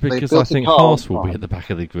 Because I think Haas will be at the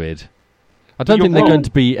back of the grid. I don't think they're going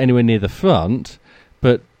to be anywhere near the front,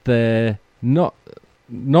 but they're not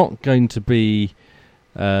going to be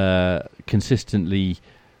consistently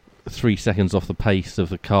 3 seconds off the pace of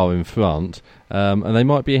the car in front, and they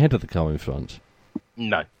might be ahead of the car in front.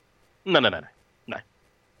 No.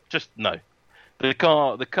 Just no. The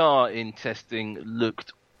car in testing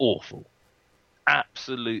looked awful,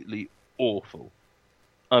 absolutely awful.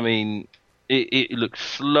 I mean, it looked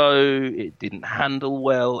slow. It didn't handle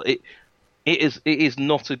well. It is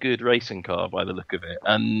not a good racing car by the look of it,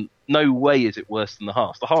 and no way is it worse than the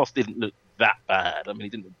Haas. The Haas didn't look that bad. I mean, it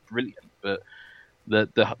didn't look brilliant, but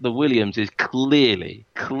the Williams is clearly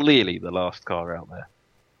the last car out there.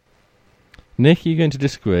 Nick, are you going to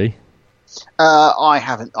disagree?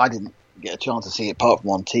 I didn't get a chance to see it apart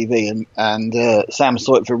from on TV, and Sam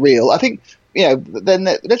saw it for real. I think, then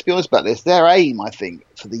let's be honest about this. Their aim, I think,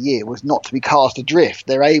 for the year was not to be cast adrift.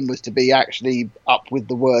 Their aim was to be actually up with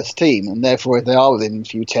the worst team, and therefore, if they are within a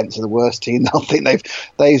few tenths of the worst team, I think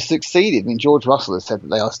they've succeeded. I mean, George Russell has said that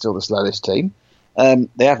they are still the slowest team.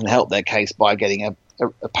 They haven't helped their case by getting a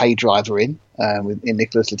pay driver in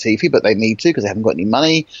Nicholas Latifi, but they need to because they haven't got any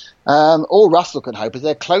money. All Russell can hope is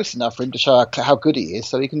they're close enough for him to show how good he is,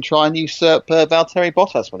 so he can try and usurp Valtteri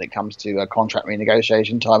Bottas when it comes to contract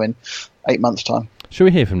renegotiation time in 8 months' time. Shall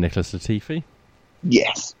we hear from Nicholas Latifi?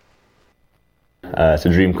 Yes. It's a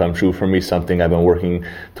dream come true for me, something I've been working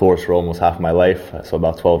towards for almost half my life, so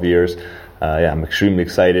about 12 years. I'm extremely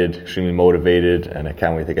excited, extremely motivated, and I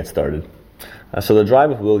can't wait to get started. So the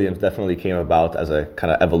drive with Williams definitely came about as a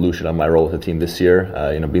kind of evolution of my role with the team this year.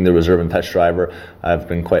 Being the reserve and test driver, I've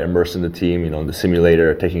been quite immersed in the team, in the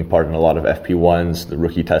simulator, taking part in a lot of FP1s, the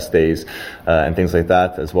rookie test days, and things like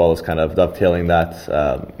that, as well as kind of dovetailing that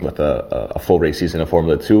with a full race season of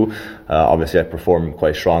Formula 2. Obviously, I performed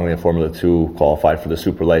quite strongly in Formula 2, qualified for the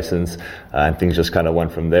super license, and things just kind of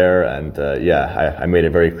went from there. And I made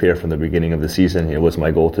it very clear from the beginning of the season, it was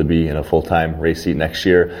my goal to be in a full-time race seat next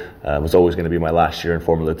year. It was always going to be my last year in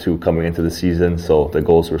Formula 2 coming into the season, so the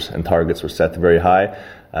goals and targets were set very high.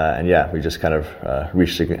 We just kind of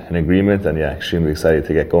reached an agreement, and extremely excited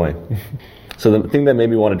to get going. So the thing that made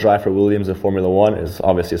me want to drive for Williams in Formula One is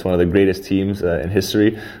obviously it's one of the greatest teams in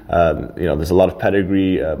history. There's a lot of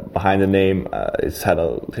pedigree behind the name. It's had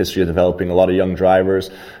a history of developing a lot of young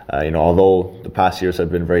drivers. Although the past years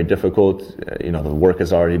have been very difficult, the work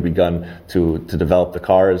has already begun to develop the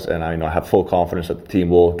cars, and I have full confidence that the team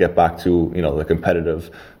will get back to the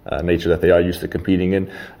competitive nature that they are used to competing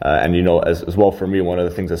in. As well for me, one of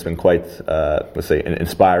the things that's been quite,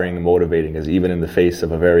 inspiring and motivating is even in the face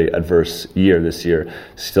of a very adverse year this year,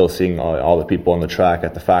 still seeing all the people on the track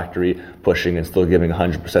at the factory pushing and still giving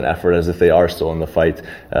 100% effort as if they are still in the fight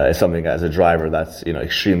is something as a driver that's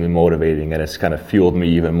extremely motivating, and it's kind of fueled me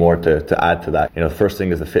even more to add to that. The first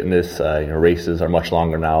thing is the fitness. Races are much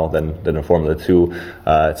longer now than in Formula 2.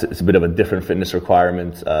 It's a bit of a different fitness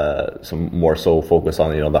requirement, some more so focus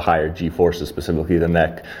on the higher G-forces, specifically the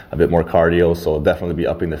neck, a bit more cardio, so definitely be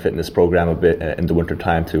upping the fitness program a bit in the winter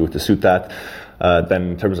time to suit that.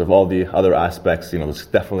 Then in terms of all the other aspects, there's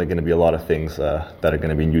definitely going to be a lot of things that are going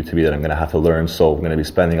to be new to me that I'm going to have to learn. So I'm going to be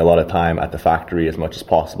spending a lot of time at the factory as much as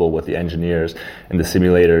possible with the engineers in the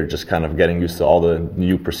simulator, just kind of getting used to all the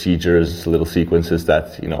new procedures, little sequences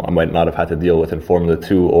that I might not have had to deal with in Formula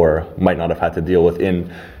 2 or might not have had to deal with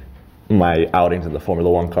in my outings in the Formula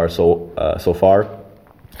 1 car so far.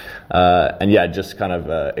 Just kind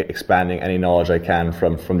of expanding any knowledge I can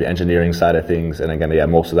from the engineering side of things. And again,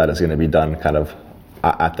 most of that is going to be done kind of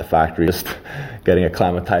at the factory, just getting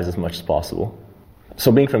acclimatized as much as possible.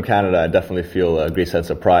 So being from Canada, I definitely feel a great sense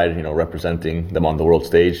of pride, representing them on the world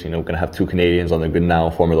stage. We're going to have two Canadians on the grid now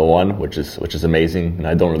in Formula One, which is amazing. And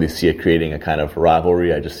I don't really see it creating a kind of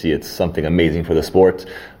rivalry. I just see it's something amazing for the sport.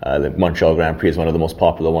 The Montreal Grand Prix is one of the most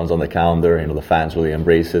popular ones on the calendar. The fans really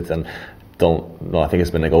embrace it. And I think it's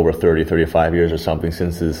been like over 30, 35 years or something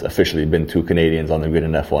since there's officially been two Canadians on the grid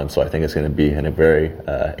in F1. So I think it's going to be in a very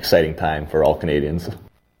exciting time for all Canadians.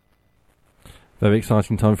 Very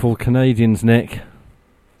exciting time for Canadians, Nick.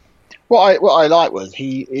 What I like was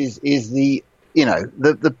he is the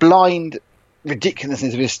blind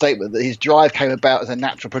ridiculousness of his statement that his drive came about as a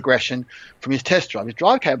natural progression from his test drive. His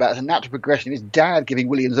drive came about as a natural progression of his dad giving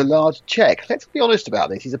Williams a large cheque. Let's be honest about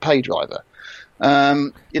this. He's a pay driver.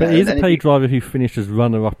 He's a pay driver who finished as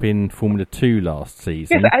runner-up in Formula 2 last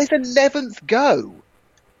season. Yeah, but it's 11th go.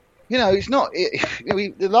 It's not...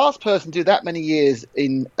 the last person to do that many years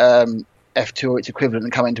in F2 or its equivalent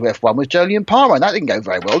and come into F1 was Jolyon Palmer, and that didn't go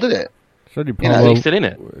very well, did it? Jolyon Palmer, he's still in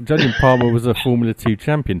it. Jolyon Palmer was a Formula 2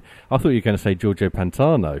 champion. I thought you were going to say Giorgio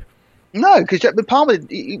Pantano. No, because Palmer...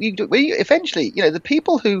 eventually, the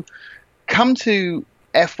people who come to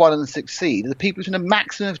F1 and succeed are the people who've done a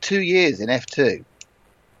maximum of 2 years in F2.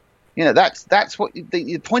 That's what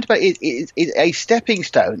the point about it is a stepping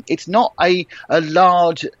stone. It's not a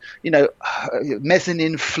large,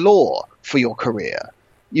 mezzanine floor for your career.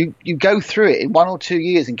 You go through it in 1 or 2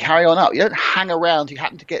 years and carry on up. You don't hang around. You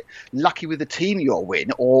happen to get lucky with the team you'll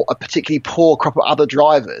win or a particularly poor crop of other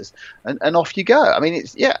drivers, and off you go.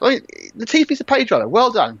 Latifi's a pay driver.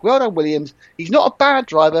 Well done, Williams. He's not a bad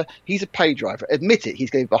driver. He's a pay driver. Admit it. He's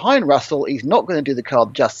going to be behind Russell. He's not going to do the car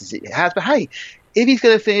the justice it has. But hey, if he's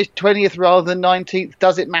going to finish 20th rather than 19th,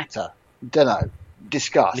 does it matter? Don't know.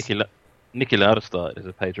 Discuss. Niki Lauda started as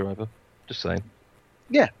a pay driver. Just saying.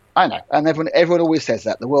 Yeah. I know, and everyone always says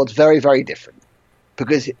that. The world's very, very different.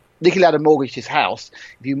 Because Niki Lauda mortgaged his house.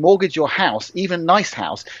 If you mortgage your house, even a nice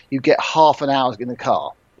house, you get half an hour in the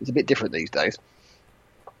car. It's a bit different these days.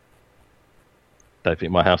 Don't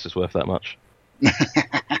think my house is worth that much. But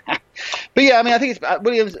yeah, I think it's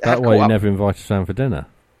Williams. That's why you never invited Sam for dinner.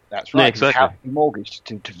 That's right. Yeah, exactly. He mortgaged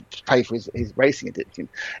to pay for his racing addiction.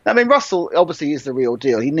 Russell obviously is the real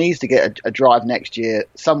deal. He needs to get a drive next year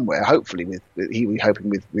somewhere, hopefully we're hoping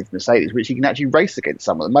with Mercedes, which he can actually race against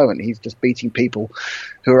some. At the moment, he's just beating people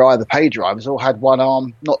who are either pay drivers or had one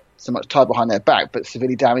arm not so much tied behind their back, but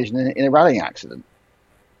severely damaged in a rallying accident.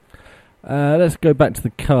 Let's go back to the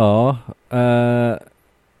car.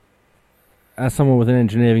 As someone with an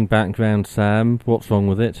engineering background, Sam, what's wrong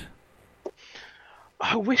with it?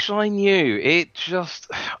 I wish I knew. It's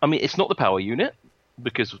not the power unit,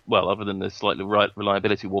 because, other than the slight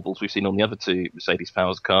reliability wobbles we've seen on the other two Mercedes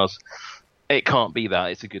Powers cars, it can't be that.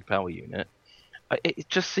 It's a good power unit. I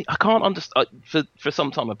can't understand. For some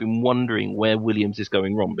time, I've been wondering where Williams is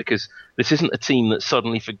going wrong, because this isn't a team that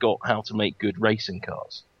suddenly forgot how to make good racing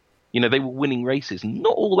cars. They were winning races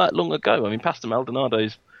not all that long ago. Pastor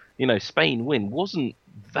Maldonado's, Spain win wasn't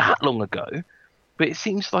that long ago. But it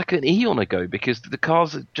seems like an eon ago, because the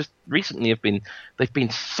cars just recently have been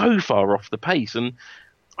so far off the pace, and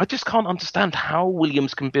I just can't understand how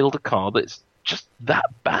Williams can build a car that's just that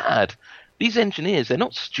bad. These engineers, they're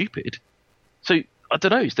not stupid. So I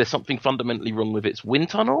don't know. Is there something fundamentally wrong with its wind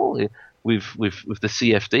tunnel, with the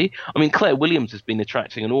CFD? I mean, Claire Williams has been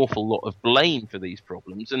attracting an awful lot of blame for these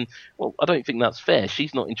problems, and well, I don't think that's fair.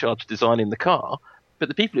 She's not in charge of designing the car, but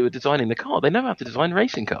the people who are designing the car, they know how to design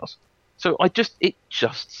racing cars. So it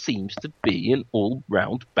just seems to be an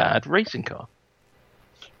all-round bad racing car.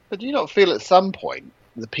 But do you not feel at some point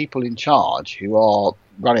the people in charge who are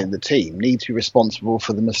running the team need to be responsible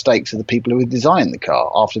for the mistakes of the people who designed the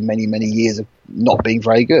car after many, many years of not being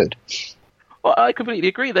very good? Well, I completely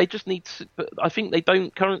agree. They just need to, but I think they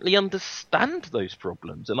don't currently understand those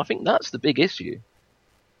problems, and I think that's the big issue.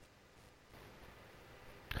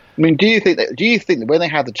 I mean, do you think that when they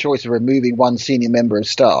had the choice of removing one senior member of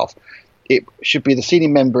staff, it should be the senior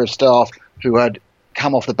member of staff who had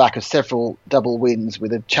come off the back of several double wins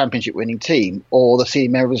with a championship-winning team, or the senior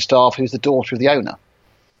member of staff who's the daughter of the owner?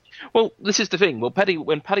 Well, this is the thing. Well,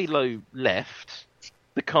 when Paddy Lowe left,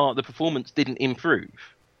 the performance didn't improve.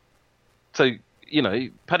 So,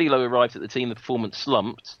 Paddy Lowe arrived at the team, the performance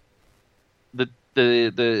slumped.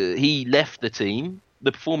 He left the team,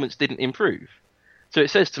 the performance didn't improve. So it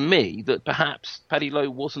says to me that perhaps Paddy Lowe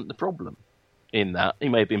wasn't the problem in that. He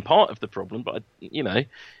may have been part of the problem, but,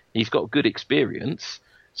 he's got good experience.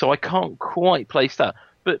 So I can't quite place that.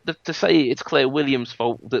 But to say it's Claire Williams'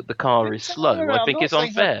 fault that the car is slow, I think is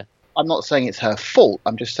unfair. I'm not saying it's her fault.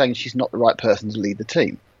 I'm just saying she's not the right person to lead the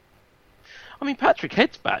team. I mean, Patrick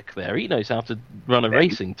Head's back there. He knows how to run a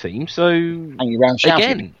racing team. So hanging around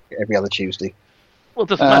shouting every other Tuesday. Well, it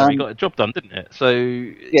doesn't matter. He got a job done, didn't it? So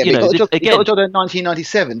he got a job done in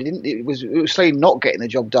 1997. It was slowly not getting the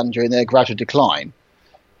job done during their gradual decline.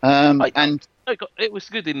 It was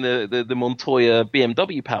good in the Montoya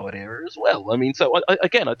BMW powered era as well. I mean, so I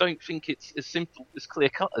don't think it's as simple, as clear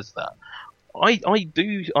cut as that. I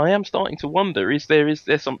am starting to wonder: is there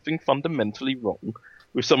something fundamentally wrong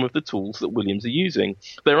with some of the tools that Williams are using?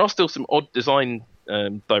 There are still some odd design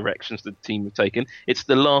directions that the team have taken. It's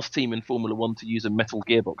the last team in Formula One to use a metal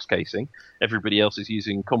gearbox casing. Everybody else is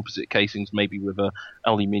using composite casings, maybe with a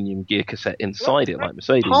aluminium gear cassette inside it, like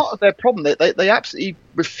Mercedes. Part of their problem, they absolutely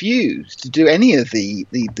refuse to do any of the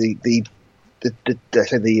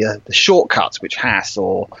shortcuts which Haas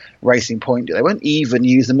or Racing Point do. They won't even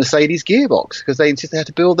use the Mercedes gearbox because they insist they have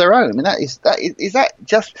to build their own. I mean, is that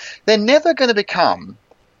just, they're never going to become,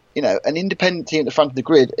 an independent team at the front of the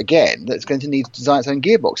grid again that's going to need to design its own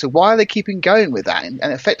gearbox. So why are they keeping going with that and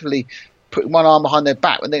effectively putting one arm behind their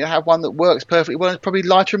back when they have one that works perfectly well and is probably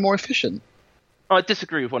lighter and more efficient? I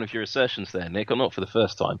disagree with one of your assertions there, Nick, or not for the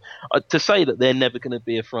first time. To say that they're never going to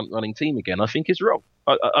be a front-running team again, I think is wrong.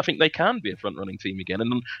 I think they can be a front-running team again,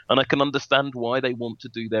 and I can understand why they want to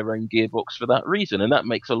do their own gearbox for that reason, and that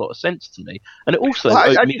makes a lot of sense to me. And it also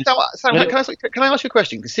means... Can I ask you a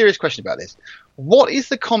question? A serious question about this. What is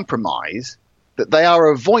the compromise that they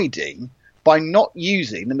are avoiding by not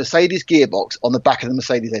using the Mercedes gearbox on the back of the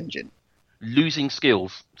Mercedes engine? Losing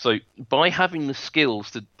skills. So by having the skills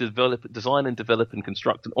to design and develop and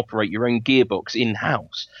construct and operate your own gearbox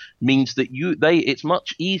in-house means that it's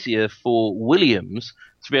much easier for Williams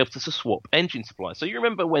to be able to swap engine supply. So you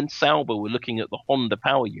remember when Sauber were looking at the Honda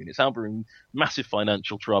power unit, Sauber in massive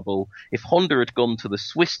financial trouble. If Honda had gone to the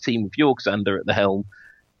Swiss team with Jörg Sander at the helm,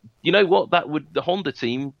 you know what? The Honda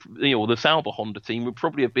team, or the Sauber Honda team, would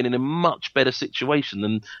probably have been in a much better situation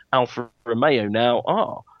than Alfa Romeo now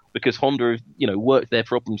are. Because Honda have, worked their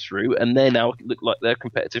problems through, and they now look like their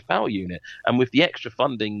competitive power unit. And with the extra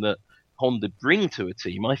funding that Honda bring to a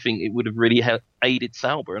team, I think it would have really aided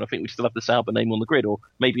Sauber, and I think we still have the Sauber name on the grid, or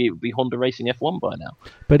maybe it would be Honda Racing F1 by now.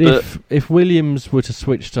 But if Williams were to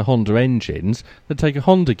switch to Honda engines, they'd take a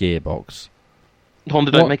Honda gearbox.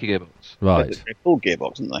 Honda don't make a gearbox. Right. Red Bull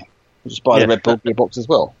gearbox, didn't they? Just buy the Red Bull gearbox as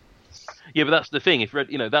well. Yeah, but that's the thing.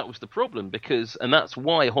 That was the problem and that's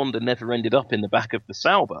why Honda never ended up in the back of the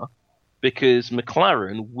Sauber, because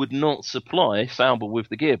McLaren would not supply Sauber with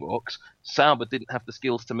the gearbox. Sauber didn't have the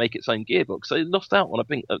skills to make its own gearbox, so it lost out on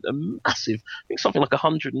a massive, something like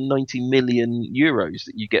 190 million euros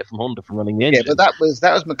that you get from Honda from running the engine. Yeah, but that was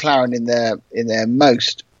McLaren in their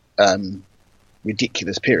most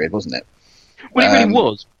ridiculous period, wasn't it? Well, it really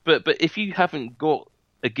was. But if you haven't got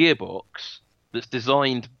a gearbox that's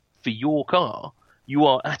designed for your car, you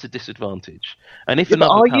are at a disadvantage. And if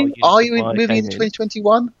are you moving into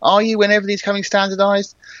 2021? Are you, when everything's coming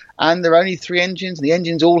standardised and there are only 3 engines and the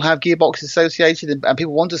engines all have gearboxes associated, and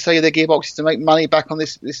people want to sell their gearboxes to make money back on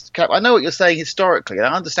this cap? I know what you're saying historically, and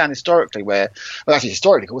I understand historically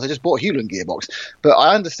historically, of course, I just bought a Hewland gearbox, but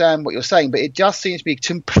I understand what you're saying. But it just seems to be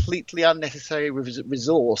completely unnecessary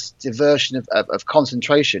resource diversion of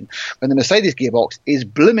concentration when the Mercedes gearbox is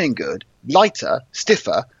blooming good, lighter,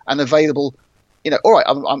 stiffer, and available all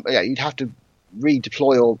right, you'd have to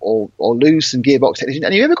redeploy or lose some gearbox technicians.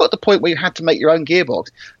 And you ever got to the point where you had to make your own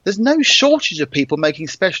gearbox? There's no shortage of people making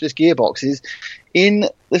specialist gearboxes in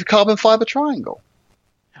the carbon fibre triangle.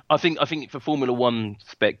 I think for Formula One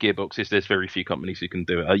spec gearboxes, there's very few companies who can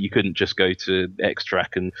do it. You couldn't just go to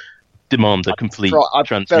X-Track and demand a complete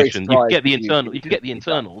transmission. You can get the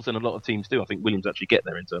internals, and a lot of teams do. I think Williams actually get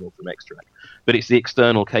their internal from X-Track, but it's the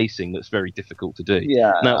external casing that's very difficult to do.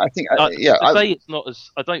 Yeah, now, I think it's not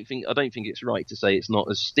as. I don't think it's right to say it's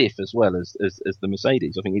not as stiff as well as the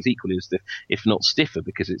Mercedes. I think it's equally as stiff, if not stiffer,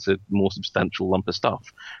 because it's a more substantial lump of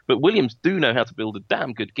stuff. But Williams do know how to build a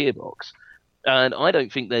damn good gearbox. And I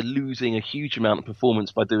don't think they're losing a huge amount of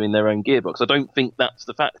performance by doing their own gearbox. I don't think that's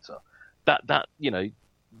the factor. That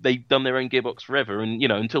they've done their own gearbox forever, and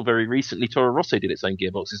until very recently, Toro Rosso did its own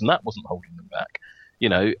gearboxes, and that wasn't holding them back.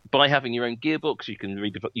 By having your own gearbox, you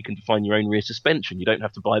can define your own rear suspension. You don't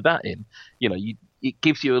have to buy that in. It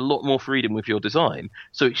gives you a lot more freedom with your design,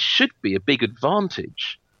 so it should be a big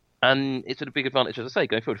advantage. And it's a big advantage, as I say,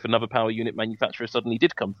 going forward. If another power unit manufacturer suddenly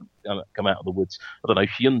did come out of the woods, I don't know,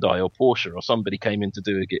 Hyundai or Porsche or somebody came in to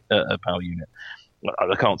do a power unit.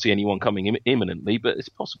 I can't see anyone coming imminently, but it's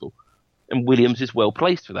possible. And Williams is well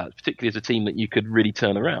placed for that, particularly as a team that you could really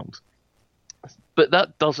turn around. But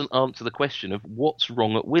that doesn't answer the question of what's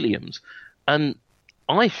wrong at Williams. And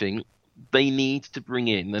I think they need to bring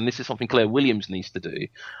in, and this is something Claire Williams needs to do,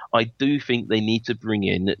 I do think they need to bring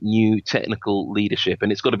in new technical leadership,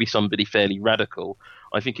 and it's got to be somebody fairly radical.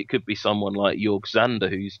 I think it could be someone like Jörg Zander,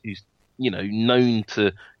 who's known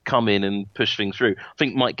to come in and push things through. I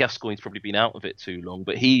think Mike Gascoigne's probably been out of it too long,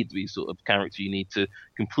 but he'd be sort of character you need to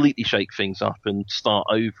completely shake things up and start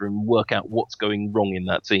over and work out what's going wrong in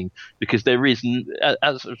that team. Because there is,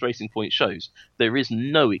 as Racing Point shows, there is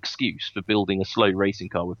no excuse for building a slow racing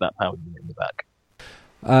car with that power unit in the back.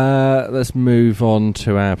 Let's move on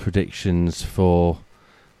to our predictions for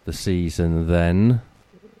the season then.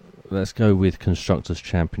 Let's go with Constructors'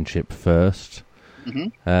 Championship first.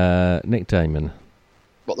 Mm-hmm. Nick Damon.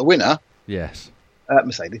 What, the winner? Yes.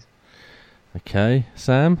 Mercedes. Okay.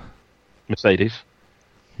 Sam? Mercedes.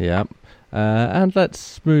 Yeah. And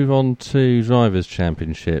let's move on to Drivers'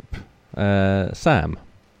 Championship. Sam?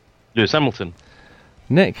 Lewis Hamilton.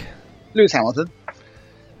 Nick? Lewis Hamilton.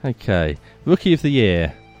 Okay. Rookie of the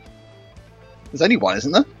Year? There's only one,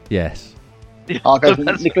 isn't there? Yes. I'll go for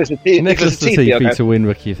Nicholas Latifi to win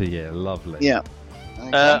Rookie of the Year. Lovely. Yeah.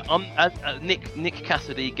 Nick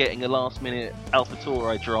Cassidy getting a last-minute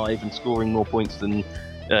AlphaTauri drive and scoring more points than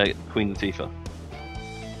Queen Latifah.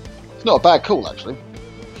 It's not a bad call, actually.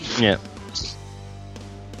 Yeah.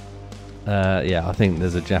 I think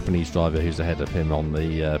there's a Japanese driver who's ahead of him on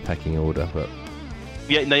the pecking order, but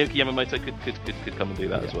yeah, Naoki Yamamoto could come and do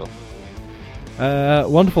that as well.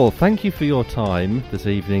 Wonderful. Thank you for your time this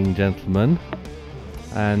evening, gentlemen.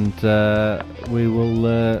 And we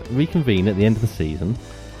will reconvene at the end of the season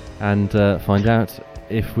and find out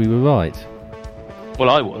if we were right. Well,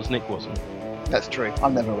 I was. Nick wasn't. That's true.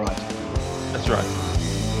 I'm never right. That's right.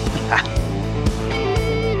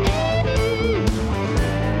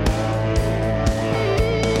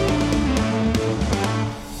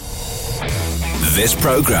 This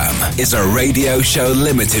program is a Radio Show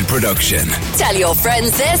Limited production. Tell your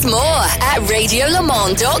friends there's more at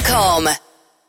radiolemans.com.